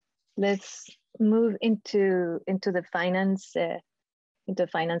 Okay, let's move into the finance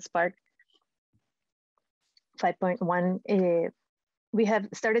part. 5.1. We have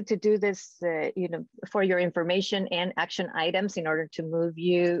started to do this, for your information and action items in order to move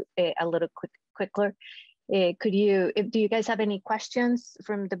you a little quicker. Do you guys have any questions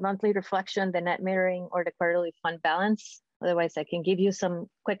from the monthly reflection, the net metering, or the quarterly fund balance? Otherwise, I can give you some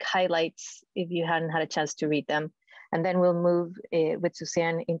quick highlights if you hadn't had a chance to read them. And then we'll move with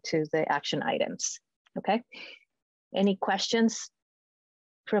Suzanne into the action items. Okay. Any questions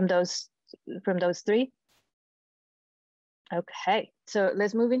from those three? Okay, so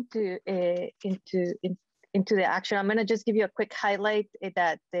let's move into the action. I'm going to just give you a quick highlight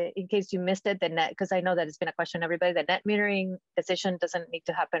that in case you missed it, the net, because I know that it's been a question, everybody, the net metering decision doesn't need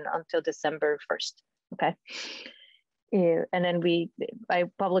to happen until December 1st. Okay. And then I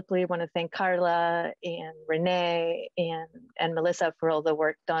publicly want to thank Carla and Renee and Melissa for all the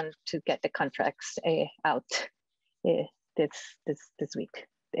work done to get the contracts out this week,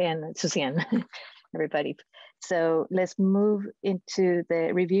 and Suzanne, everybody. So let's move into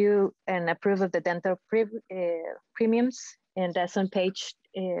the review and approve of the dental premiums, and that's on page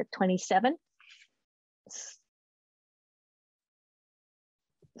 27.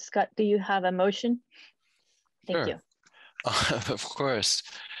 Scott, do you have a motion? Thank you. Of course.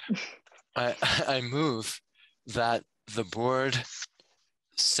 I move that the board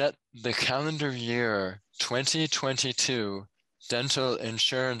set the calendar year 2022 dental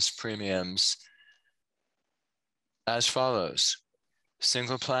insurance premiums as follows: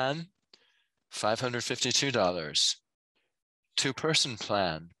 single plan, $552. Two-person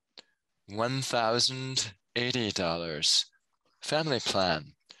plan, $1,080. Family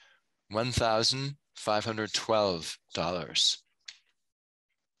plan, $1,512.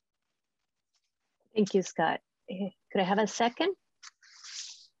 Thank you, Scott. Could I have a second?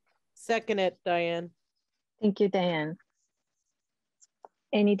 Second it, Diane. Thank you, Diane.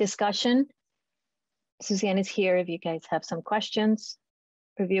 Any discussion? Suzanne is here if you guys have some questions.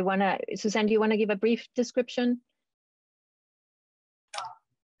 Or if you want to, Suzanne, do you want to give a brief description?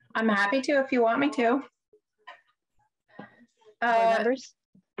 I'm happy to if you want me to. Members?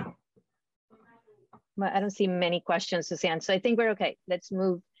 Well, I don't see many questions, Suzanne, so I think we're okay. Let's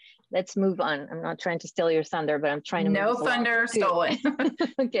move on. I'm not trying to steal your thunder, but I'm trying to no move thunder stolen.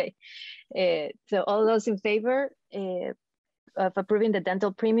 Okay. So all those in favor of approving the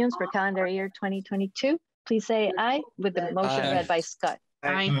dental premiums for calendar year 2022, please say aye with the motion read by Scott.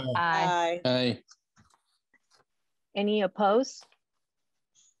 Aye. Aye. Aye. Any opposed?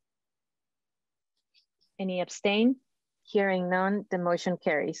 Any abstain? Hearing none, the motion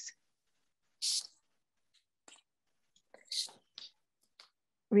carries.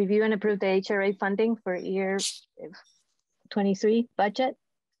 Review and approve the HRA funding for year 23 budget.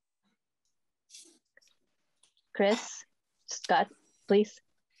 Chris, Scott, please.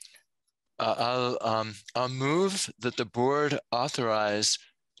 I'll move that the board authorize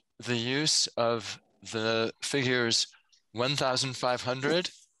the use of the figures 1,500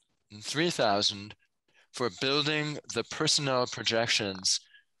 and 3,000 for building the personnel projections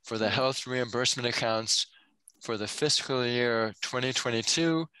for the health reimbursement accounts for the fiscal year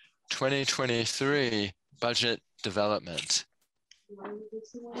 2022-2023 budget development.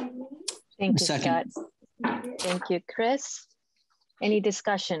 Thank you, Scott. Thank you, Chris. Any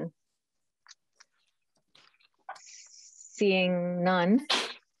discussion? Seeing none.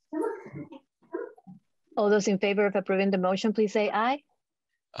 All those in favor of approving the motion, please say aye.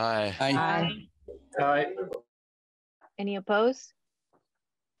 Aye. Aye. Aye. Any opposed?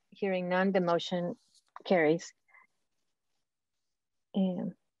 Hearing none, the motion carries.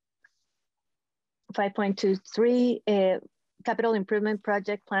 5.23, capital improvement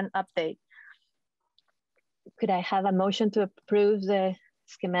project plan update. Could I have a motion to approve the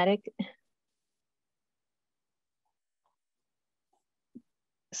schematic?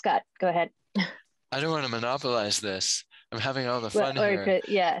 Scott, go ahead. I don't want to monopolize this. I'm having all the fun here.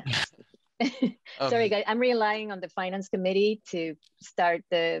 Yeah. Sorry, guys, I'm relying on the finance committee to start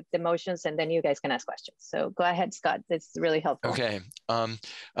the motions, and then you guys can ask questions. So go ahead, Scott. That's really helpful. Okay.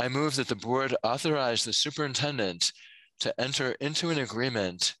 I move that the board authorize the superintendent to enter into an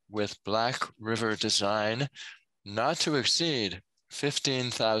agreement with Black River Design not to exceed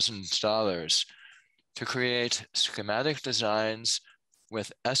 $15,000 to create schematic designs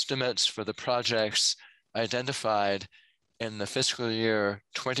with estimates for the projects identified in the fiscal year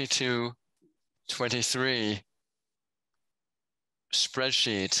 22-23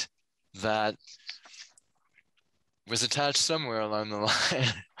 spreadsheet that was attached somewhere along the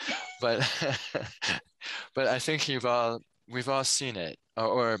line, but I think we've all seen it,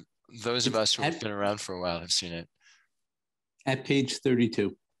 or those of us who have been around for a while have seen it. At page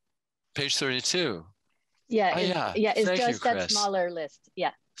 32. Page 32. Yeah, it's Thank just you, that smaller list.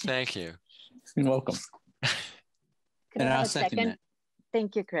 Yeah. Thank you. You're welcome. Could I have a second?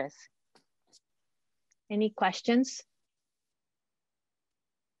 Thank you, Chris. Any questions?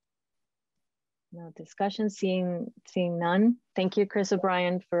 No discussion, seeing none. Thank you, Chris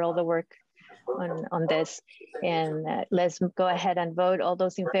O'Brien, for all the work on this. And let's go ahead and vote. All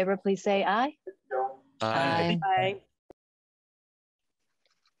those in favor, please say aye. Aye. Aye.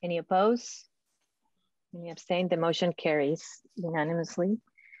 Any opposed? Any abstain? The motion carries unanimously.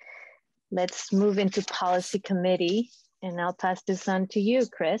 Let's move into policy committee, and I'll pass this on to you,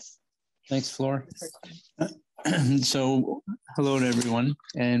 Chris. Thanks, Flor. So hello to everyone.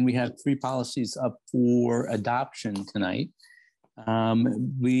 And we have 3 policies up for adoption tonight.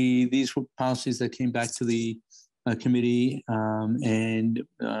 These were policies that came back to the committee, and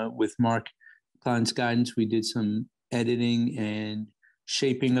with Mark Klein's guidance, we did some editing and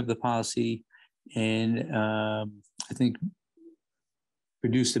shaping of the policy, and I think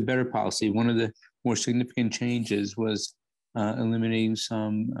produced a better policy. One of the more significant changes was eliminating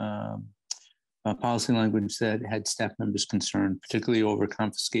some policy language that had staff members concerned, particularly over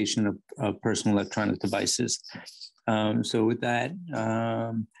confiscation of personal electronic devices. So with that,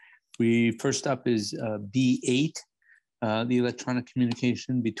 we first up is B8, the electronic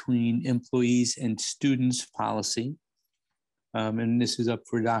communication between employees and students policy. And this is up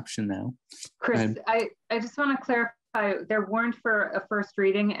for adoption now. Chris, I just want to clarify, they're warned for a first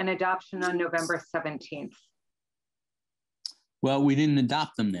reading and adoption on November 17th. Well, we didn't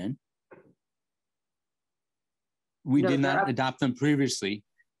adopt them then. We did not adopt them previously.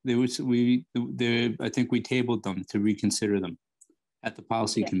 I think we tabled them to reconsider them at the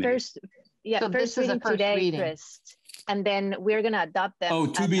policy committee. First reading today, Chris, and then we're going to adopt them. Oh,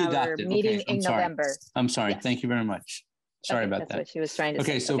 to be adopted. Meeting in November. I'm sorry. Yes. Thank you very much. Sorry about that. That's what she was trying to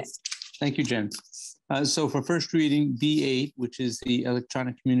say. So thank you, Jen. So for first reading, B8, which is the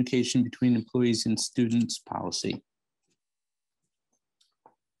electronic communication between employees and students policy.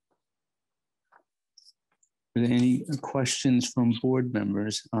 Are there any questions from board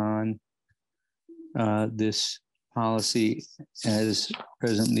members on this policy as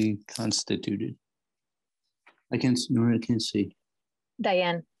presently constituted? I can't see.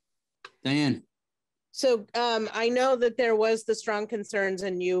 Diane. So I know that there was the strong concerns,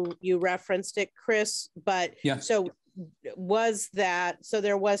 and you referenced it, Chris, but yeah. So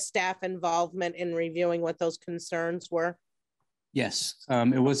there was staff involvement in reviewing what those concerns were? Yes,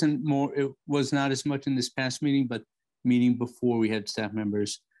 it was not as much in this past meeting, but meeting before we had staff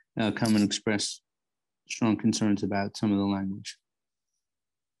members come and express strong concerns about some of the language.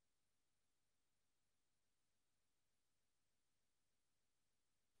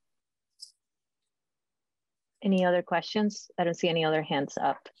 Any other questions? I don't see any other hands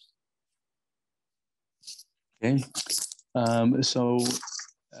up. Okay,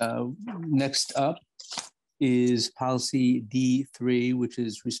 next up is policy D3, which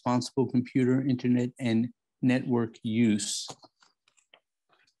is responsible computer, internet, and network use.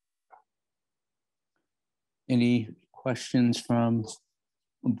 Any questions from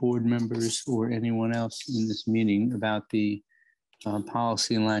board members or anyone else in this meeting about the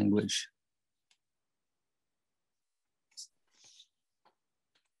policy language?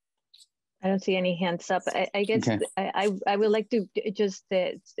 I don't see any hands up. I guess okay. I would like to just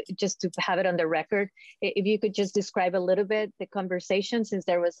to have it on the record. If you could just describe a little bit the conversation, since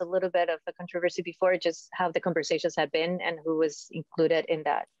there was a little bit of a controversy before, just how the conversations had been and who was included in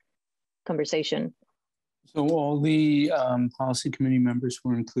that conversation. So all the policy committee members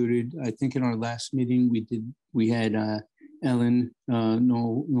were included. I think in our last meeting we had Ellen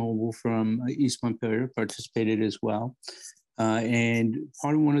Noble from East Montpelier participated as well. And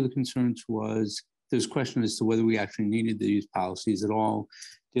one of the concerns was there's a question as to whether we actually needed these policies at all,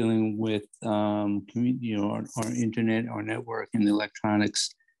 dealing with our internet, our network, and the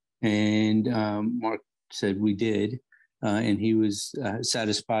electronics And Mark said we did, and he was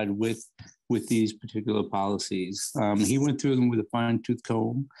satisfied with these particular policies. He went through them with a fine-tooth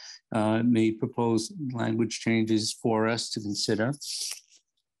comb, made proposed language changes for us to consider,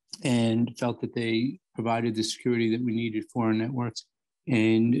 and felt that they provided the security that we needed for our networks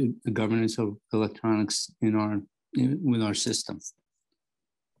and the governance of electronics with our system.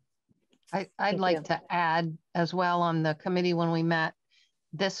 I'd like to add as well on the committee when we met,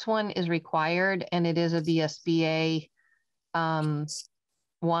 this one is required and it is a VSBA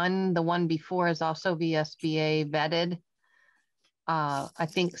one. The one before is also VSBA vetted. I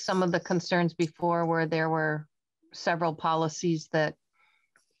think some of the concerns before were there were several policies that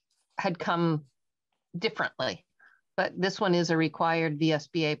had come differently, but this one is a required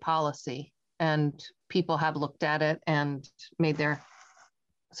VSBA policy and people have looked at it and made their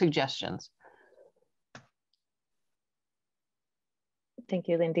suggestions. Thank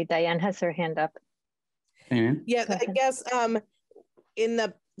you, Lindy. Diane has her hand up. Yeah, I guess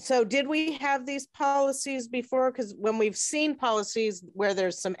so did we have these policies before? Because when we've seen policies where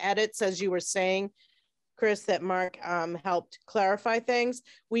there's some edits, as you were saying, Chris, that Mark helped clarify things,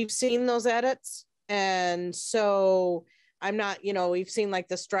 we've seen those edits. And so I'm not, we've seen like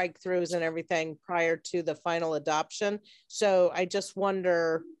the strike throughs and everything prior to the final adoption. So I just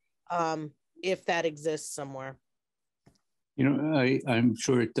wonder if that exists somewhere. I'm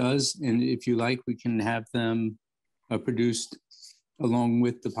sure it does. And if you like, we can have them produced along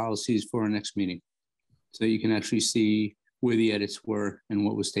with the policies for our next meeting. So you can actually see where the edits were and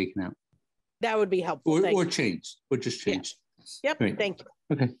what was taken out. That would be helpful. Or changed, or just changed. Yeah. Yep, great. Thank you.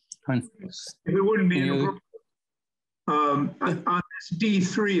 Okay, fine. If it wouldn't be on this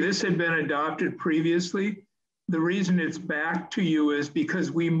D3, this had been adopted previously. The reason it's back to you is because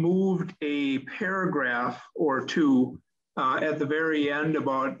we moved a paragraph or two at the very end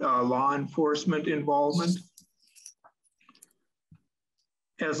about law enforcement involvement.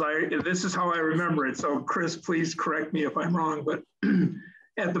 This is how I remember it. So Chris, please correct me if I'm wrong, but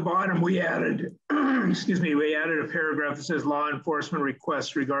at the bottom we added, we added a paragraph that says law enforcement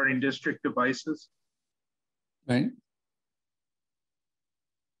requests regarding district devices. Right.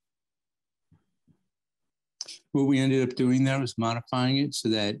 What we ended up doing there was modifying it so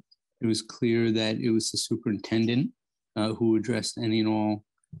that it was clear that it was the superintendent who addressed any and all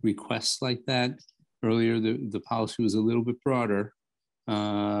requests like that. Earlier, the policy was a little bit broader,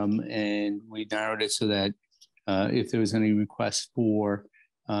 and we narrowed it so that if there was any request for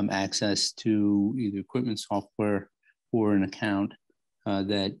access to either equipment, software, or an account,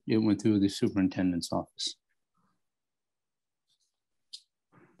 that it went through the superintendent's office.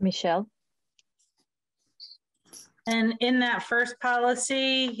 Michelle? And in that first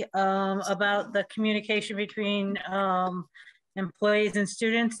policy about the communication between employees and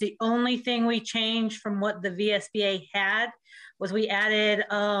students, the only thing we changed from what the VSBA had was we added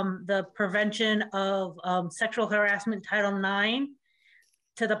the prevention of sexual harassment Title IX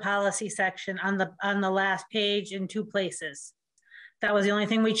to the policy section on the last page in 2 places. That was the only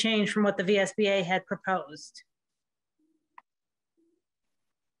thing we changed from what the VSBA had proposed.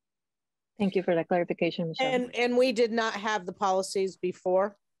 Thank you for that clarification, Michelle. And we did not have the policies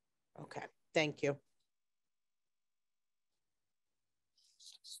before? Okay, thank you.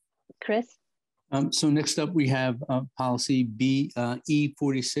 Chris? So next up, we have policy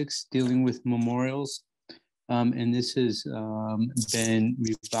E46 dealing with memorials. And this has been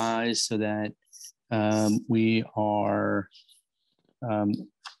revised so that we are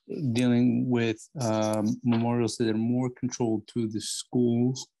dealing with memorials that are more controlled through the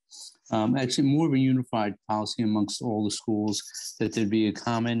schools. Actually, more of a unified policy amongst all the schools, that there'd be a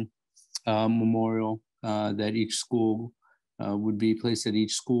common memorial that each school would be placed at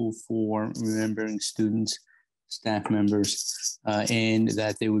each school for remembering students, staff members, and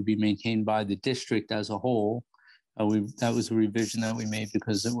that they would be maintained by the district as a whole. That was a revision that we made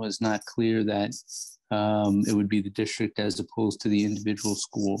because it was not clear that it would be the district as opposed to the individual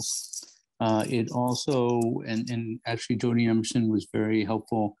schools. It also, and actually Jody Emerson was very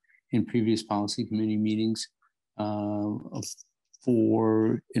helpful in previous policy committee meetings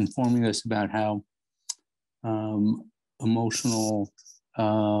for informing us about how emotional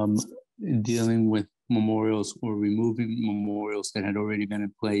dealing with memorials or removing memorials that had already been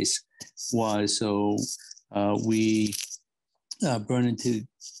in place was. So we brought into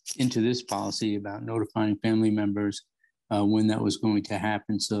this policy about notifying family members when that was going to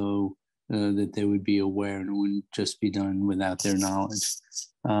happen, so that they would be aware and it wouldn't just be done without their knowledge.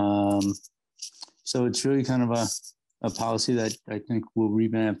 So it's really kind of a policy that I think will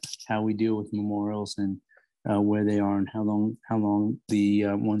revamp how we deal with memorials and where they are and how long the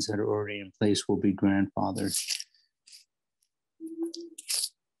ones that are already in place will be grandfathered.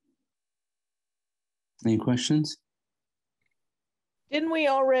 Any questions? Didn't we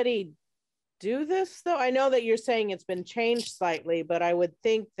already do this though? I know that you're saying it's been changed slightly, but I would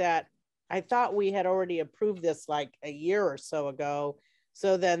think that I thought we had already approved this like a year or so ago.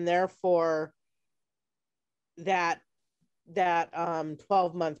 So then therefore that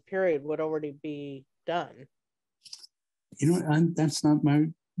 12-month period would already be done. You know, that's not my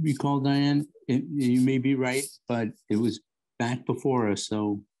recall, Diane. You may be right, but it was back before us.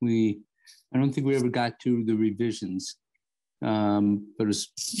 So I don't think we ever got to the revisions, but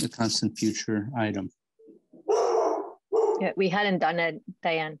it's a constant future item. Yeah, we hadn't done it,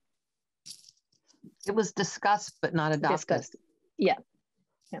 Diane. It was discussed, but not adopted. Discussed. Yeah.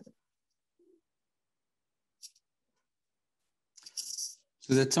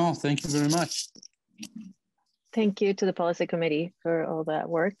 So that's all. Thank you very much. Thank you to the policy committee for all that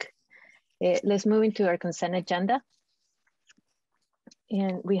work. Let's move into our consent agenda.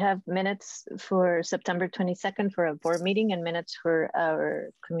 And we have minutes for September 22nd for a board meeting and minutes for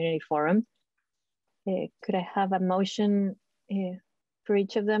our community forum. Could I have a motion for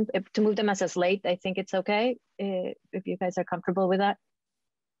each of them? To move them as a slate, I think it's okay, if you guys are comfortable with that.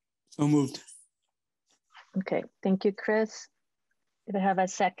 So moved. Okay, thank you, Chris. Could I have a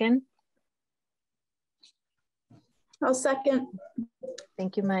second? I'll second.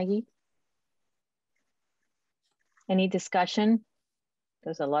 Thank you, Maggie. Any discussion?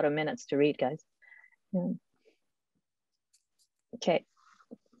 There's a lot of minutes to read, guys. Yeah. Okay,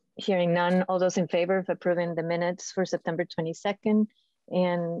 hearing none, all those in favor of approving the minutes for September 22nd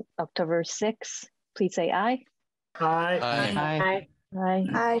and October 6th, please say aye. Aye. Aye. Aye.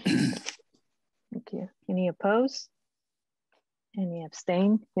 Aye. Thank you. Any opposed? Any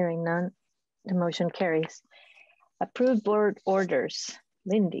abstain? Hearing none, the motion carries. Approved board orders.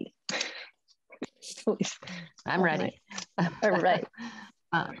 Lindy. Please. I'm ready. All right.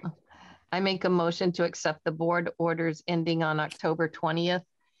 I make a motion to accept the board orders ending on October 20th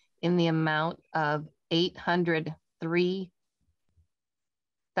in the amount of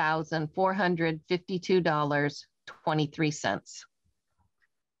 $803,452.23.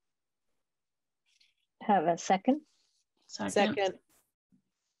 Have a second? Second.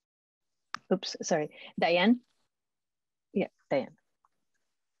 Oops, sorry. Diane? Yeah, Diane.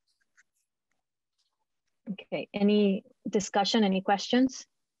 Okay, any discussion, any questions?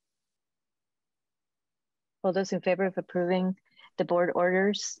 All those in favor of approving the board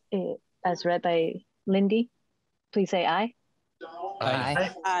orders as read by Lindy, please say aye.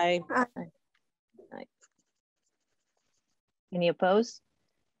 Aye. Aye. Aye. Aye. Any opposed?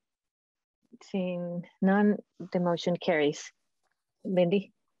 Seeing none, the motion carries.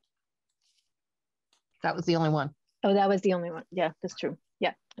 Lindy? That was the only one. Oh, that was the only one. Yeah, that's true.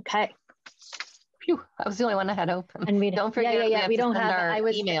 Yeah, okay. Phew, that was the only one I had open. And we don't forget, we don't have our I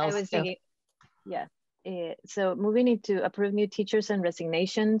was emails. thinking, yeah. So moving into approve new teachers and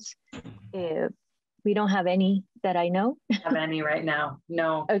resignations. We don't have any that I know. Have any right now?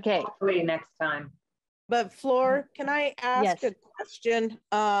 No. Okay. Hopefully next time. But Flor, can I ask a question?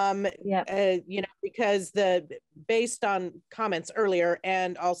 You know, because based on comments earlier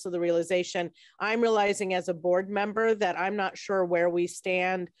and also the realization, I'm realizing as a board member that I'm not sure where we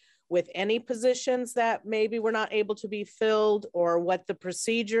stand with any positions that maybe were not able to be filled, or what the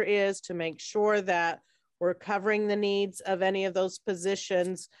procedure is to make sure that we're covering the needs of any of those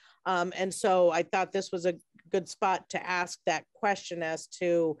positions. And so I thought this was a good spot to ask that question as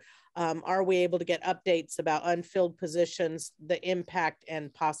to, are we able to get updates about unfilled positions, the impact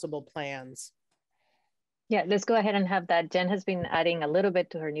and possible plans? Yeah, let's go ahead and have that. Jen has been adding a little bit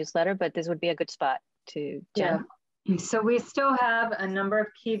to her newsletter, but this would be a good spot to Jen. Yeah. So we still have a number of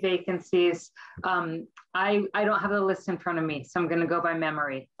key vacancies. I don't have the list in front of me, so I'm going to go by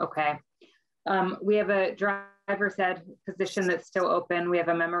memory. Okay. We have a driver's ed position that's still open. We have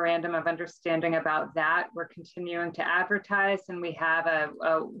a memorandum of understanding about that. We're continuing to advertise, and we have a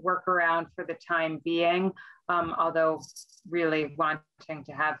workaround for the time being, although really wanting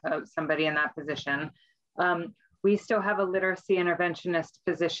to have somebody in that position. We still have a literacy interventionist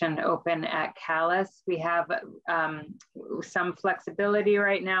position open at Calais. We have some flexibility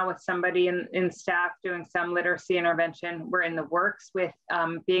right now with somebody in staff doing some literacy intervention. We're in the works with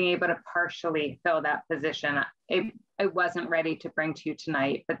being able to partially fill that position. I wasn't ready to bring to you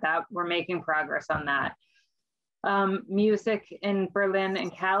tonight, but that we're making progress on that. Music in Berlin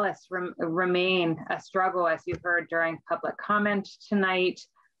and Calais remain a struggle, as you heard during public comment tonight.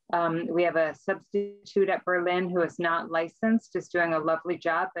 We have a substitute at Berlin who is not licensed, is doing a lovely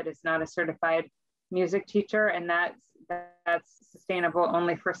job, but is not a certified music teacher, and that's sustainable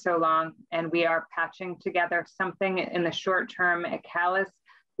only for so long. And we are patching together something in the short term at Calais.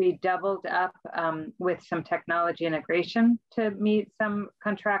 We doubled up with some technology integration to meet some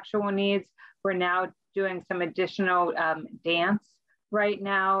contractual needs. We're now doing some additional dance right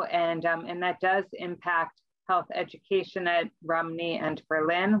now, and that does impact health education at Rumney and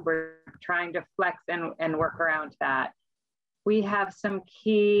Berlin. We're trying to flex and work around that. We have some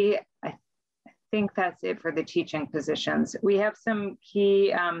key, I think that's it for the teaching positions. We have some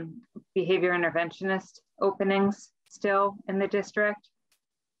key behavior interventionist openings still in the district.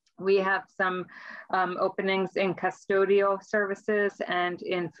 We have some openings in custodial services and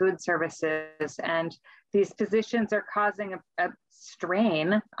in food services. And these positions are causing a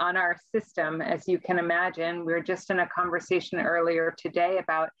strain on our system, as you can imagine. We were just in a conversation earlier today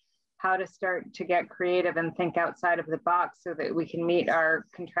about how to start to get creative and think outside of the box so that we can meet our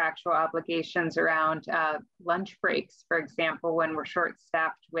contractual obligations around lunch breaks, for example, when we're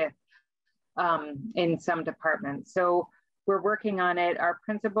short-staffed with in some departments. So we're working on it. Our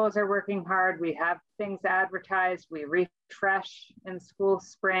principals are working hard. We have things advertised. We refresh in school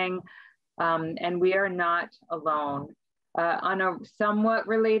spring, and we are not alone. On a somewhat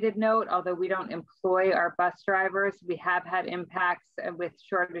related note, although we don't employ our bus drivers, we have had impacts with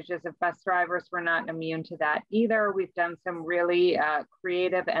shortages of bus drivers. We're not immune to that either. We've done some really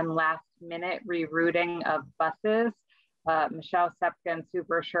creative and last minute rerouting of buses. Michelle Sepka and Sue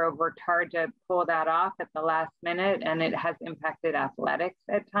Bersher worked hard to pull that off at the last minute, and it has impacted athletics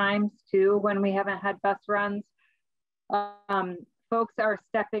at times too when we haven't had bus runs. Folks are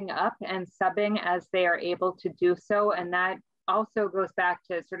stepping up and subbing as they are able to do so, and that also goes back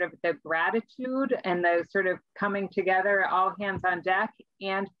to sort of the gratitude and the sort of coming together, all hands on deck,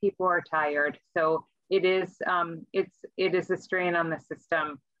 and people are tired. So it is a strain on the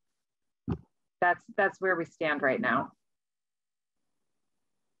system. That's where we stand right now.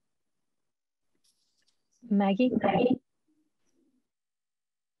 Maggie?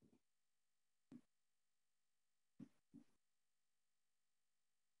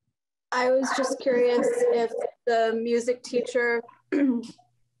 I was just curious if the music teacher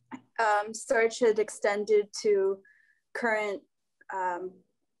search had extended to current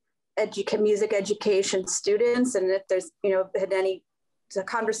music education students, and if there's, had any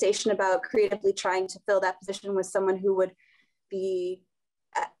conversation about creatively trying to fill that position with someone who would be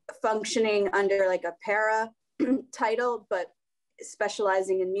functioning under like a para title, but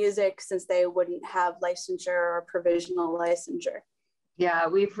specializing in music since they wouldn't have licensure or provisional licensure. Yeah,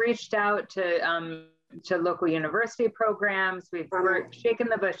 we've reached out to local university programs. We're shaking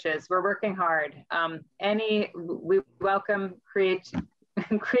the bushes. We're working hard. We welcome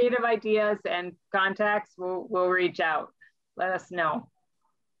creative ideas and contacts. We'll reach out. Let us know.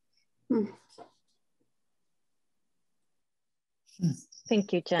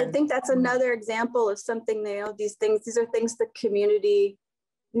 Thank you, Jen. I think that's another example of something, these are things the community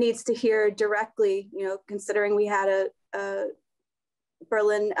needs to hear directly, considering we had a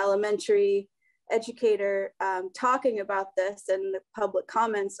Berlin elementary educator talking about this in the public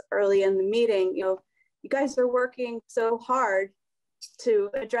comments early in the meeting. You guys are working so hard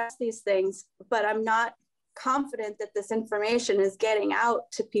to address these things, but I'm not confident that this information is getting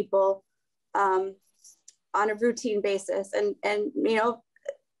out to people on a routine basis. And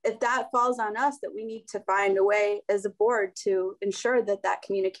if that falls on us, that we need to find a way as a board to ensure that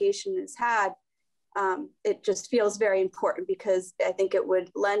communication is had. It just feels very important because I think it would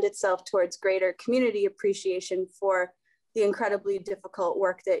lend itself towards greater community appreciation for the incredibly difficult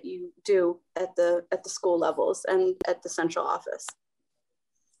work that you do at the school levels and at the central office.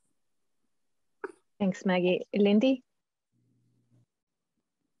 Thanks, Maggie. Lindy?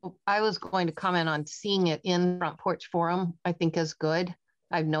 I was going to comment on seeing it in Front Porch Forum, I think is good.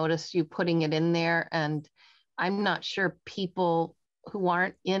 I've noticed you putting it in there, and I'm not sure people who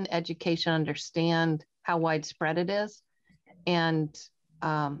aren't in education understand how widespread it is. And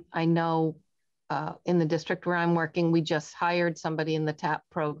I know in the district where I'm working, we just hired somebody in the TAP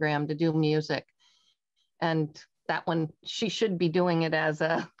program to do music. And that one, she should be doing it as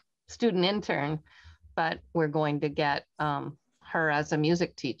a student intern, but we're going to get her as a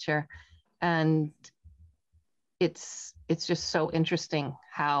music teacher. And it's just so interesting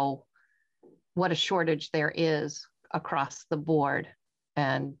what a shortage there is across the board,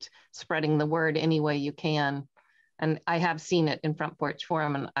 and spreading the word any way you can. And I have seen it in Front Porch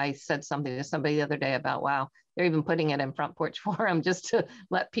Forum, and I said something to somebody the other day about, wow, they're even putting it in Front Porch Forum just to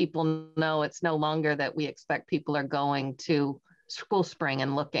let people know it's no longer that we expect people are going to school spring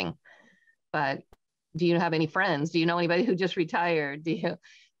and looking. But do you have any friends? Do you know anybody who just retired?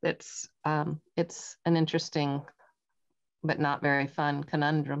 it's an interesting but not very fun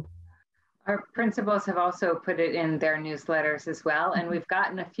conundrum. Our principals have also put it in their newsletters as well, and we've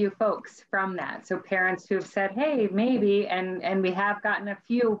gotten a few folks from that. So parents who have said, hey, maybe, and we have gotten a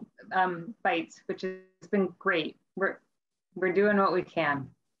few bites, which has been great. We're doing what we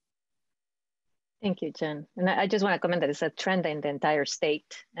can. Thank you, Jen. And I just want to comment that it's a trend in the entire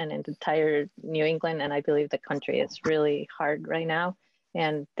state and in the entire New England, and I believe the country. Is really hard right now.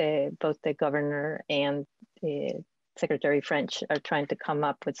 And both the governor and Secretary French are trying to come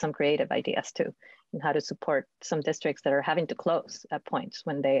up with some creative ideas too, and how to support some districts that are having to close at points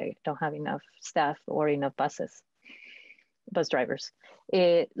when they don't have enough staff or enough bus drivers.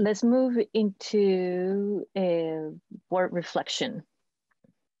 Let's move into board reflection.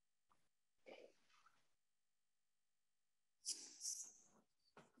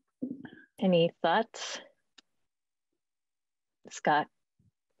 Any thoughts? Scott?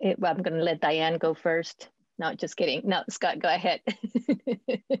 Well, I'm going to let Diane go first. No, just kidding. No, Scott, go ahead.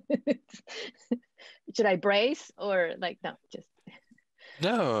 Should I brace or like, no, just.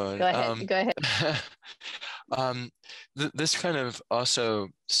 No. Go ahead, go ahead. This kind of also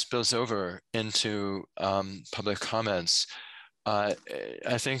spills over into public comments. I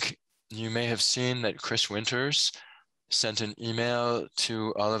think you may have seen that Chris Winters sent an email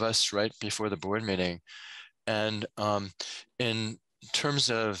to all of us right before the board meeting. And in terms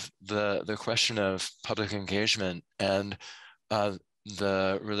of the question of public engagement and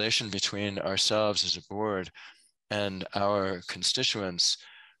the relation between ourselves as a board and our constituents,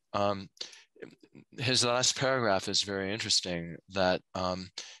 his last paragraph is very interesting, that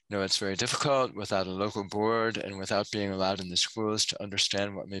it's very difficult without a local board and without being allowed in the schools to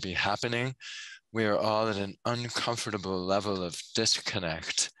understand what may be happening. We are all at an uncomfortable level of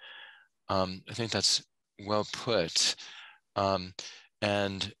disconnect. I think that's well put.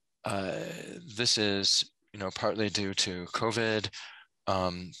 And this is, partly due to COVID,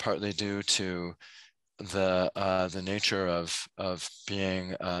 partly due to the nature of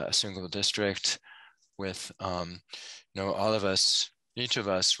being a single district with, all of us, each of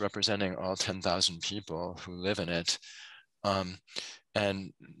us representing all 10,000 people who live in it,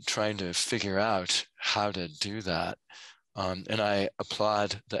 and trying to figure out how to do that. And I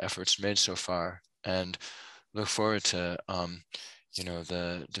applaud the efforts made so far and look forward to,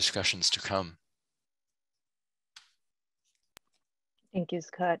 the discussions to come. Thank you,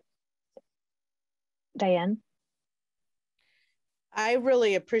 Scott. Diane? I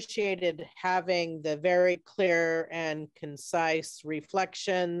really appreciated having the very clear and concise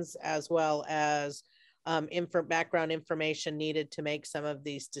reflections, as well as background information needed to make some of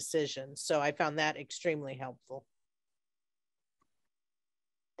these decisions. So I found that extremely helpful.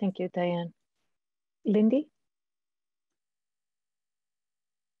 Thank you, Diane. Lindy?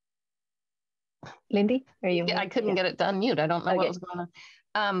 Lindy, are you? Yeah, I couldn't get it to unmute. I don't know what was going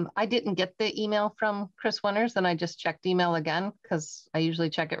on. I didn't get the email from Chris Winters, and I just checked email again because I usually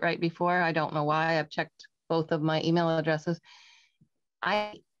check it right before. I don't know why. I've checked both of my email addresses.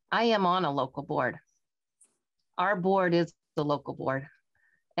 I am on a local board. Our board is the local board.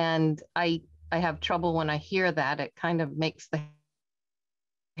 And I have trouble when I hear that. It kind of makes the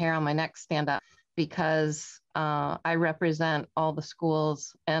hair on my neck stand up, because I represent all the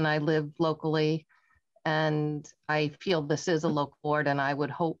schools and I live locally, and I feel this is a local board, and I would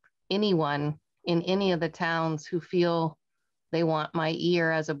hope anyone in any of the towns who feel they want my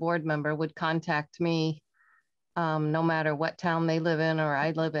ear as a board member would contact me, no matter what town they live in or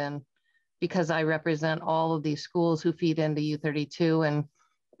I live in, because I represent all of these schools who feed into U32 and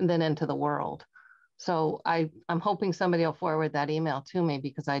then into the world. So I'm hoping somebody will forward that email to me,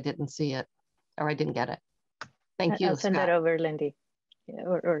 because I didn't see it, or I didn't get it. Thank you, I'll send Scott. that over, Lindy,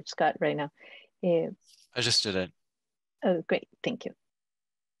 or Scott right now. I just did it. Oh, great, thank you.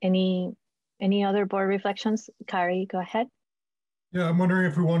 Any other board reflections? Kari, go ahead. Yeah, I'm wondering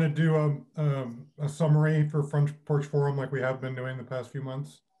if we want to do a summary for Front Porch Forum like we have been doing the past few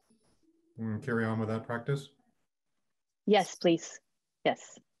months. And carry on with that practice. Yes, please.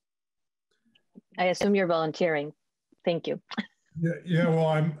 Yes. I assume you're volunteering. Thank you. Yeah. Well,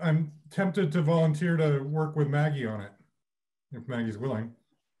 I'm tempted to volunteer to work with Maggie on it, if Maggie's willing.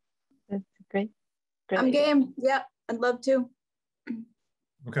 That's great. I'm game. Yep, I'd love to.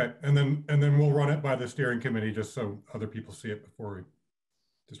 Okay, and then we'll run it by the steering committee just so other people see it before we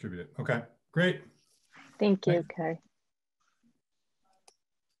distribute it. Okay, great. Thank you, Kari.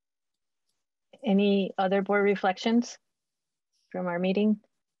 Any other board reflections from our meeting?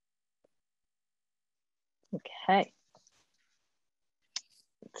 Okay.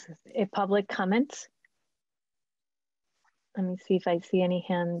 A public comments. Let me see if I see any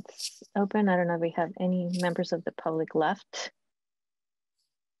hands open. I don't know if we have any members of the public left.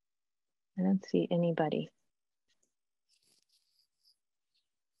 I don't see anybody.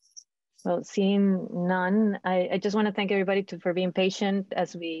 Well, seeing none, I just want to thank everybody for being patient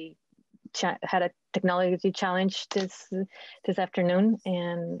as we had a technology challenge this afternoon,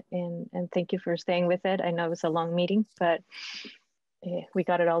 and thank you for staying with it. I know it was a long meeting, but we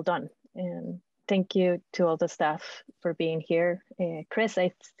got it all done. And thank you to all the staff for being here. Chris,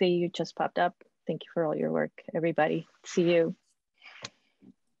 I see you just popped up. Thank you for all your work, everybody. See you.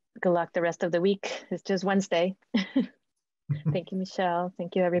 Good luck the rest of the week. It's just Wednesday. Thank you, Michelle.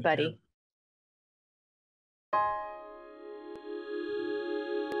 Thank you, everybody.